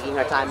surely taking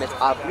her time is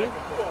Aubrey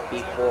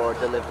before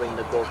delivering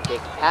the goal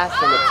kick pass,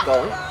 and it's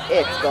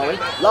going,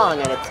 long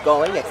and it's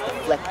going, it's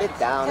deflected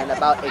down and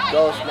about it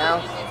goes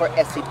now for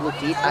SC Blue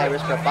Heat.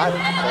 Iris Rabot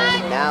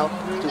turning now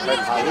to her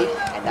colleague,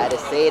 and that is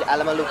Said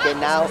Adamolekun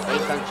now in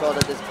control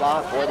of this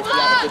ball. Boy, did she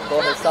have a good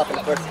goal herself in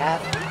the first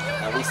half.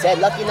 And we said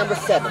lucky number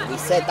 7. We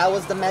said that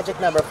was the magic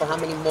number for how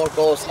many more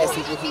goals SC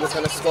Blue Heat was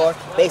going to score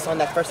based on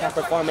that first half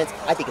performance.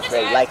 I think it's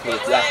very likely,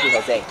 if you ask me,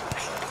 Jose.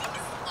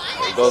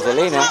 There goes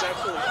Helena.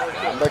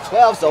 Number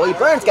 12, Zoe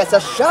Burns gets a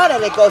shot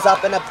and it goes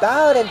up and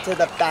about into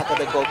the back of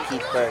the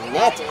goalkeeper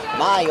net.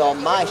 My oh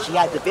my, she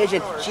had the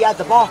vision, she had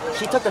the ball,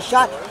 she took the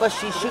shot, but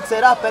she shoots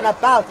it up and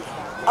about.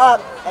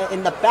 Up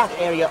in the back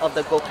area of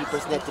the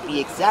goalkeeper's net to be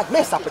exact.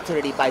 Missed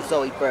opportunity by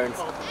Zoe Burns,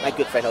 my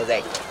good friend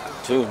Jose.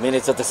 2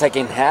 minutes of the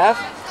second half,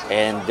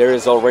 and there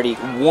is already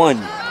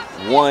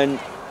one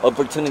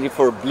opportunity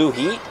for Blue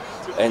Heat,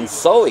 and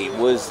Zoe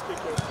was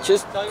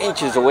just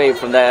inches away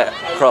from that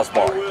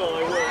crossbar.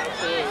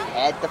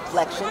 Head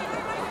deflection,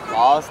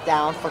 falls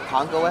down for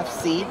Kongo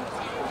FC.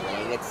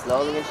 Playing it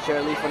slowly and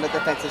surely from the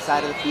defensive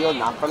side of the field,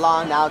 not for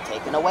long now,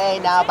 taken away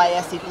now by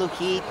SC Blue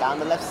Heat down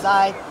the left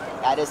side.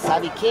 That is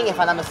Savi King, if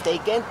I'm not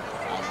mistaken.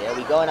 And there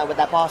we go now with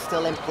that ball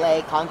still in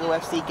play. Kongo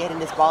FC getting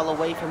this ball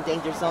away from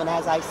danger zone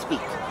as I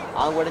speak.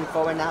 Onward and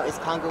forward now is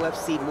Kongo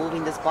FC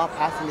moving this ball,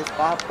 passing this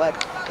ball, but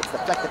it's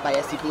deflected by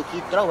SC Blue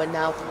Heat. Throwing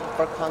now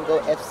for Kongo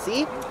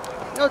FC.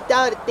 No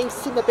doubt things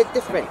seem a bit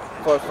different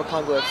for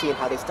Kongo FC and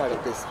how they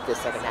started this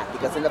second half,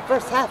 because in the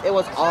first half it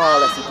was all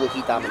SC Blue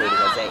Heat dominating,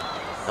 Jose.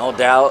 No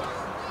doubt.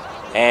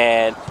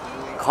 And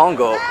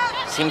Kongo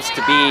seems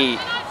to be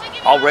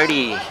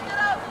already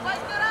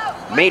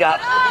made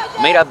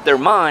up their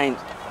mind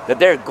that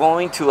they're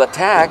going to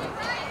attack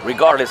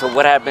regardless of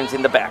what happens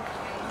in the back.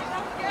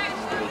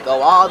 We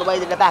go all the way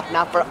to the back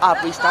now for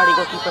Aubrey, starting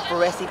goalkeeper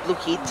for SC Blue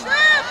Heat.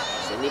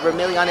 Sydney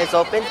Vermillion is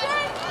open.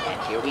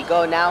 And here we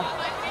go now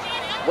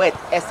with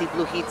SC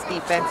Blue Heat's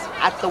defense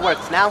at the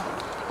works now.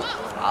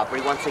 Aubrey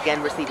once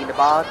again receiving the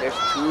ball. There's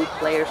two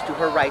players to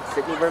her right,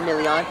 Sydney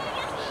Vermillion.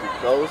 She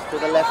goes to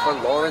the left for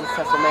Laurence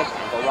Saviana.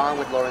 Can't go wrong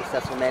with Laurence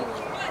Saviana.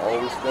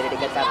 Always ready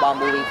to get that ball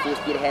moving, full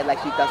speed ahead like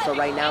she does so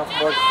right now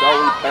for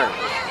Zoe Burns.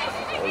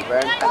 Zoe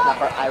Burns back up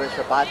for Iris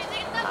Rabot.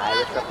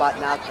 Iris Rabot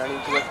now turning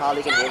to her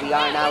colleague, and here we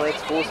are now.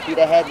 It's full speed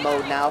ahead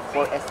mode now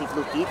for SC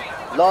Blue Heat.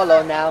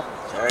 Lolo now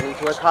turning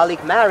to her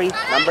colleague Mary,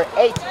 number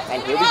 8.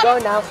 And here we go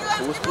now.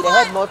 Full speed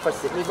ahead mode for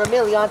Sydney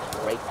Vermillion.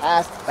 Great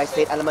pass by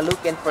Rabot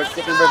Adamolekun for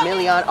Sydney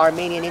Vermillion,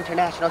 Armenian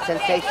international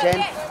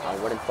sensation.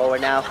 Onward and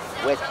forward now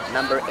with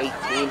number 18.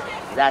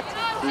 That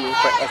being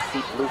for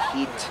SC Blue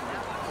Heat.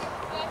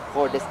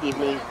 For this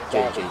evening,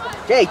 JJ to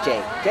be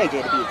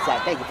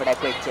exact. Thank you for that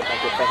great tip, my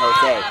good friend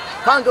Jose.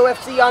 Kongo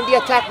FC on the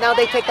attack now.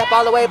 They take that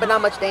ball away, but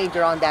not much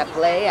danger on that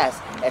play as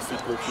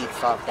SC Blue Heat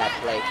solved that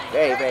play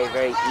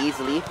very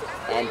easily.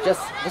 And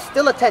just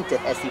still attentive,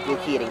 SC Blue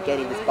Heat, in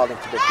getting this ball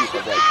into their feet.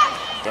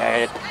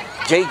 Yeah,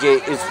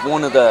 JJ is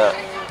one of the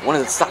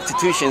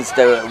substitutions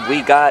that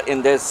we got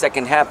in this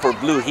second half for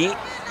Blue Heat.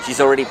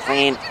 She's already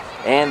playing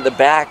in the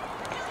back,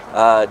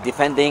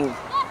 defending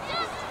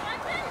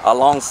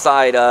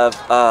alongside of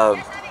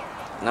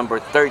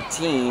number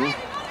 13.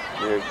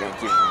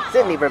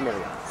 Sydney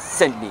Vermillion.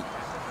 Sydney.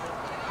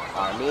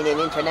 Armenian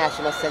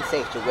international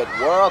sensation with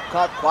World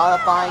Cup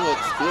qualifying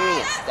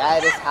experience.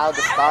 That is how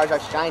the stars are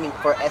shining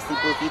for SC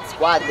Blue Heat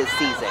squad this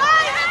season.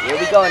 Here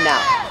we go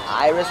now.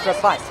 Iris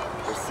Rabot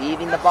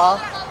receiving the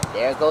ball.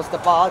 There goes the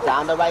ball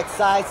down the right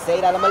side.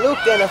 Rabot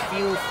Adamolekun a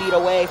few feet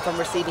away from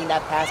receiving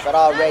that pass, but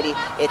already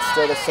it's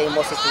still the same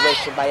old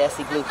situation by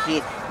SC Blue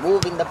Heat.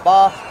 Moving the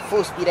ball,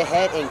 full speed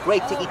ahead in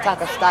great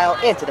tiki-taka style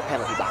into the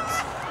penalty box.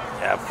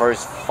 Yeah,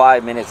 first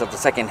 5 minutes of the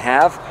second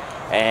half,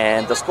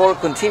 and the score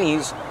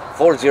continues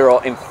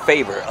 4-0 in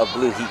favor of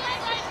Blue Heat.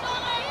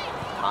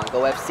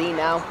 Kongo FC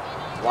now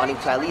wanting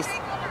to at least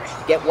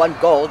get one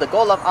goal, the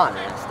goal of honor,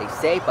 as they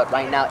say, but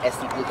right now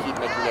SC Blue Heat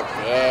making it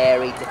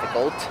very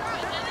difficult.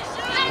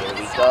 Here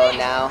we go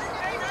now.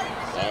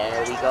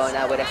 There we go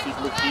now with SC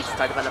Blue Heat.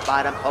 Started on the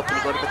bottom, hoping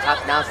to go to the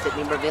top now.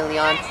 Sydney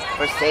Vermillion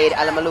for Rabot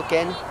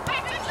Adamolekun.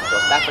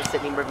 Goes back for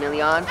Sydney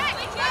Vermillion.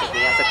 Sydney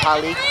has a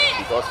colleague.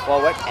 He goes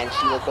forward, and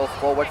she will go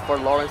forward for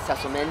Laurence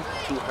Saviana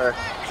to her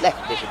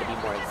left vision, to be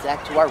more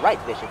exact, to our right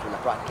vision from the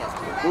broadcast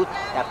booth.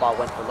 That ball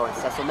went for Laurence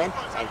Saviana,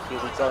 and here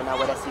we go now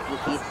with SC Blue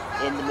Heat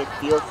in the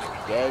midfield,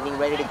 getting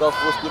ready to go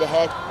full speed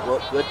ahead.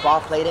 Good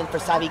ball played in for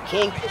Savi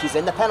King. She's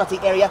in the penalty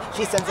area.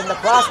 She sends in the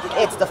cross.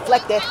 It's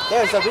deflected.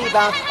 There's a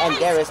rebound, and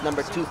there is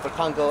number 2 for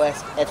Kongo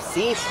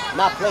FC.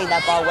 Not playing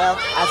that ball well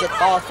as it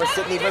falls for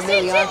Sydney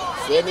Vermillion.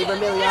 Sydney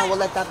Vermillion will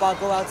let that ball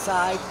go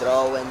outside.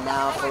 Throw in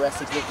now for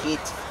SC Blue Heat.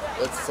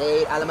 It's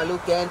Rabot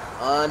Adamolekun,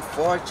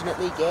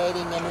 unfortunately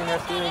getting an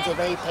interference, a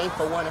very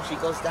painful one as she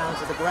goes down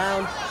to the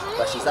ground.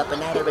 But she's up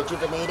and at it,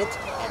 rejuvenated,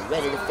 and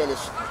ready to finish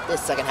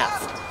this second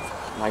half.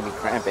 Might be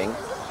cramping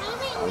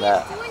on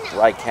that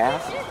right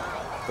calf,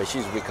 but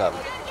she's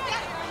recovered.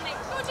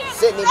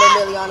 Sydney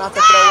Vermillion off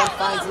the throw and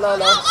finds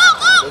Lolo.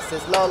 This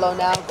is Lolo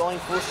now, going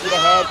full speed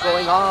ahead,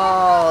 going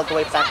all the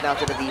way back now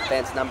to the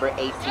defense, number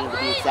 18 to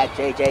be exact,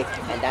 JJ,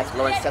 and that's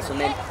Laurence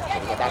Saviana,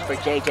 getting it back for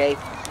JJ.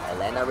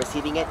 Helena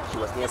receiving it, she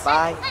was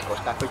nearby, goes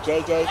back for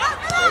JJ,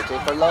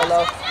 JJ for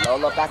Lolo,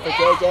 Lolo back for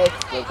JJ,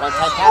 good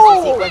one-time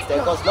passing sequence,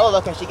 there goes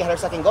Lolo, can she get her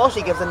second goal?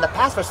 She gives them the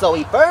pass for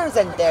Zoe Burns,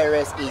 and there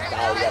is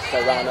Italia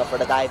Serrano for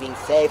the diving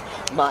save.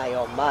 My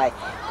oh my,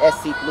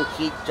 SC Blue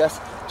Heat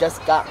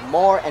just got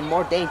more and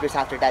more dangerous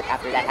after that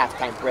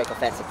halftime break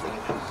offensively.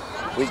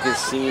 We can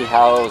see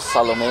how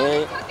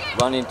Salome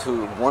run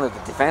into one of the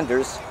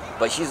defenders,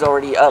 but she's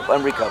already up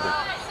and recovered.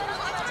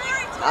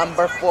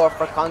 Number 4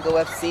 for Kongo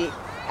FC,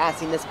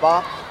 passing this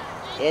ball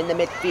in the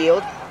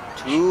midfield.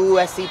 2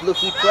 SC Blue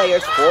Heat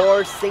players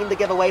forcing the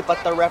giveaway,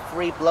 but the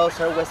referee blows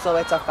her whistle.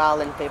 It's a foul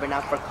in favor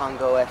now for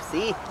Kongo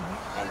FC.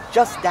 And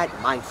just that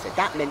mindset,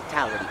 that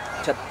mentality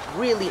to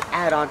really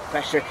add on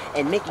pressure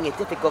and making it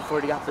difficult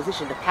for the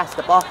opposition to pass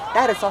the ball,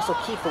 that is also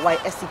key for why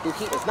SC Blue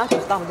Heat is not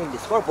just dominating the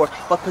scoreboard,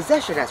 but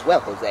possession as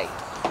well, Jose.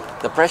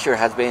 The pressure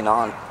has been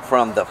on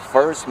from the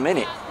first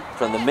minute.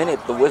 From the minute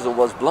the whistle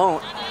was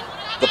blown,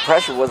 the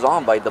pressure was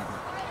on by the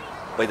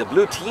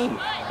blue team,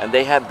 and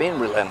they have been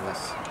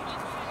relentless.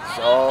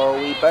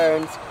 Zoe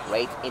Burns,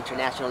 great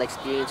international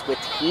experience with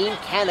Team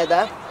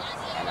Canada.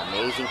 An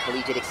amazing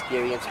collegiate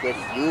experience with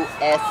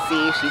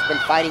USC. She's been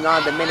fighting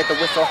on the minute the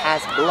whistle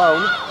has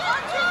blown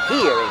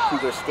here in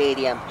Cougar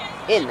Stadium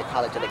in the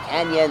College of the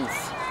Canyons.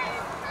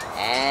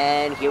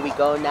 And here we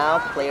go now.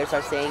 Players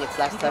are saying it's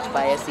last touch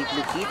by SC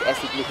Blue Heat.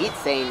 SC Blue Heat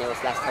saying it was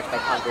last touch by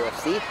Kongo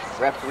FC.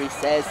 Referee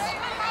says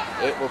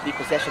it will be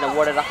possession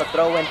awarded off a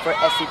throw-in for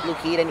SC Blue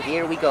Heat. And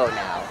here we go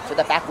now. To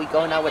the back we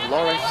go now with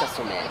Laurence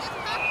Saviana,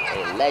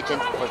 a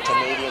legend for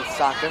Canadian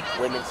soccer,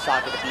 women's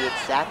soccer to be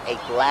exact, a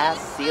glass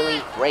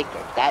ceiling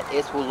breaker. That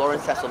is who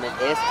Laurence Saviana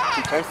is.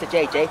 She turns to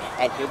JJ,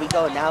 and here we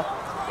go now.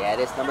 That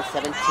is number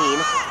 17,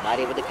 not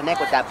able to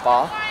connect with that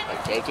ball,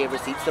 but JJ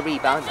receives the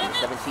rebound. Number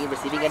 17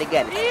 receiving it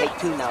again. It's take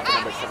 2 now for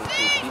number 17.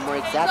 To be more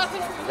exact,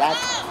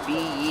 that's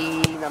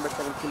number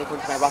 17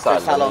 according to my roster,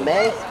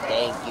 Salome.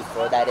 Thank you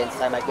for that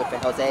insight, my good friend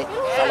Jose.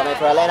 Salome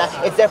for Helena.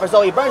 It's there for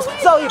Zoe Burns.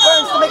 Zoe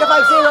Burns to make it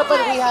 5-0, but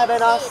we have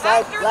an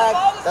offside flag.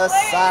 The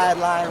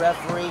sideline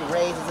referee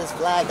raises his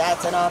flag.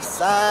 That's an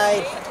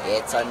offside.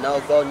 It's a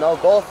no-go,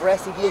 no-goal for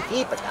SC Blue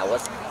Heat, but that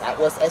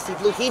was SC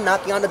Blue Heat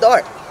knocking on the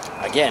door.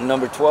 Again,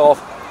 number 12,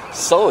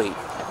 Zoe.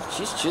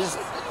 She's just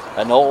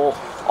an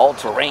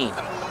all-terrain.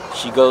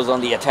 She goes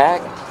on the attack.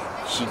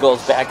 She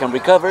goes back and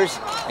recovers,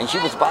 and she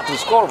was about to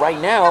score right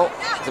now.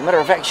 As a matter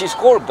of fact, she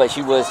scored, but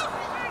she was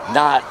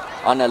not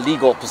on a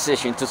legal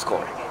position to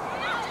score.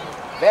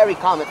 Very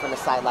common from the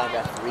sideline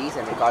referees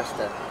in regards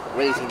to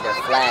raising their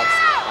flags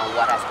on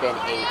what has been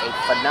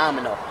a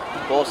phenomenal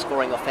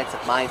goal-scoring offensive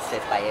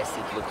mindset by SC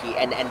Blue Heat.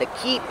 And the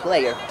key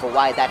player for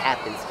why that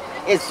happens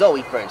is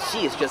Zoe Burns.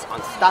 She is just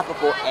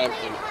unstoppable and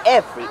in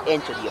every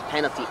inch of the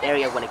penalty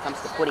area when it comes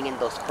to putting in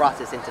those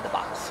crosses into the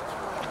box.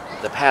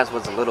 The pass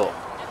was a little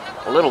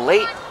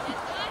late,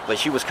 but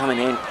she was coming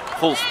in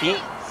full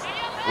speed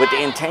with the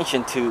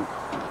intention to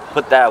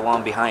put that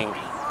one behind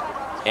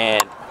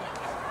and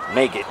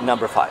make it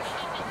number 5.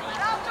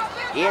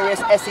 Here is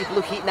SC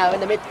Blue Heat now in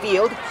the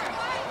midfield.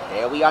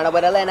 There we are now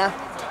with Helena,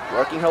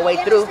 working her way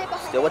through,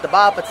 still with the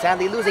ball, but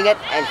sadly losing it.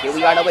 And here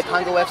we are now with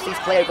Kongo FC's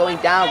player going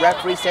down.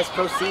 Referee says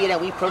proceed,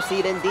 and we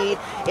proceed indeed.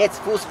 It's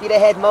full speed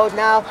ahead mode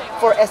now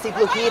for SC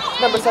Blue Heat.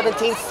 Number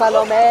 17,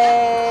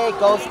 Salome,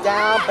 goes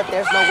down, but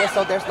there's no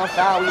whistle, there's no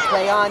foul. We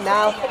play on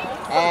now,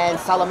 and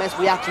Salome's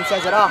reaction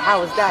says it all.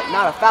 How is that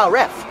not a foul,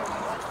 ref?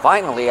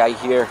 Finally, I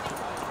hear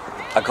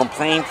a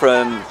complaint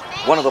from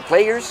one of the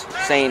players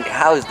saying,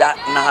 how is that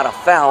not a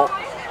foul?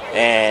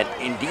 And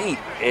indeed,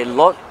 it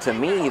looked to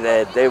me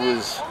that there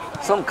was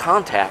some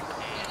contact,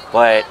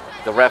 but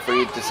the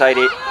referee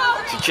decided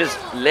to just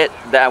let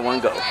that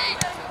one go.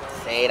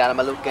 Said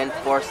Adamolekun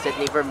for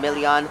Sydney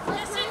Vermillion.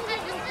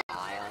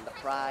 Eye on the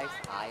prize,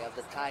 eye of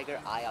the tiger,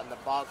 eye on the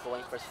ball,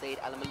 going for Said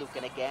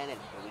Adamolekun again. And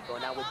here we go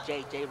now with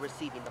JJ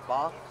receiving the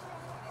ball.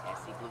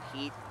 SC Blue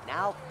Heat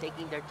now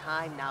taking their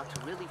time now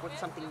to really work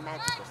something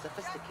magical,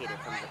 sophisticated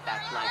from the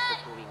back line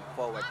for moving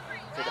forward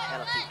to the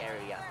penalty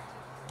area.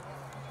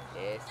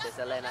 This is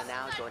Helena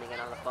now joining in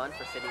on the fun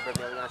for Sydney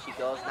Vermillion. She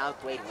goes now.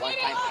 Great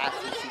one-time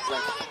passing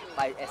sequence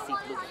by SC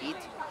Blue Heat.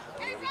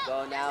 Here we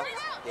go now.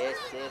 This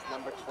is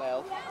number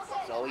 12.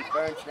 Zoe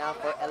Burns now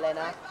for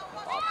Helena.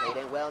 Ball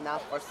played in well now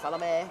for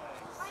Salome.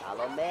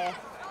 Salome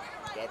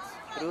gets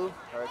through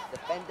her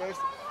defenders.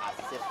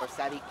 Passes it for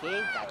Savvy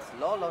King. That's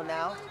Lolo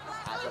now.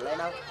 Has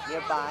Helena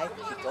nearby.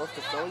 She goes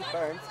to Zoe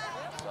Burns.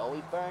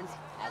 Zoe Burns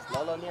has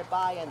Lolo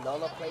nearby, and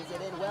Lolo plays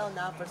it in well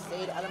now for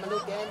Said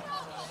Adamolekun.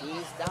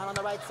 She's down on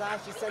the right side.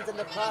 She sends in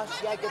the cross.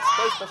 She had good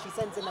space, but she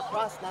sends in the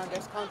cross now.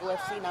 There's Kongo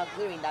FC now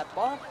clearing that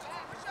ball.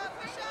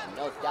 And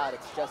no doubt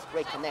it's just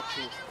great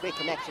connections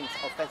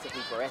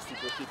offensively for SC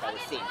Blue Heat that we're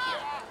seeing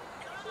here.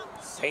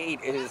 Said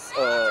is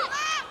a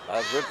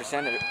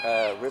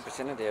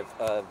representative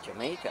of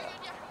Jamaica,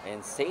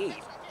 and Said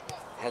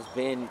has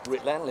been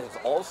relentless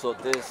also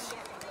this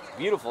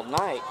beautiful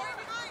night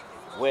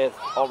with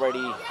already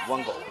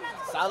 1 goal.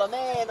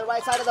 Salome in the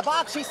right side of the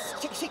box.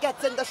 She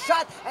gets in the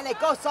shot, and it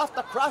goes off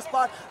the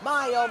crossbar.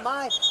 My, oh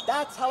my,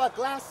 that's how a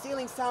glass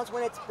ceiling sounds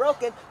when it's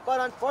broken. But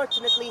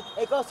unfortunately,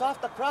 it goes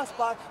off the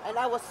crossbar, and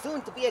that was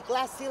soon to be a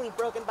glass ceiling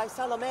broken by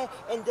Salome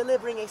in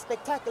delivering a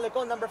spectacular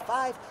goal number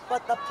 5.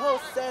 But the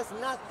post says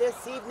not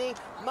this evening.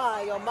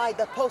 My, oh my,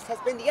 the post has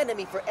been the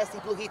enemy for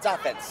SC Blue Heat's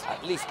offense.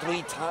 At least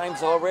 3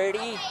 times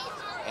already.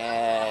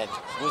 And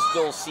we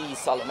still see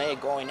Salome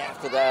going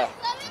after that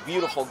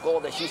beautiful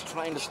goal that she's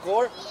trying to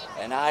score.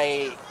 And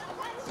I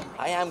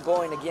I am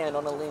going again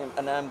on a limb,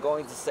 and I'm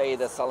going to say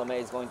that Salome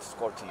is going to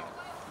score tonight.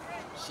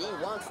 She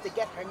wants to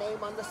get her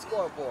name on the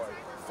scoreboard.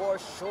 For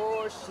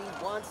sure, she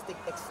wants to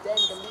extend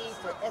the lead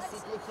for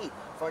SC Blue Heat.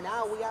 For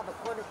now, we have a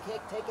corner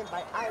kick taken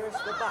by Iris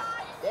Rabot.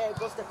 There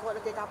goes the corner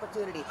kick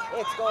opportunity.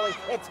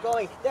 It's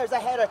going. There's a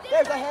header,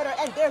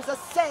 and there's a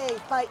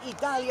save by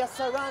Idalia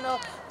Serrano.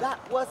 That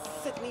was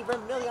Sydney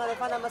Vermillion,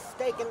 if I'm not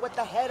mistaken, with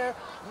the header.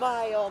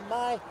 My, oh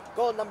my.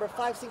 Goal number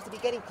 5 seems to be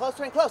getting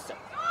closer and closer.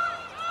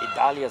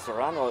 Idalia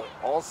Serrano,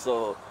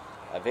 also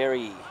a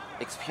very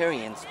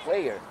experienced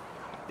player,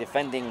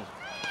 defending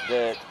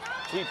the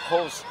 3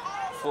 posts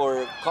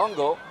for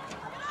Kongo.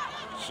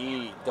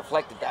 She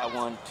deflected that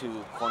one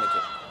to corner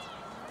kick.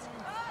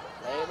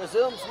 Play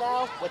resumes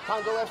now with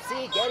Kongo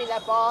FC getting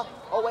that ball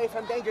away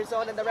from danger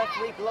zone, and the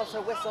referee blows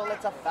her whistle.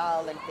 It's a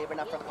foul in favor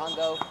now for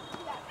Kongo.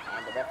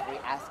 And the referee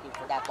asking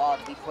for that ball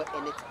to be put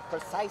in its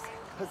precise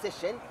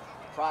position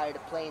prior to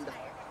playing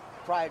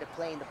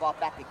the ball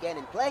back again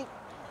in play.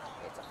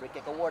 It's a free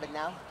kick awarded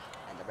now,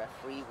 and the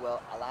referee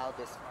will allow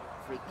this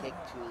free kick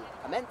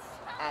to commence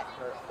at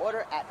her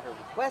order, at her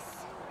request.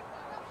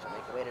 She'll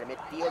make her way to the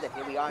midfield, and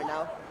here we are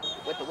now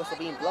with the whistle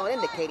being blown,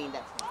 indicating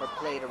that for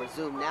play to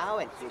resume now.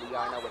 And here we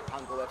are now with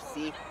Kongo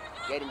FC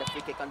getting the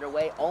free kick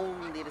underway,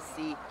 only to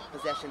see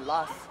possession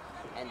lost.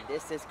 And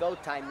this is go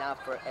time now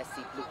for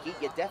SC Blue Heat.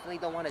 You definitely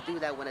don't want to do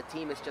that when a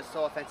team is just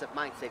so offensive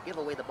mindset. Give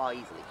away the ball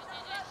easily.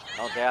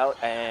 No doubt.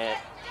 And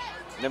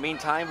in the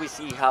meantime, we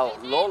see how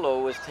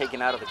Lolo was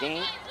taken out of the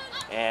game,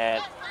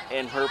 and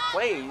in her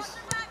plays,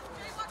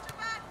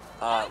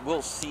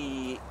 we'll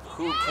see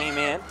who came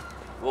in.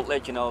 We'll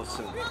let you know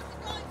soon.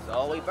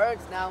 Zoe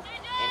Burns now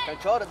in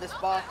control of this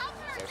ball.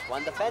 There's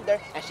one defender,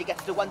 and she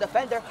gets to one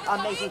defender.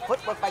 Amazing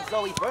footwork by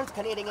Zoe Burns,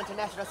 Canadian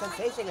international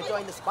sensation,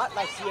 enjoying the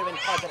spotlight here in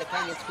Calgary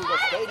Canyon Scuba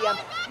Stadium.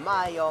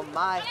 My, oh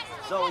my,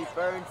 Zoe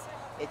Burns.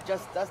 It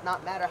just does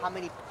not matter how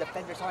many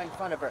defenders are in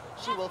front of her.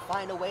 She will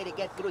find a way to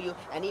get through you,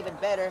 and even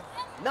better,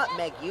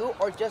 nutmeg you,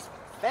 or just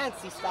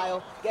fancy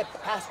style, get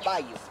passed by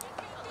you.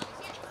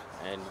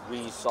 And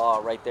we saw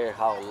right there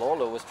how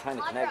Lolo was trying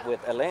to connect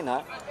with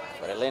Elena,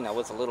 but Elena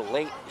was a little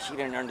late. She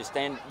didn't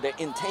understand the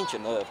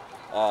intention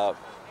of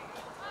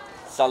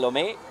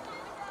Salome,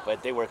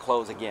 but they were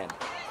close again.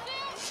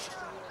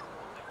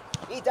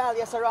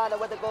 Idalia Serrano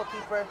with the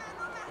goalkeeper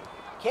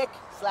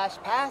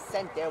kick/pass,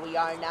 and there we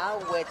are now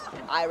with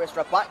Iris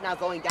Rabot now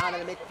going down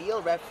in the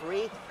midfield.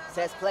 Referee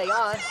says play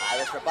on.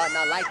 Iris Rabot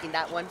not liking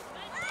that one.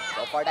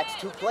 So far, that's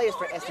 2 players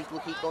for SC Blue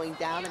Heat going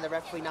down, and the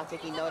referee not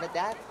taking note of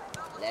that.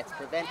 Let's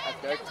prevent a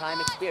third-time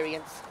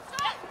experience.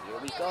 Here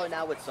we go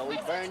now with Zoe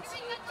Burns.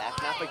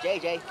 Back now for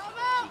JJ.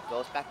 She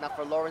goes back now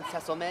for Laurence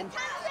Saviana.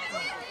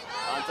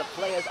 Tons of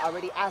players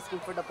already asking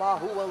for the ball.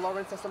 Who will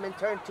Laurence Saviana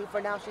turn to?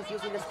 For now, she's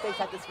using the space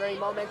at this very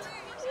moment.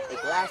 A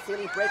glass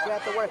ceiling breaker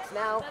at the works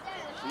now.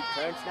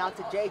 She turns now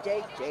to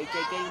JJ.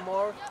 JJ getting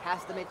more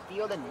past the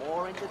midfield and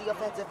more into the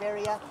offensive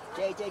area.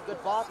 JJ,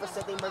 good ball for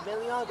Sydney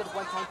Mervillion. Good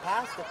one-time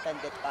pass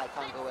defended by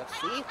Kongo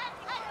FC.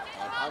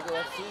 And Kongo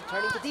FC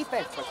turning to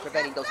defense for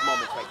preventing those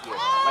moments right here.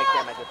 Right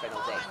there, my good friend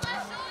Jose.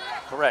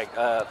 Correct.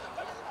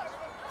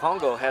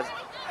 Kongo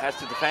has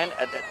to defend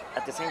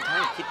at the same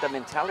time, keep the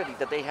mentality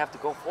that they have to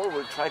go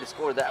forward, try to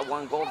score that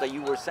one goal that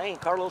you were saying,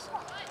 Carlos.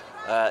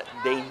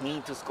 They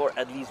need to score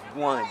at least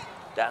one.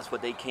 That's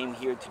what they came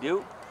here to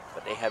do,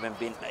 but they haven't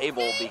been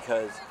able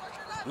because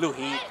Blue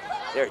Heat,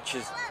 they're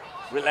just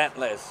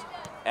relentless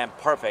and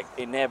perfect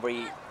in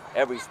every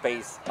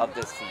space of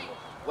this field.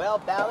 Well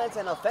balanced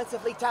and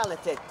offensively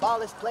talented.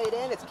 Ball is played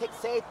in. It's kick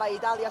saved by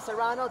Idalia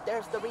Serrano.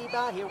 There's the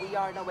rebound. Here we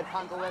are now with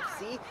Kongo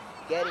FC.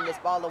 Getting this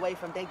ball away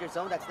from danger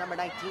zone. That's number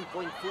 19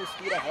 going full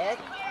speed ahead.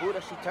 Who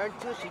does she turn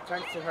to? She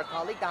turns to her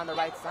colleague down the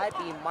right side,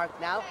 being marked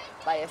now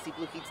by SC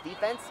Blue Heat's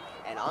defense.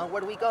 And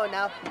onward we go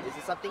now. This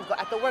is something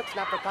at the works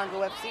now for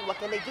Kongo FC. What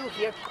can they do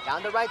here?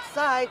 Down the right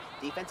side.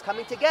 Defense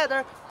coming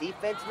together.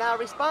 Defense now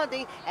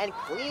responding and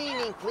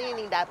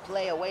cleaning that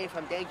play away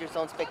from danger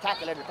zone.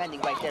 Spectacular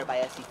defending right there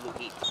by SC Blue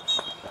Heat.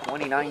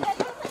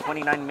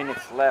 29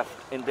 minutes left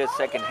in this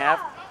second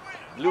half.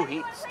 Blue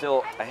Heat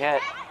still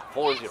ahead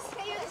 4-0.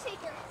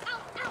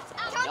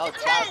 No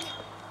doubt,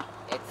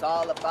 it's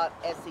all about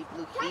SC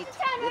Blue Heat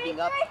living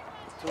up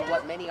to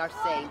what many are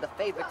saying, the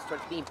favorites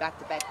towards being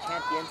back-to-back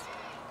champions.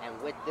 And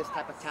with this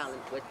type of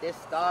talent, with this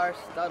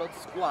star-studded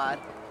squad,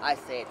 I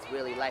say it's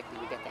really likely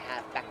we get to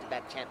have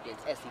back-to-back champions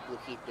SC Blue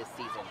Heat this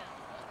season.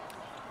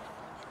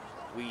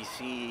 We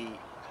see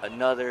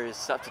another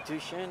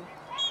substitution.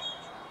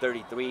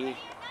 33.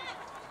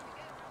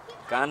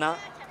 Ghana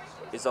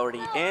is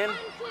already in,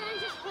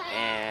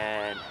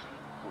 and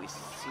we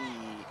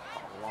see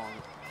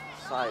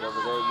alongside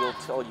over there, we'll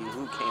tell you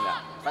who came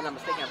out. If I'm not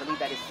mistaken, I believe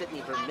that is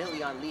Sydney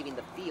Vermillion leaving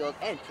the field.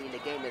 Entering the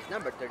game is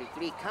number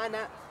 33,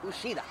 Kana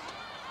Ushida.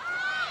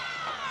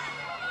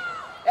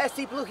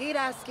 SC Blue Heat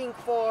asking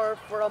for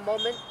a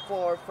moment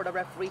for the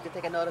referee to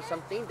take a note of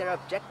something. They're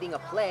objecting a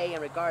play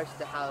in regards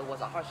to how it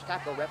was a harsh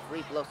tackle.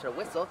 Referee blows her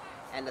whistle,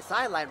 and the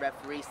sideline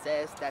referee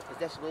says that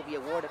possession will be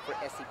awarded for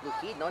SC Blue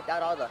Heat. No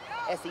doubt all the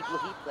SC Blue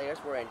Heat players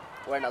were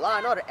in a Law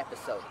and Order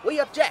episode. We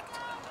object.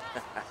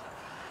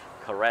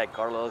 Correct,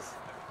 Carlos.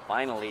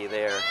 Finally,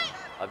 they're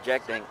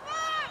objecting.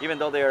 Even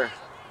though they're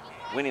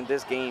winning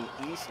this game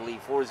easily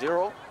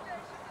 4-0,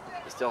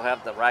 they still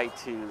have the right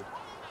to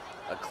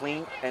a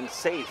clean and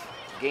safe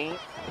game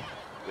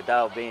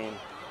without being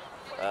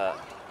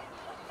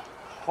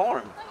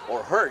harmed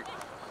or hurt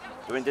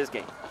during this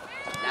game.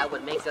 Now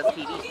what makes us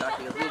TV stars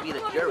because we'll be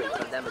the jury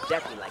for them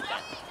objecting like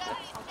that.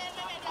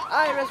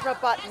 Iris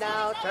Rabot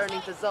now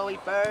turning to Zoe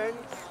Burns.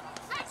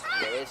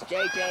 Here is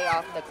JJ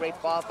off the great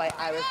ball by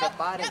Iris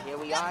Rabot, and here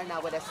we are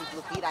now with SC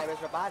Blue Heat. Iris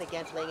Rabot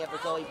again playing it for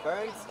Zoe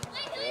Burns.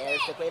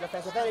 There's the great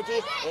offensive energy.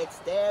 It's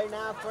there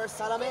now for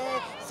Salome.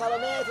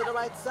 Salome to the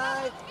right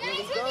side. Here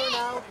we go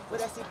now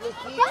with SC Blue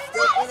Heat.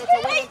 Still in it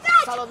to win it.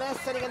 Salome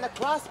sitting in the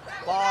cross.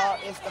 Ball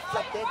is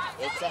deflected.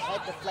 It's a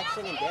head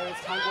deflection, and there is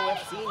Kongo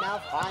FC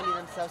now finding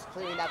themselves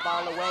clearing that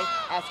ball away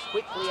as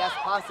quickly as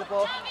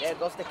possible. There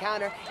goes the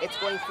counter. It's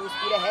going full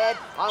speed ahead.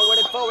 Onward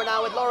and forward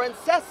now with Laurence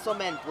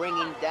Saviana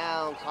bringing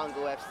down Kongo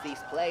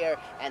FC's player,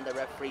 and the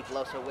referee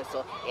blows her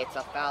whistle. It's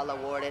a foul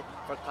awarded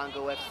for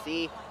Kongo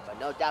FC, but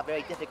no doubt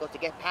very difficult to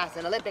get past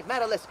an Olympic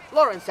medalist,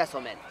 Laurence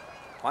Saviana.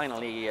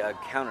 Finally, a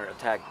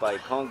counter-attack by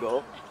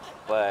Kongo,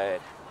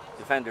 but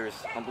defenders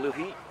on Blue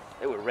Heat,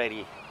 they were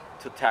ready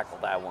to tackle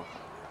that one.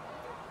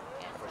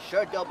 And for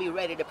sure, they'll be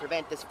ready to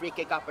prevent this free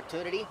kick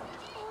opportunity.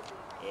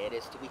 It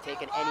is to be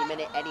taken any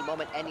minute, any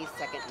moment, any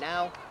second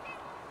now.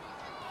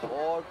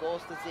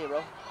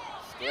 4-0.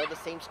 Still the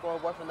same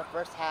scoreboard from the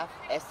first half.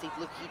 SC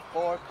Blue Heat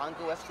 4,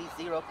 Kongo FC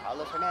 0.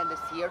 Carlos Hernandez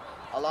here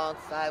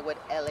alongside with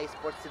LA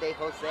Sports Today,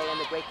 Jose, and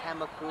the great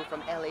camera crew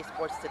from LA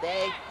Sports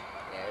Today.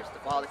 There's the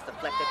ball, it's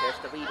deflected, there's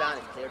the rebound,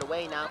 it's cleared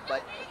away now, but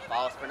it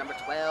falls for number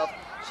 12.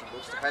 She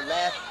moves to her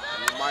left,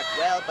 marked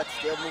well, but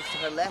still moves to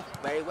her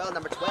left very well.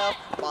 Number 12,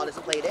 ball is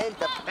played in,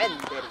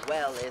 defended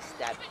well is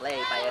that play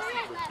by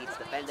SC Blue Heat's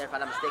defender. If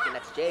I'm not mistaken,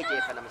 that's JJ,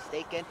 if I'm not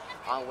mistaken.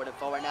 Onward and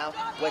forward now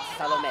with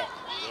Salome.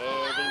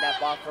 Giving that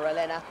ball for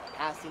Helena,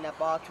 passing that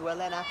ball to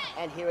Helena,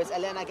 and here is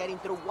Helena getting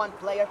through one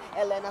player.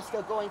 Helena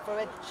still going for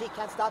it, she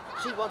can't stop,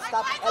 she won't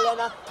stop.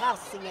 Helena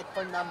passing it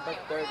for number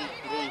 33,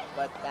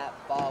 but that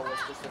ball was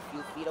just a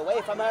few feet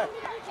away from her.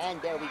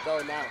 And there we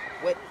go now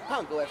with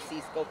Kongo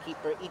FC's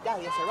goalkeeper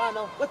Idalia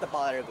Serrano with the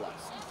ball in her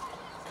gloves.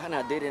 Kind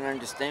of didn't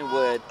understand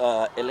what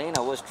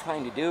Helena was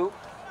trying to do.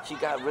 She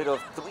got rid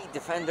of 3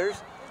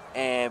 defenders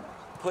and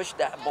pushed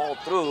that ball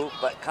through,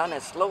 but kind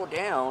of slowed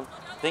down,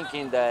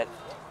 thinking that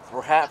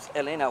perhaps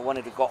Helena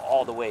wanted to go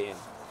all the way in.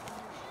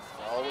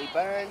 Zoe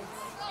Burns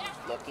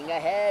looking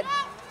ahead.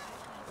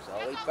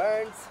 Zoe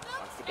Burns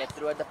wants to get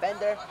through a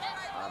defender.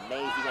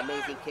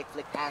 Amazing kick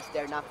flick pass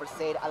there now for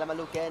Said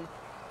Adamolekun.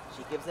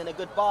 She gives in a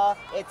good ball.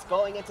 It's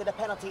going into the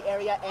penalty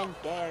area, and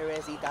there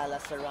is Idalia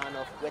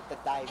Serrano with the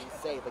diving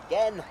save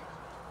again.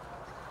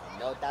 And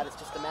no doubt it's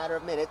just a matter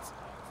of minutes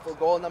for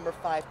goal number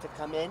 5 to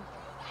come in.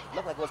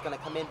 Looked like it was going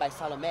to come in by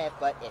Salome,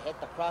 but it hit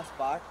the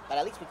crossbar. But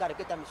at least we got a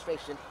good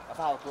demonstration of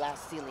how a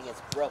glass ceiling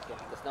is broken.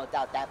 There's no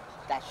doubt that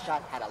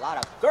shot had a lot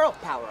of girl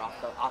power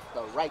off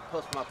the right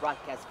post from our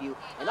broadcast view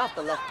and off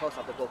the left post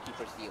of the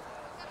goalkeeper's view.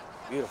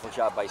 Beautiful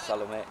shot by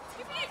Salome,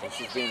 and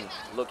she's been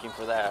looking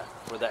for that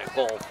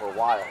goal for a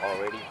while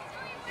already.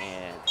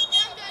 And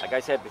like I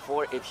said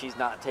before, if she's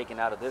not taken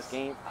out of this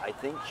game, I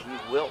think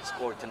she will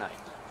score tonight.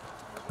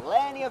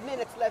 Plenty of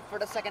minutes left for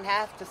the second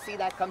half to see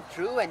that come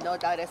true, and no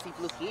doubt SC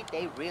Blue Heat,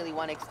 they really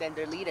want to extend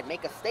their lead and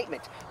make a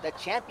statement. The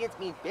champions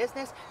mean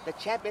business. The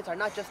champions are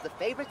not just the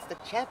favorites. The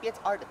champions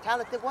are the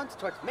talented ones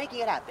towards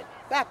making it happen.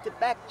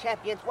 Back-to-back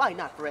champions, why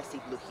not for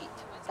SC Blue Heat?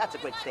 That's a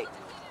great statement.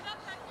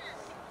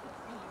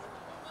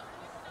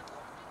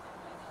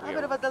 A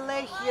bit of a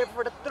delay here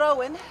for the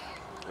throw-in.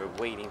 We're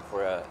waiting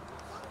for a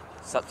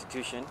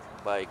substitution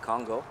by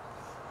Kongo.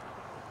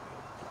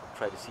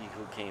 Try to see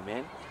who came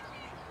in.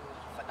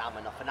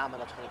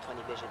 Phenomenal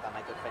 2020 vision by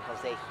my good friend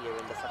Jose here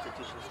in the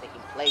substitutions taking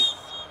place.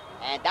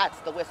 And that's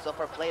the whistle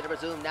for play to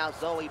resume. Now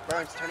Zoe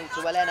Burns turning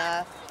to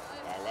Helena.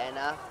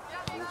 Helena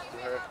moves to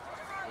her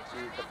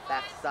into the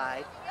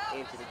backside,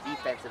 into the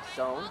defensive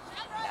zone.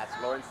 That's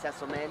Laurence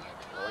Saviana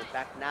going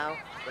back now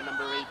for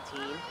number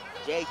 18.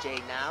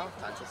 JJ now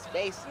tons of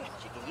space.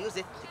 She can use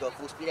it to go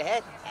full speed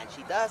ahead, and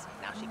she does.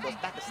 Now she goes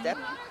back a step,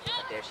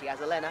 but there she has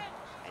Helena.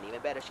 And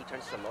even better, she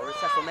turns to Laurence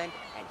Saviana,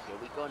 and here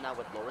we go now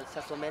with Laurence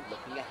Saviana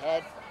looking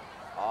ahead.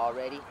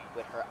 Already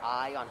with her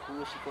eye on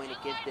who is she going to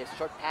give this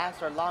short pass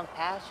or long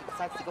pass. She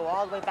decides to go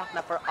all the way back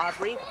now for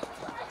Aubrey.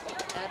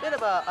 And a bit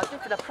of a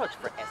different approach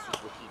for SC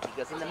Blue Heat,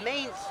 because in the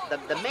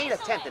main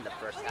attempt in the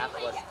first half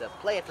was to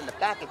play it from the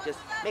back and just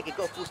make it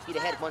go full speed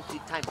ahead,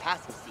 1-2 time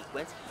passing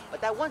sequence.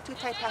 But that 1-2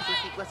 time passing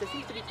sequence, it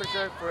seems to be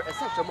preserved for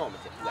essential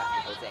moments, if you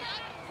ask me, Jose.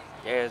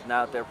 Yes,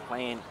 now they're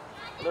playing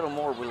a little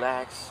more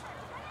relaxed.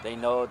 They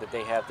know that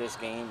they have this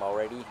game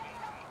already,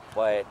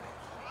 but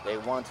they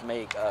want to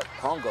make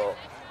Kongo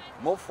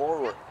move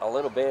forward a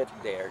little bit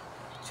there.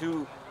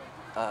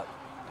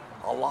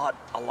 A lot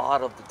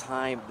of the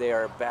time they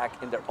are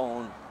back in their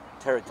own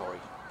territory.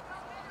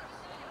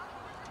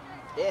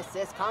 This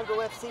is Kongo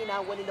FC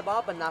now winning the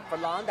ball, but not for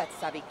long. That's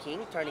Savvy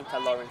King turning to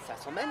Laurence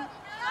Saviana.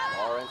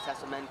 Laurence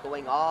Saviana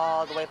going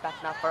all the way back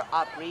now for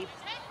Aubrey.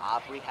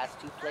 Aubrey has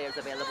 2 players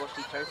available.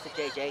 She turns to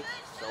JJ.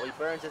 Zoe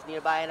Burns is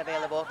nearby and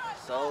available.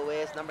 So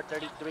is number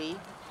 33. If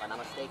I'm not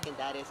mistaken,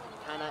 that is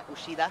Kana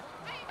Ushida.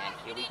 And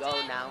here we go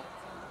now.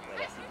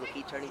 With SC Blue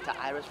Heat turning to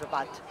Iris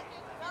Rabot.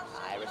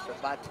 Iris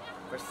Rabot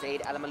for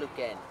Said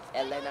Adamolekun.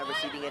 Helena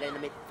receiving it in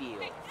the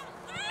midfield.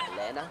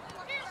 Helena,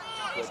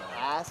 good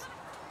pass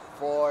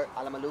for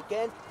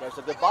Adamolekun. There's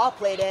a good ball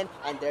played in,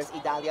 and there's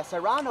Idalia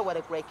Serrano with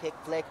a great kick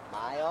flick.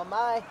 My, oh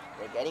my,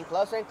 we're getting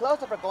closer and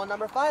closer for goal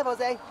number 5,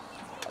 Jose.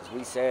 As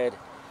we said,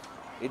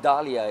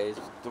 Idalia is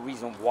the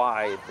reason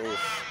why this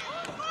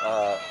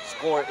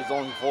score is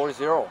only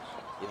 4-0.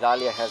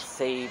 Idalia has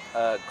saved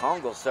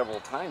Kongo several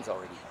times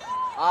already.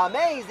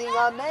 Amazing,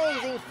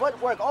 amazing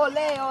footwork. Ole,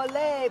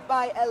 ole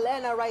by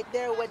Helena right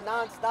there with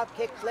non-stop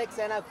kick flicks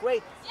and a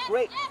great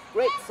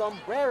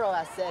sombrero,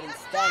 I said in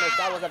Spanish.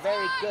 That was a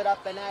very good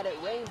up and at it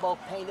rainbow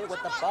painted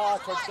with the ball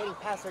towards getting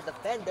past her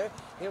defender.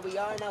 Here we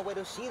are now with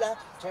Ushida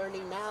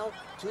turning now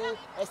to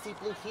SC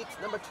Blue Heat's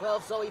number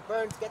 12. Zoe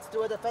Burns gets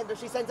to a defender.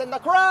 She sends in the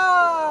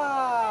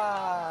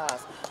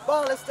cross.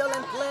 Ball is still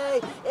in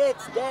play.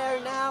 It's there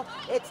now.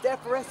 It's there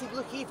for SC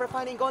Blue Heat for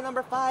finding goal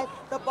number 5.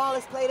 The ball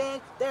is played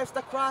in. There's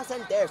the cross,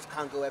 and there's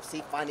Kongo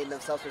FC finding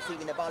themselves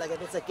receiving the ball like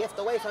if it's a gift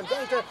away from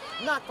danger.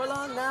 Not for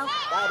long now.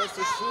 That is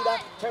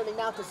Ushida turning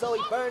now to Zoe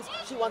Burns.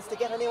 She wants to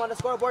get her name on the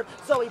scoreboard.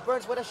 Zoe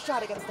Burns with a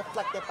shot against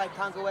deflected by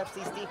Kongo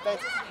FC's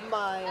defense.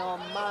 My, oh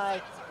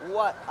my,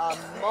 what a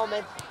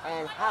moment.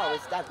 And how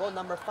is that goal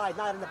number 5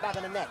 not in the back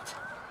of the net?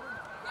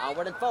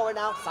 Onward and forward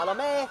now.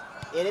 Salome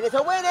in it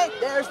to win it.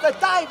 There's the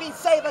diving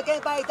save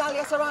again by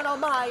Idalia Serrano.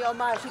 My, oh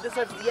my, she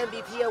deserves the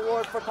MVP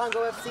award for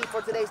Kongo FC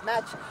for today's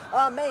match.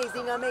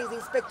 Amazing,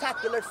 amazing,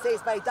 spectacular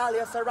saves by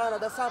Idalia Serrano,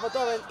 the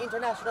Salvadoran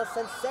international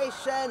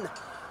sensation.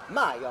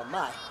 My, oh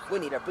my, we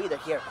need a breather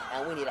here,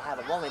 and we need to have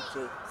a moment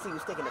to see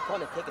who's taking the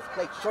corner kick. It's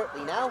played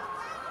shortly now.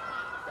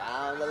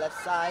 Down the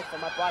left side for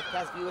my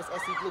broadcast viewers,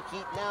 SC Blue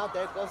Heat now.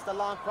 There goes the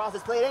long cross.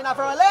 It's played in now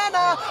for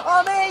Helena.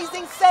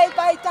 Amazing save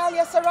by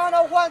Idalia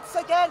Serrano once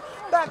again.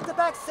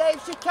 Back-to-back save.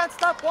 She can't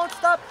stop, won't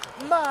stop.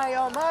 My,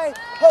 oh my.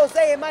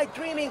 Jose, am I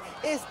dreaming?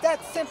 Is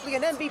that simply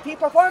an MVP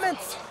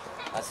performance?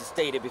 As I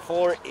stated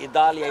before,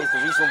 Idalia is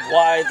the reason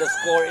why the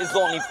score is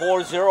only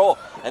 4-0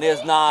 and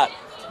is not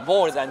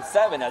more than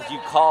 7 as you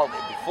called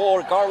it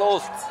before,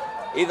 Carlos.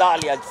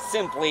 Idalia is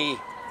simply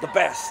the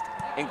best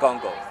in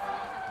Kongo.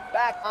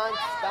 Back on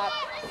stop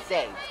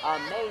saves.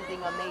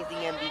 Amazing, amazing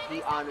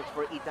MVP honors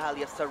for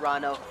Idalia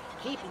Serrano.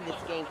 Keeping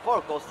this game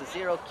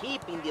 4-0,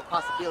 keeping the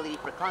possibility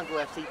for Kongo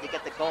FC to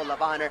get the goal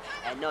of honor.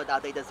 And no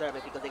doubt they deserve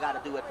it because they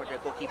got to do it for their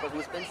goalkeeper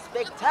who's been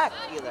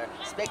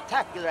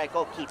spectacular at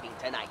goalkeeping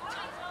tonight.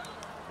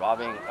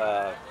 Robbing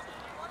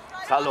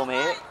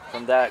Salome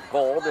from that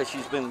goal that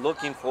she's been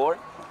looking for.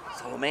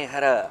 Salome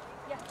had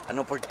an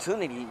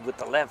opportunity with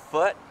the left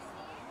foot,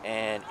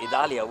 and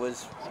Idalia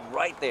was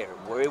right there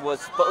where it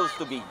was supposed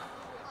to be.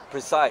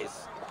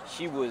 Precise.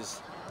 She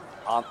was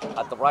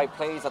at the right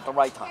place at the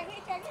right time.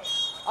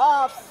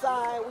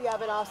 Offside. We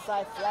have an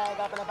offside flag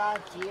up and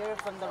about here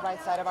from the right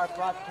side of our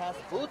broadcast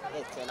booth.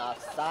 It's an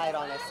offside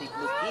on SC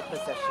Blue Heat.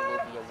 Possession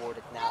will be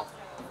awarded now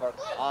for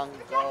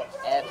Kongo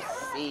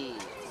FC.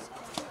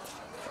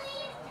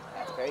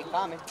 That's very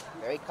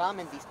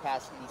common these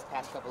past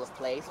couple of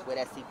plays with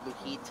SC Blue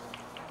Heat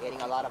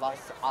getting a lot of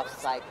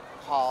offside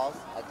calls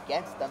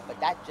against them, but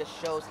that just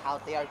shows how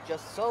they are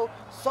just so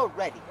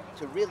ready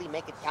to really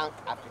make it count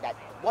after that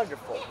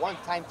wonderful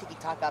one-time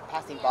tiki-taka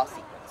passing ball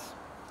sequence.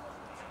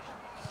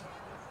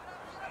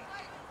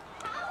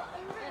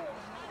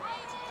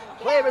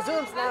 Play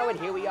resumes now, and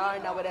here we are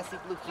now with SC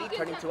Blue Heat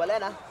turning to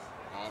Helena.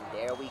 And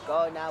there we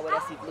go now with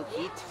SC Blue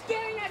Heat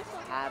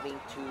having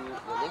to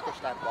relinquish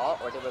that ball,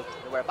 or they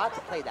were about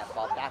to play that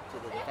ball back to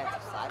the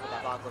defensive side, but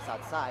that ball goes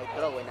outside.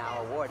 Throw-in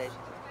now awarded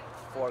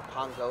for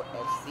Kongo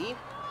FC.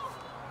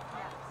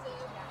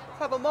 Let's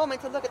have a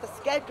moment to look at the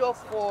schedule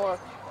for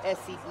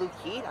SC Blue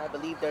Heat. I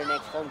believe their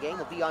next home game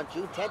will be on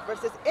June 10th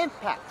versus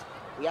Impact.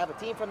 We have a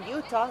team from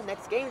Utah.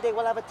 Next game day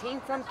we'll have a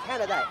team from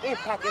Canada.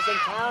 Impact is in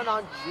town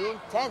on June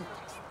 10th.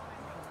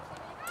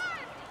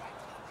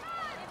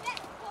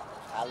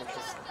 Talent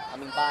is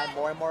coming by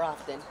more and more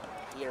often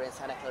here in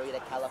Santa Clarita,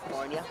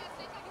 California.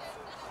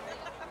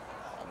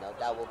 And no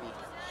doubt we'll be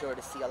sure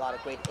to see a lot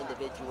of great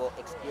individual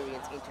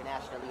experience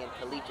internationally and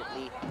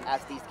collegiately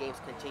as these games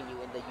continue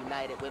in the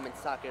United Women's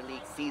Soccer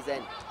League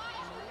season.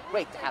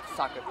 Great to have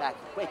soccer back.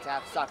 Great to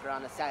have soccer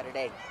on a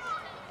Saturday.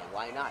 And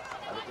why not?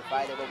 Monday to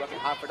Friday, we're working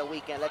hard for the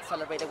weekend. Let's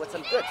celebrate it with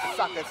some good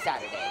soccer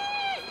Saturday.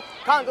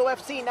 Kongo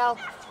FC now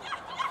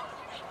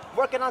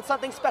working on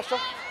something special.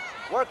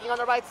 Working on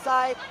the right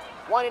side.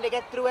 Wanting to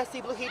get through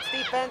SC Blue Heat's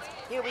defense.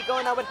 Here we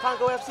go now with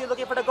Kongo FC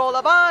looking for the goal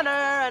of honor.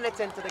 And it's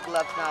into the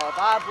gloves now of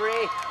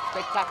Aubrey.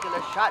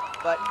 Spectacular shot,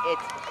 but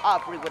it's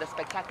Aubrey with a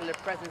spectacular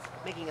presence,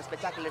 making a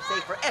spectacular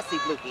save for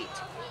SC Blue Heat.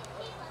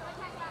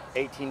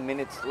 18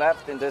 minutes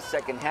left in the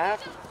second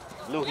half.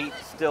 Blue Heat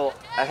still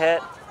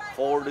ahead,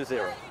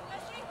 4-0.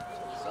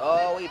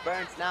 So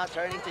Burns now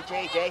turning to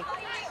JJ.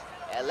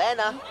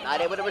 Helena not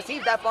able to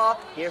receive that ball.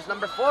 Here's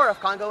number 4 of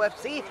Kongo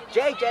FC.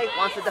 JJ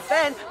wants to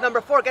defend.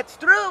 Number 4 gets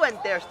through, and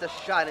there's the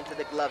shot into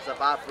the gloves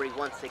of Aubrey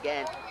once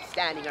again,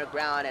 standing her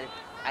ground and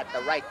at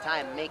the right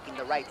time making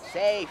the right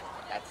save.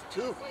 That's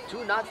two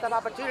non-stop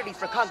opportunities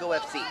for Kongo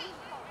FC.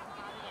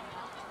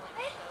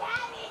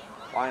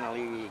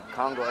 Finally,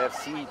 Kongo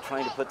FC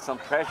trying to put some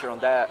pressure on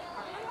that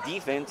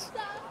defense.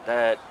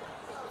 That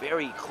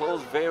very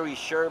close, very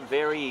sure,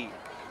 very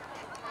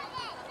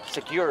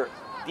secure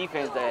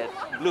defense that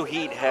Blue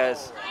Heat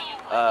has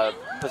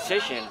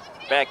positioned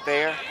back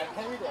there,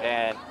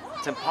 and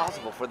it's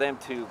impossible for them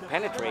to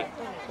penetrate,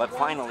 but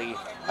finally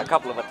a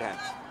couple of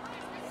attempts.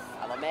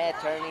 Salome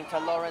turning to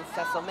Laurence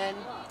Saviana.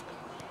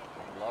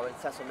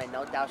 Laurence Saviana,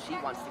 no doubt she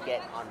wants to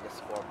get on the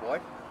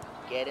scoreboard.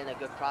 Get in a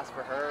good cross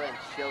for her, and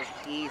she'll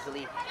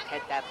easily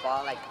hit that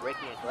ball like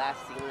breaking a glass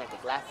ceiling, like the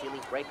glass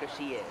ceiling breaker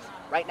she is.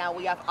 Right now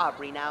we have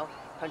Aubrey now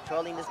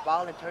controlling this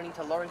ball and turning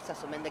to Laurence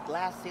Saviana, the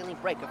glass ceiling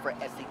breaker for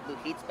SC Blue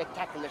Heat.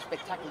 Spectacular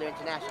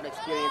international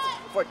experience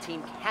for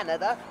Team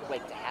Canada.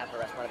 Great to have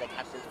her as one of the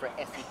captains for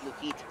SC Blue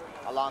Heat,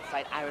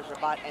 alongside Iris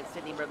Rabot and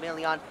Sydney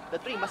Vermillion, the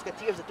 3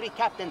 musketeers, the 3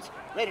 captains,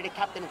 ready to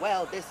captain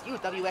well this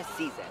UWS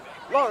season.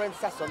 Laurence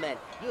Saviana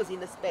using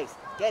the space,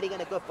 getting in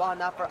a good ball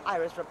now for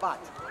Iris Rabot.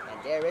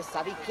 And there is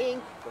Savi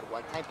King with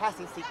one-time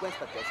passing sequence,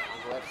 but there's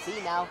Kongo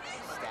FC now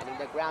standing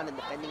their ground and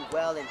defending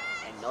well, and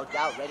no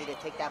doubt ready to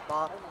take that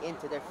ball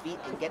into their feet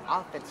and get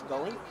offense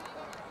going.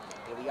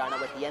 Here we are now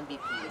with the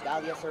MVP,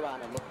 Idalia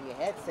Serrano, looking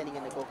ahead, sending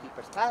in the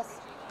goalkeeper's pass.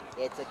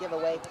 It's a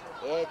giveaway.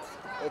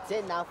 It's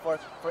in now for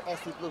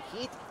SC Blue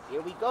Heat.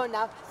 Here we go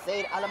now.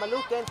 Said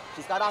Adamolekun.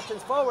 She's got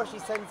options forward. She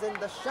sends in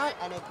the shot,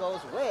 and it goes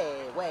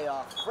way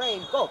off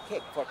frame. Goal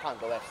kick for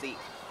Kongo FC.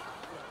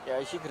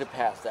 Yeah, she could have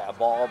passed that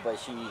ball, but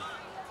she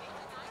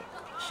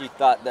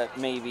thought that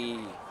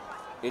maybe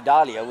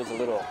Idalia was a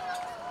little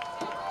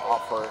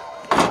off her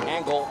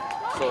angle,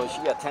 so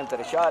she attempted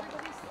a shot.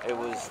 It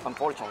was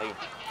unfortunately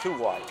too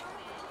wide.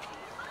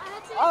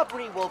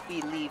 Aubrey will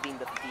be leaving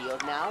the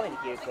field now, and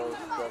here goes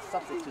the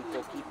substitute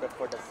goalkeeper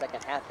for the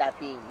second half, that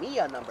being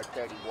Mia, number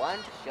 31.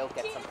 She'll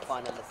get some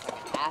fun in the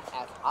second half,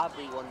 as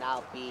Aubrey will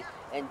now be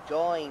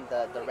enjoying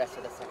the rest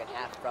of the second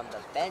half from the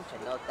bench,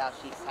 and no doubt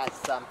she's had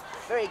some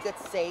very good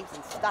saves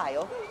in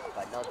style,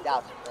 but no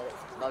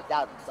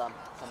doubt some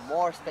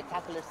more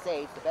spectacular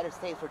saves. The better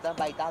saves were done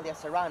by Idalia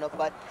Serrano,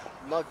 but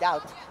no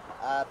doubt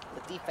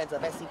the defense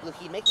of SC Blue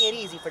Heat making it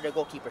easy for their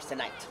goalkeepers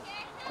tonight.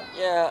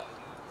 Yeah,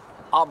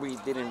 Aubrey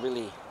didn't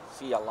really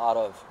see a lot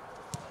of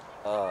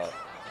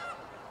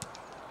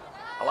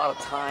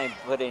time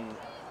put in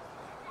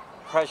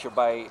pressure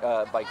by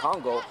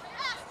Kongo,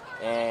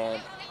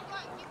 and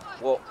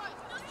well,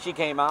 she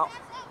came out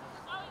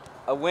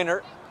a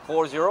winner,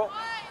 4-0.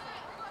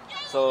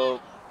 So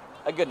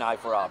a good night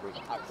for Aubrey.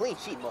 A clean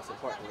sheet, most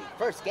importantly.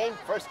 First game,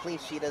 first clean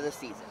sheet of the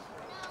season.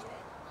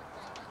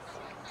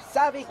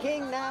 Savi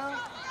King now.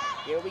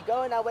 Here we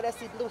go now with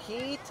SC Blue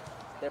Heat.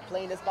 They're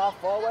playing this ball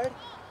forward.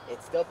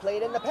 It's still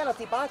played in the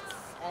penalty box.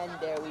 And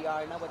there we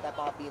are now with that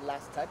ball being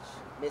last touch,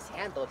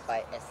 mishandled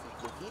by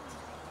SC Blue Heat.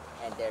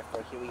 And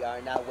therefore here we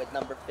are now with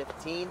number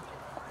 15,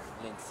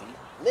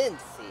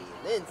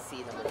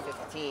 Lindsay, number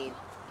 15,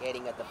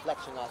 getting a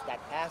deflection off that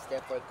pass.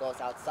 Therefore it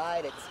goes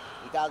outside. It's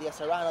Idalia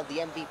Serrano, the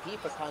MVP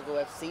for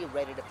Kongo FC,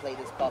 ready to play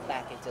this ball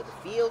back into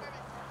the field.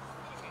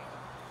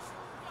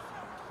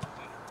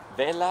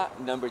 Vela,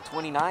 number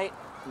 29,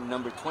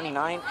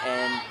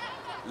 and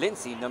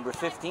Lindsay, number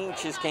 15,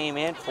 just came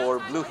in for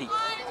Blue Heat.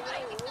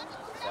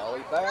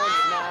 Zoe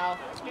Burns now.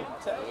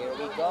 Here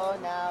we go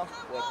now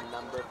with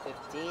number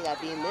 15, that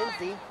being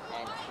Lindsay.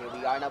 And here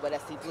we are now with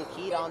SC Blue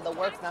Heat on the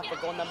works now for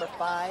goal number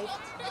 5.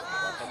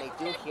 What can they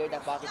do here?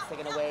 That ball gets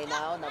taken away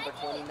now. Number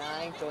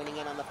 29 joining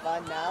in on the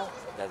fun now.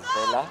 That's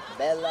Vela.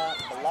 Bella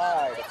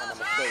Ballard, if I'm not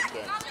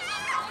mistaken.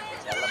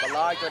 Bella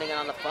Ballard joining in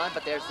on the fun,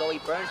 but there's Zoe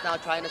Burns now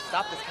trying to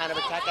stop this kind of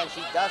attack, and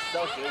she does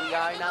so. Here we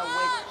are now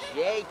with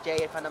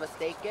JJ, if I'm not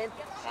mistaken.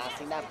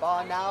 Passing that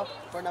ball now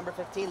for number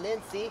 15,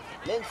 Lindsay.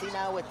 Lindsay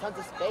now with tons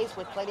of space,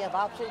 with plenty of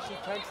options. She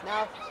turns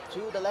now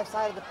to the left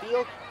side of the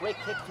field. Great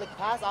kick, flick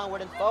pass,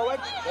 onward and forward.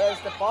 There's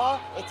the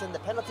ball. It's in the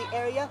penalty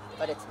area,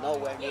 but it's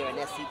nowhere near an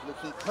SC Blue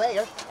Heat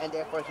player. And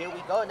therefore, here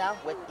we go now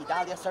with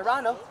Idalia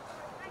Serrano.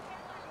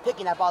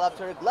 Picking that ball up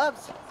to her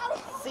gloves.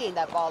 Seeing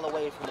that ball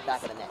away from the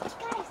back of the net.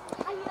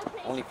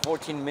 Only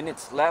 14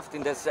 minutes left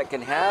in the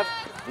second half.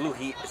 Blue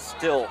Heat is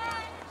still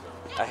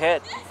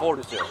ahead,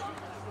 4-0.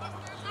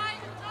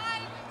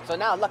 So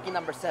now lucky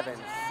number 7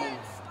 seems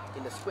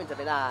in the squint of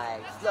an eye,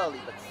 slowly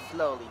but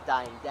slowly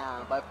dying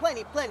down. But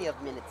plenty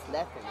of minutes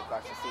left in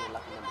regards to seeing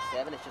lucky number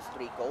 7. It's just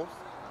 3 goals.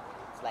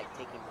 It's like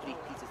taking 3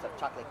 pieces of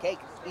chocolate cake.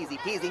 Easy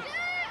peasy.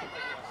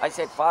 I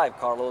said 5,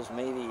 Carlos.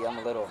 Maybe I'm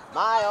a little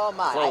my, oh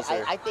my.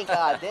 closer. I think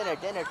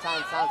dinner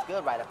time sounds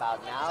good right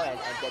about now. And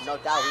then no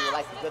doubt we would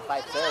like a good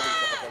 5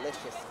 servings of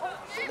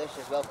a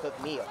delicious,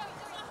 well-cooked meal.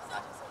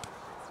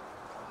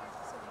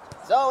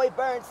 Zoe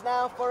Burns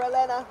now for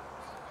Helena.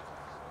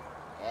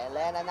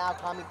 Helena now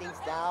calming things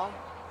down.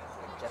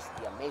 Just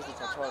the amazing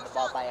control of the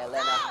ball by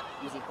Helena,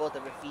 using both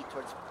of her feet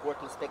towards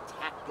working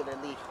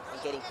spectacularly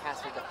and getting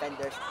past her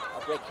defenders.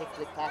 A great kick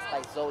flick pass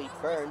by Zoe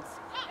Burns.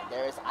 And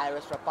there is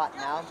Iris Rabot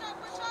now.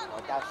 No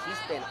doubt she's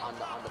been on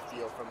the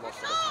field for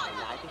most of the time.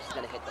 Now, I think she's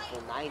going to hit the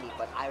full 90,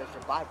 but Iris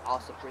Rabot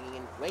also bringing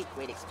in great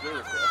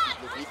experience for SC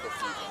Blue Heat this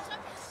season.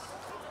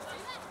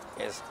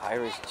 Yes,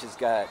 Iris just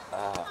got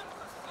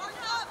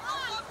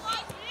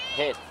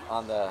hit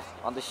on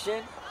the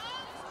shin,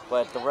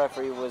 but the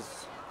referee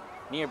was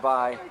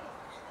nearby,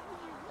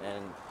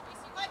 and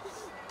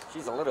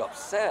she's a little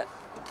upset.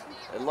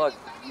 And look,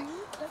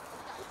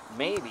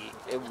 maybe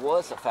it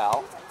was a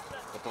foul,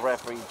 but the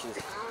referee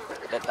just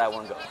let that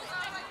one go.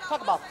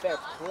 Talk about fair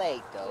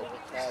play, though,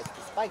 because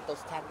despite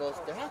those tackles,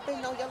 there have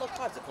been no yellow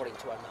cards according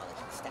to our knowledge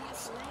and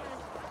stats.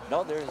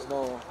 No, there is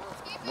no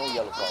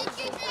yellow cards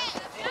so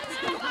far.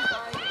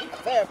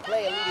 Fair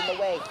play leading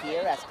the way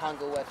here as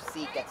Kongo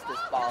FC gets this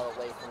ball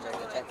away from their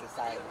defensive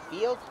side of the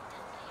field.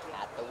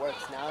 At the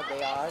works now,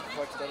 they are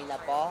towards getting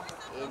that ball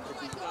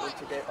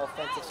into their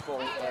offensive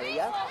scoring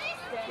area.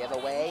 Give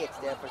away, it's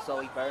there for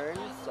Zoe Burns.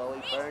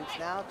 Zoe Burns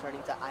now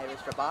turning to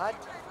Iris Rabot.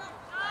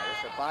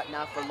 Iris Rabot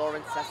now for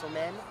Laurence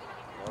Saviana.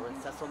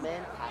 Laurence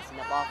Saviana passing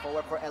the ball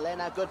forward for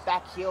Helena. Good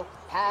back heel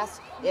pass.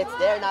 It's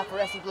there now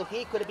for SC Blue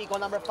Heat. Could it be goal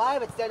number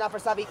 5? It's there now for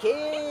Savi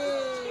King.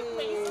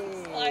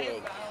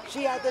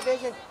 She had the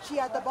vision, she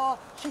had the ball,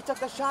 she took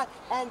the shot,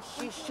 and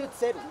she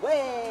shoots it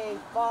way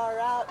far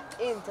out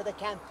into the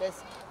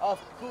campus of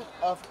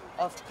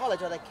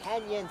College of the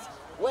Canyons,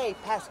 way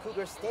past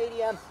Cougar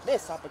Stadium.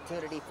 Missed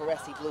opportunity for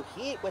SC Blue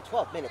Heat with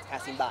 12 minutes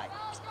passing by.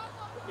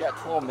 Yeah,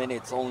 12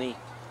 minutes only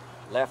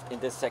left in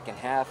this second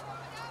half.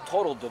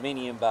 Total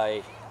dominion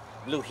by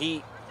Blue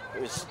Heat.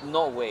 There's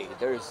no way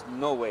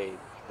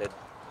that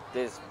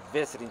this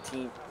visiting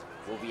team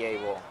will be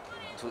able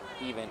to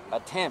even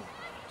attempt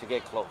to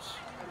get close.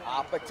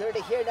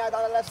 Opportunity here now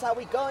down the left side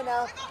we go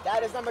now.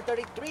 That is number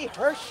 33.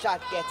 Her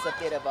shot gets a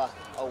bit of a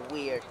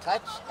weird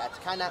touch. That's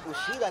Kana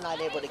Ushida not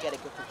able to get a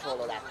good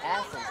control of that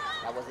pass, and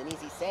that was an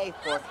easy save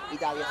for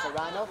Idalia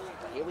Serrano.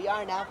 But here we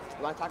are now.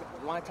 You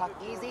want to talk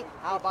easy?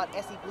 How about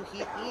SC Blue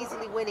Heat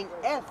easily winning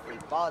every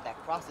ball that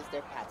crosses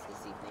their paths this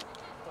evening?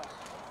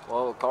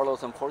 Well,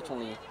 Carlos,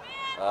 unfortunately,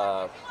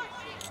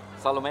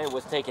 Salome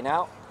was taken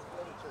out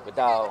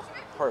without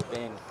her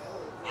being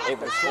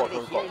able to score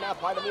her goal. Here now,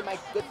 pardon me, my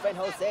good friend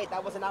Jose.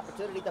 That was an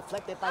opportunity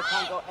deflected by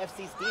Kongo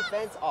FC's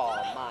defense. Oh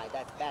my,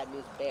 that's bad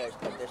news, Bears.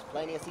 But there's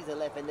plenty of season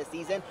left in this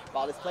season.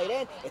 Ball is played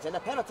in. It's in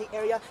the penalty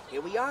area. Here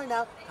we are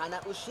now.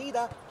 Kana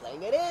Ushida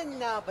playing it in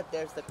now. But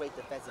there's the great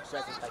defensive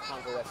presence by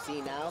Kongo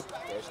FC now.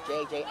 There's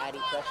JJ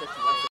adding pressure.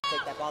 She wants to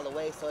take that ball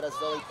away. So does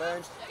Zoe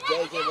Burns.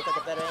 JJ look at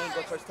the better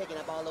angle towards taking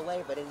that ball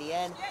away. But in the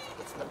end,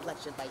 it's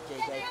deflection by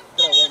JJ.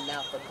 Throw in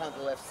now for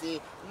Kongo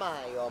FC.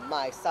 My, oh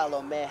my,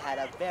 Salome had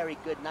a very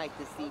good night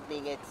this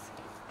evening. It's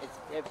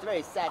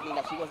very saddening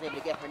that she wasn't able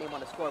to get her name on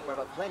the scoreboard,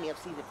 but plenty of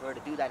season for her to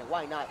do that, and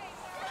why not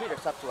treat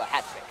herself to a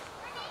hat trick?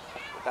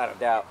 Without a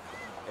doubt,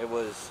 it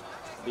was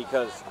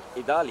because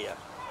Idalia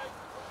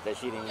that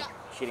she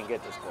didn't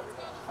get the score.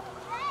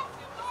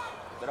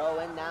 Throw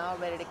in now,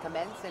 ready to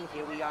commence, and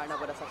here we are now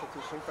with a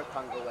substitution for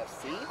Kongo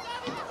FC.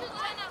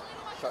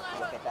 Short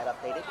look at that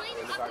updated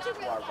in regards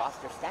to our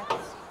roster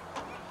stats.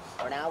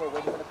 For now, we're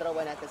waiting for the throw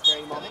in at this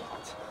very moment.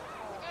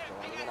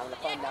 Joining in on the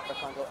fun now for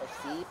Kongo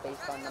FC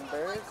based on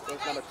numbers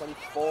is number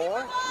 24.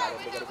 Not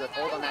able to get a good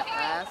hold on that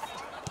pass.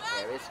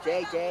 There is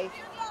JJ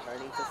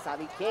turning to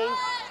Savi King.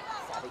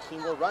 Savi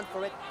King will run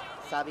for it.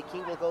 Savi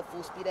King will go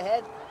full speed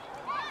ahead.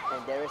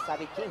 And there is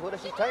Savi King. Who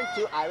does she turn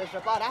to? Iris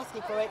Rabot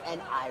asking for it,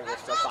 and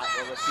Iris Rabot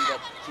will receive it.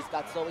 She's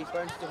got Zoe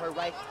Burns to her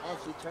right, and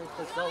she turns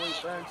to Zoe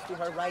Burns to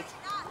her right.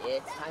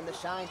 It's time to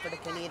shine for the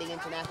Canadian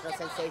international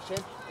sensation.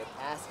 Good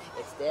pass.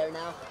 It's there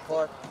now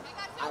for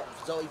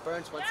Zoe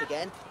Burns once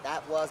again.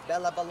 That was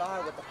Bella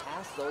Ballar with the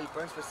pass. Zoe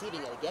Burns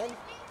receiving it again.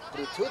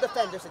 Through two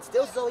defenders, it's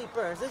still Zoe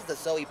Burns. This is the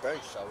Zoe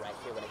Burns show right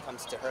here when it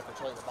comes to her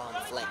controlling the ball on the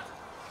flank.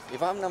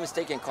 If I'm not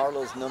mistaken,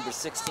 Carlos, number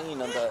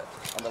 16 on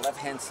the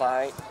left-hand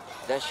side,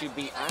 that should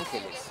be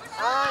Angeles.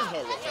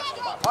 Angeles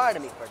Escobar.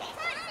 Pardon me for that.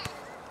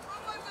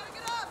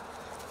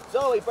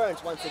 Zoe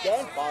Burns once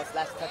again. Ball's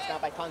last touchdown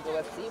by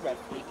Kongo FC.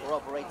 Referee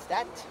corroborates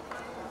that.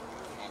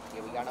 And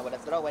here we are now with a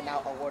throw and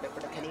now awarded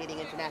for the Canadian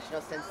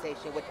international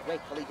sensation with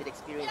great collegiate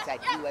experience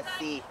at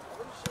USC.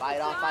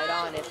 Fight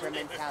on is her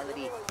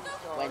mentality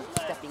when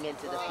stepping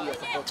into the field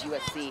of both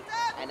USC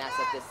and as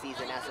of this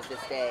season, as of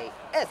this day,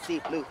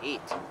 SC Blue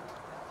Heat.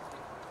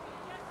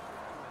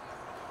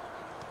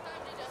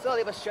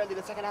 Slowly but surely,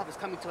 the second half is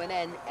coming to an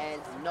end, and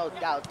no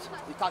doubt,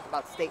 we talked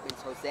about statements,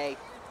 Jose.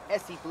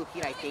 SC Blue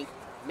Heat, I think,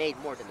 made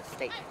more than a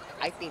statement.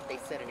 I think they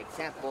set an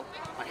example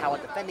on how a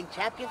defending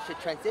champion should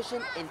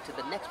transition into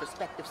the next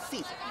respective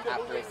season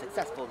after a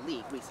successful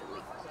league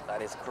recently.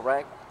 That is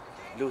correct.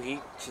 Blue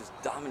Heat just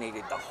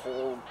dominated the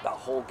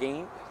whole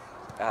game.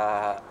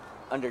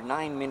 Under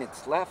 9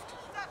 minutes left,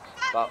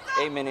 about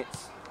 8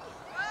 minutes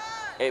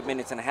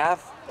and a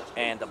half,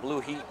 and the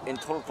Blue Heat in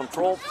total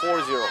control,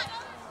 4-0.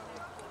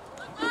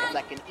 It's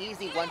like an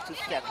easy 1-2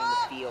 step from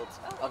the fields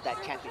of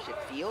that championship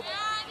field.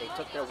 They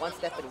took their one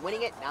step in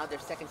winning it. Now their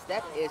second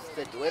step is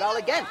to do it all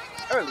again.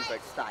 Early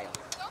bird style.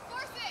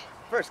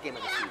 First game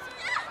of the season.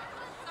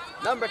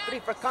 Number 3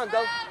 for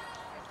Kongo.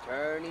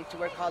 Turning to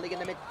her colleague in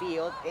the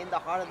midfield. In the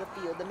heart of the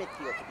field, the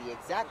midfield to be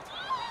exact.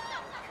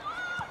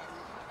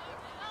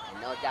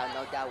 And no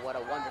doubt, what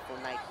a wonderful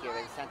night here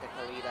in Santa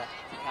Clarita,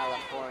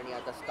 California.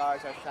 The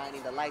stars are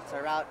shining, the lights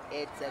are out.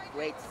 It's a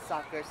great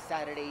soccer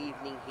Saturday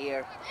evening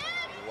here.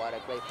 What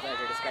a great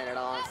pleasure to spend it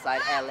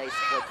alongside LA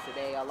Sports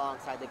today,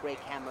 alongside the great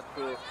camera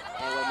crew,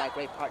 and with my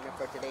great partner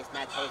for today's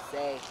match,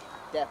 Jose.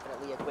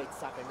 Definitely a great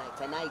soccer night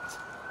tonight.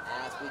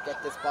 As we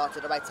get this ball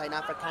to the right side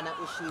now for Kana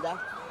Ushida.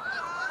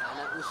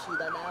 Kana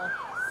Ushida now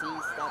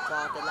sees that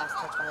ball, the last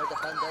touch by her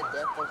defender.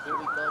 Therefore, here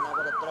we go now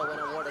with a throw-in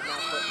awarded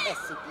now for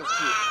SC Blue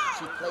Key.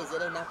 She plays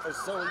it in now for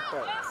Zoe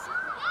Burns.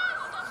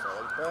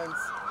 Zoe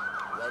Burns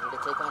ready to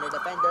take on her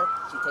defender.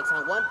 She takes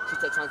on 1, she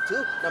takes on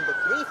 2. Number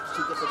 3,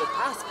 she gives a good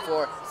pass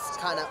for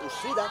Kana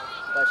Ushida,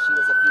 but she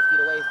was a few feet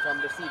away from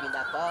receiving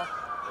that ball.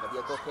 It'll be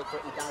a goal kick for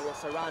Idalia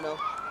Serrano.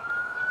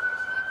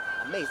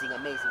 Amazing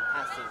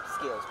passing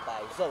skills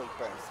by Zoe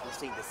Burns we've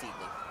seen this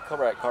evening.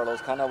 Correct,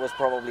 Carlos. Kana was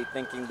probably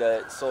thinking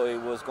that Zoe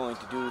was going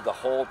to do the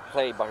whole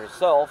play by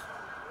herself,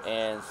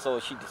 and so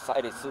she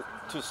decided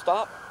to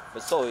stop,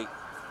 but Zoe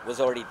was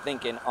already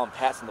thinking on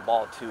passing the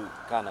ball to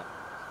Kana.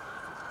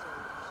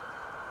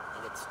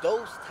 And it's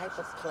those type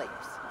of plays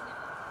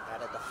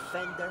that a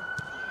defender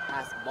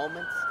has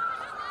moments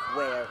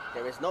where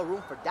there is no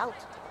room for doubt,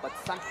 but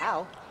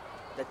somehow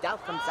the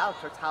doubt comes out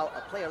towards how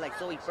a player like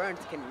Zoe Burns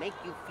can make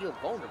you feel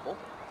vulnerable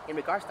in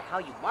regards to how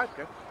you mark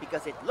her,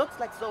 because it looks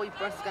like Zoe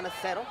Burns is going to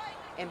settle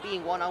and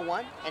being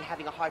one-on-one and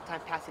having a hard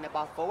time passing the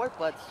ball forward,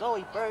 but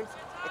Zoe Burns,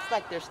 it's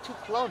like there's 2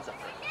 clones of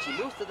her. She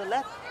moves to the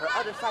left, her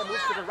other side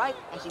moves to the right,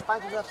 and she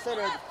finds herself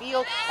center of the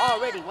field,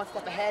 already one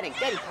step ahead and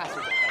getting past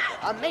her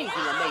defender. Amazing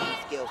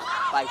skills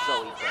by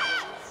Zoe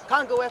Burns.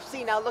 Kongo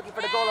FC now looking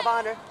for the goal of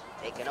honor.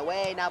 Taken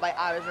away now by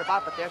Iris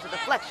Rabot, but there's a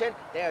deflection,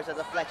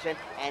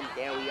 and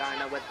there we are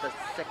now with the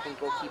second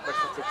goalkeeper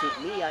substitute,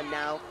 Mia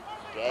now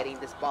getting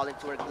this ball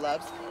into her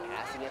gloves,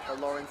 passing it for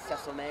Laurence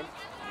Saviana.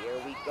 Here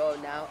we go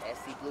now.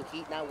 SC Blue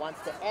Heat now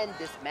wants to end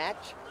this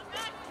match,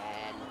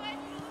 and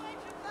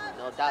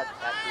no doubt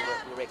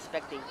that we were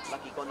expecting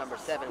lucky goal number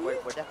 7.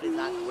 We're definitely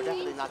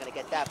not going to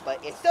get that,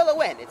 but it's still a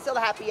win. It's still a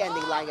happy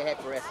ending lying ahead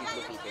for SC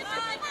Blue Heat.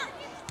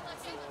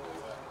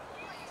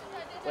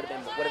 Would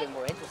have been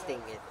more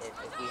interesting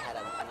if we had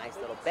a nice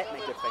little bet, my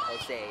good friend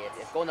Jose.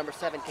 If goal number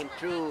 7 came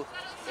through,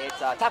 it's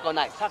taco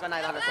night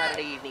on a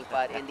Saturday evening.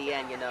 But in the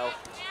end, you know,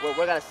 we're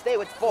gonna stay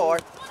with 4,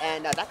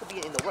 and that could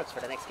be in the works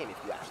for the next game if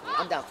you ask me.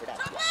 I'm down for that.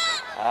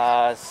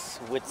 Yeah.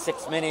 With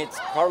 6 minutes,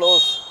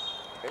 Carlos,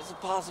 there's a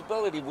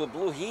possibility with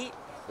Blue Heat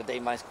that they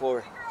might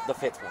score the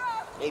 5th one.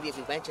 Maybe if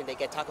we mention they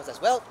get tacos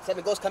as well.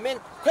 7 goals come in,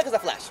 quick as a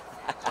flash.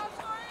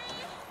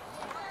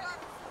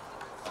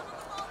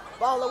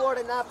 Ball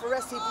awarded now for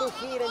SC Blue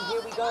Heat, and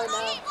here we go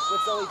now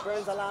with Zoe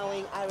Burns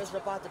allowing Iris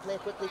Rabot to play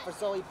quickly for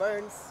Zoe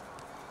Burns.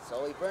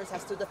 Zoe Burns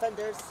has 2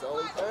 defenders.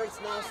 Zoe Burns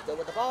now still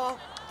with the ball.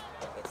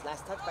 It's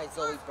last touch by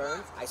Zoe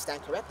Burns. I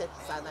stand corrected.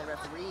 Sideline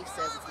referee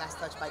says it's last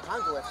touch by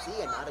Kongo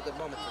FC, and not a good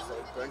moment for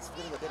Zoe Burns.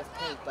 Feeling a bit of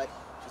pain, but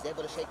she's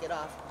able to shake it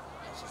off.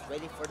 And she's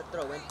ready for the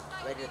throw-in.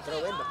 Ready to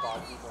throw in the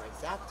ball, to be more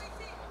exact.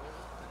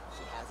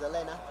 She has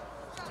Helena.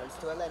 She turns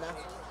to Helena.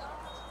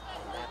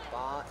 And that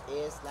ball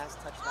is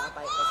last touched now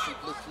by SC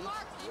Blue Heat.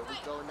 Here we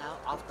go now,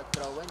 off the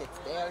throw-in. It's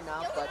there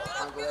now, but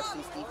Kongo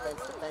FC's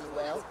defense defend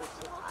well.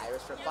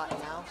 Iris Rabot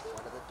now,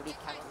 one of the 3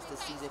 captains this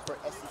season for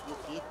SC Blue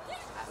Heat.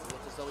 Passing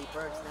it to Zoe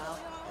Burns now.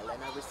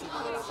 Helena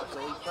receiving it off of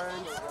Zoe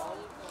Burns.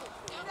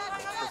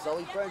 The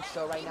Zoe Burns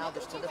show right now,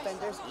 there's 2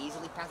 defenders.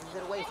 Easily passes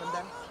it away from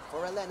them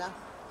for Helena.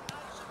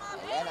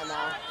 Helena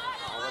now,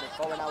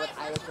 forward now with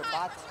Iris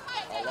Rabot.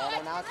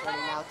 Helena now,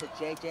 turning now to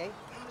JJ.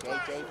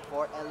 JJ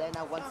for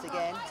Helena once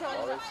again.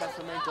 Laurence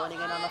Saviana joining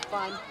in on the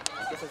fun.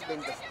 And this has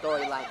been the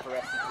storyline for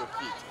SC Blue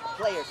Heat.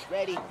 Players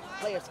ready,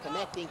 players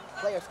connecting,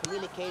 players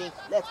communicating.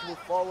 Let's move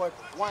forward.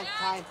 One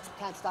time,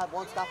 can't stop,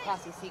 won't stop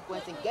passing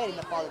sequence and getting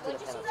the ball into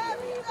the penalty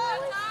area.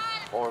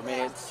 4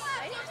 minutes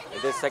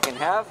in this second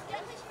half.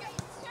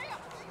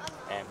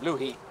 And Blue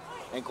Heat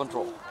in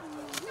control.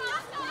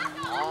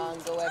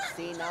 Kongo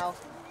FC now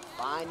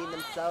finding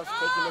themselves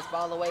taking this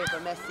ball away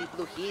from SC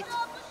Blue Heat.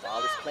 Ball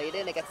is played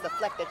in, it gets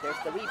deflected. There's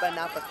the rebound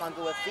now for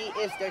Kongo FC.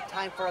 Is there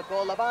time for a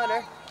goal of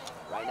honor?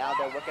 Right now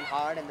they're working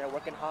hard, and they're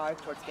working hard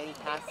towards getting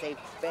past a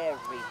very,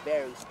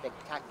 very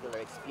spectacular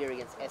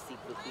experienced SC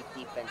Blue Heat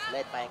defense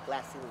led by a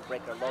glass ceiling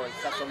breaker, Laurence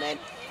Saviana.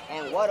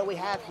 And what do we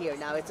have here?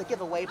 Now it's a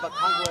giveaway, but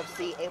Kongo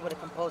FC able to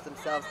compose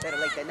themselves, better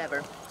late than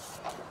never.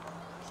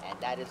 And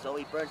that is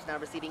Zoe Burns now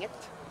receiving it.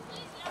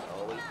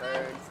 Zoe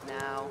Burns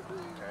now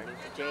turning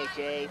to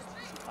JJ.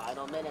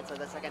 Final minutes of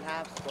the second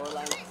half.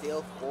 Scoreline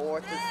still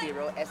 4-0.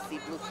 SC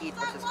Blue Heat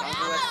versus Kongo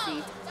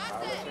FC.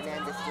 Carlos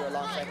Hernandez here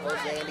alongside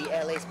Jose and the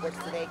LA Sports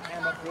Today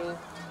camera crew.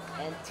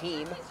 and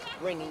team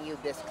bringing you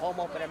this home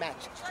opener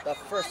match. The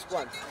first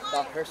one,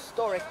 the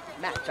historic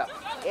matchup.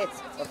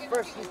 It's the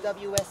first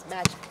UWS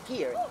match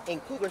here in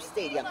Cougar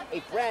Stadium,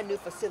 a brand new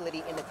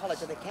facility in the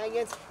College of the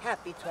Canyons.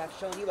 Happy to have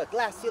shown you a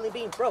glass ceiling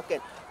being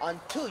broken on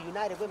two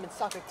United Women's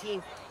Soccer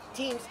teams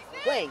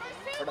playing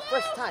for the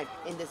first time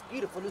in this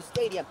beautiful new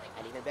stadium,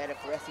 and even better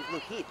for SC Blue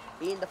Heat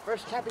being the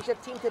first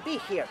championship team to be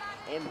here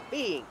and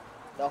being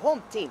the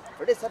home team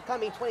for this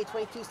upcoming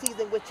 2022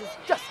 season, which is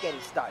just getting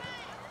started.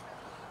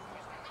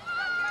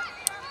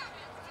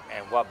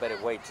 And what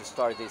better way to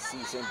start this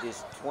season,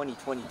 this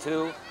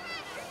 2022,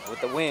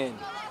 with the win,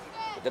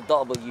 with the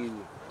W,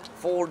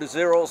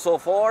 4-0 so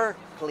far.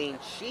 Clean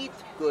sheet,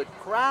 good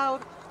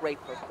crowd, great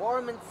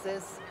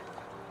performances.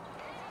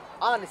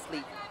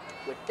 Honestly,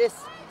 with this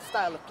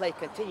style of play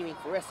continuing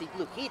for SC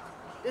Blue Heat,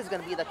 this is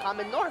going to be the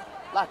common norm.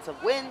 Lots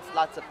of wins,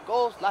 lots of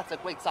goals, lots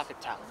of great soccer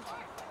talent.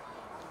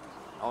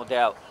 No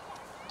doubt.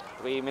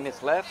 3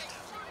 minutes left.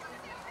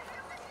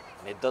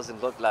 And it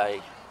doesn't look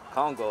like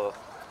Kongo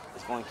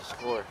is going to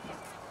score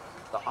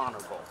the honor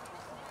goal.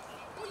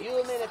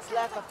 Few minutes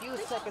left, a few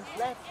seconds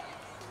left.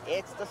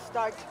 It's the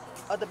start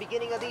of the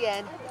beginning of the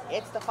end.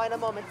 It's the final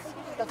moments,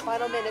 the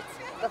final minutes,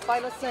 the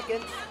final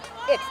seconds.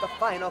 It's the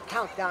final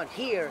countdown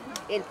here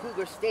in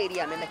Cougar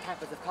Stadium in the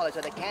campus of College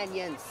of the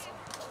Canyons.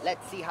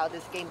 Let's see how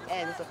this game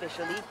ends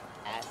officially,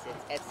 as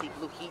it's SC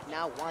Blue Heat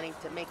now wanting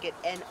to make it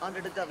end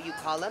under the W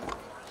column.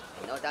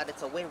 No doubt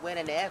it's a win-win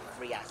in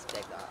every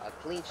aspect. A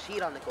clean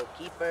sheet on the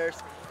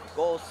goalkeepers,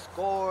 goals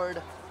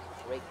scored,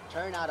 great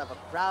turnout of a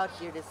crowd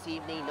here this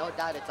evening. No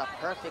doubt it's a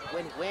perfect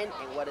win-win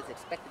in what is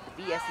expected to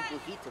be SC Blue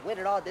Heat to win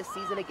it all this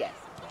season again.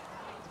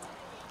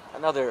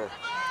 Another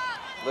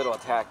little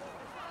attack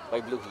by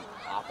Blue Heat.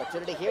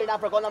 Opportunity here now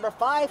for goal number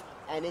 5,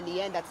 and in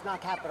the end that's not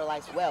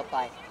capitalized well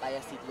by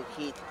SC Blue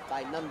Heat,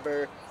 by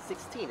number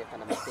 16 if I'm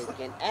not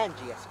mistaken,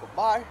 Angie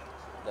Escobar.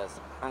 That's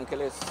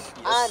Angeles.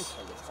 Yes.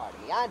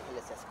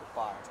 Angeles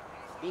Escobar.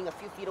 Being a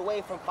few feet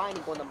away from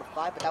finding goal number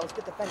 5, but that was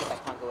good defended by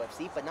Kongo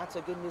FC. But not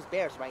so good news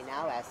bears right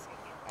now, as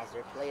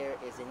their player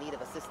is in need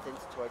of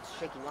assistance towards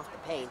shaking off the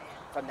pain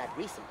from that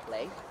recent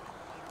play.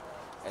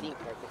 Team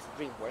makes the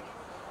dream work.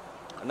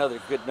 Another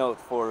good note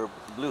for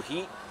Blue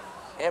Heat.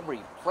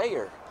 Every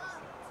player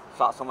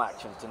saw some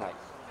action tonight.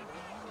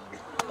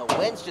 The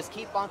wins just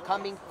keep on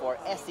coming for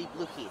SC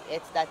Blue Heat.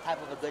 It's that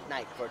type of a good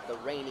night for the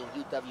reigning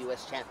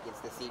UWS champions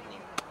this evening.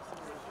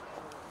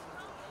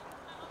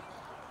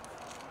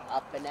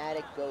 Up and at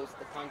it goes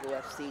the Kongo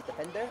FC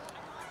defender.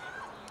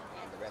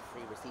 And the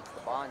referee receives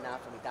the ball now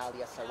from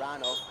Idalia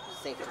Serrano.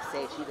 Safe to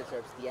say she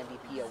deserves the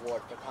MVP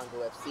award for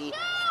Kongo FC.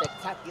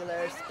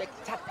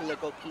 Spectacular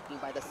goalkeeping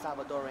by the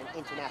Salvadoran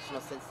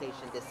international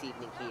sensation this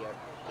evening here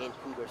in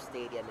Cougar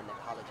Stadium in the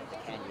College of the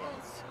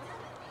Canyons.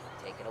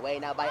 Taken away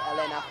now by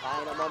Elena.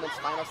 Final moments,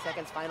 final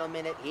seconds, final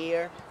minute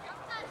here.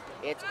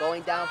 It's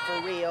going down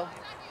for real.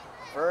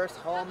 First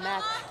home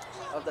match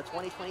of the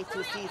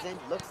 2022 season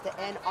looks to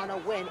end on a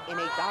win, in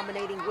a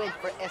dominating win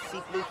for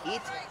SC Blue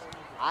Heat.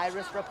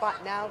 Iris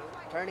Rabot now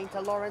turning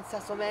to Laurence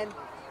Saviana.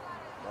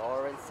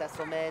 Laurence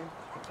Saviana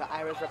to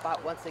Iris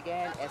Rabot once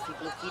again. SC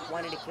Blue Heat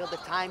wanting to kill the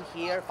time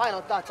here.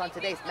 Final thoughts on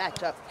today's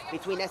matchup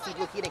between SC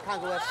Blue Heat and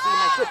Kongo FC,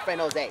 my good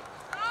friend Jose.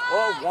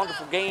 Oh,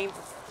 wonderful game.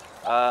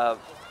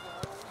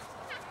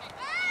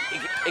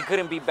 It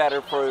couldn't be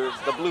better for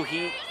the Blue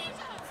Heat.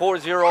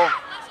 4-0.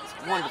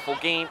 It's a wonderful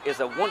game. It's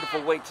a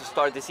wonderful way to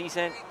start the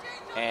season.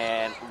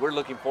 And we're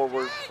looking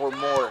forward for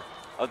more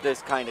of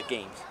this kind of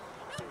games.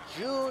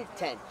 June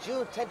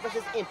 10th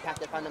versus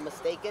Impact, if I'm not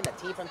mistaken. A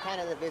team from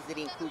Canada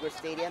visiting Cougar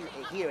Stadium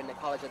here in the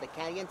College of the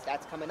Canyons.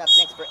 That's coming up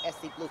next for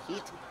SC Blue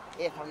Heat,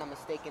 if I'm not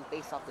mistaken,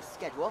 based off the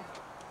schedule.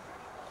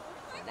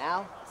 And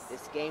now,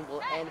 this game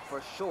will end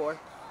for sure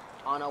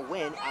on a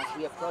win as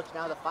we approach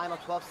now the final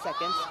 12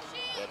 seconds.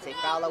 It's a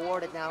foul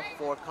awarded now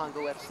for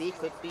Kongo FC.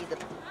 Could be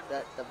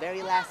the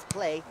very last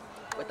play,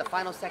 with the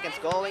final seconds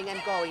going and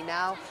going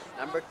now.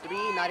 Number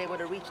 3 not able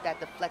to reach that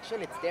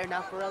deflection. It's there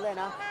now for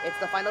Elena. It's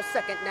the final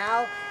second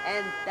now,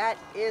 and that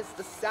is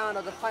the sound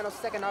of the final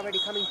second already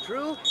coming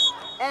through.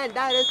 And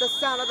that is the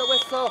sound of the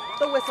whistle.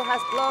 The whistle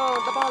has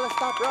blown. The ball has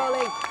stopped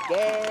rolling.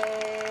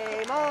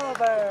 Game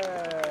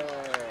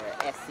over.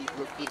 SC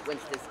Blue Heat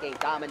wins this game,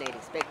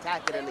 dominating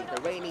spectacularly.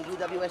 The reigning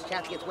UWS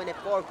champions win it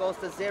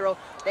 4-0.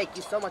 Thank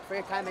you so much for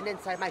your time and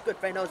insight, my good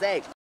friend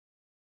Jose.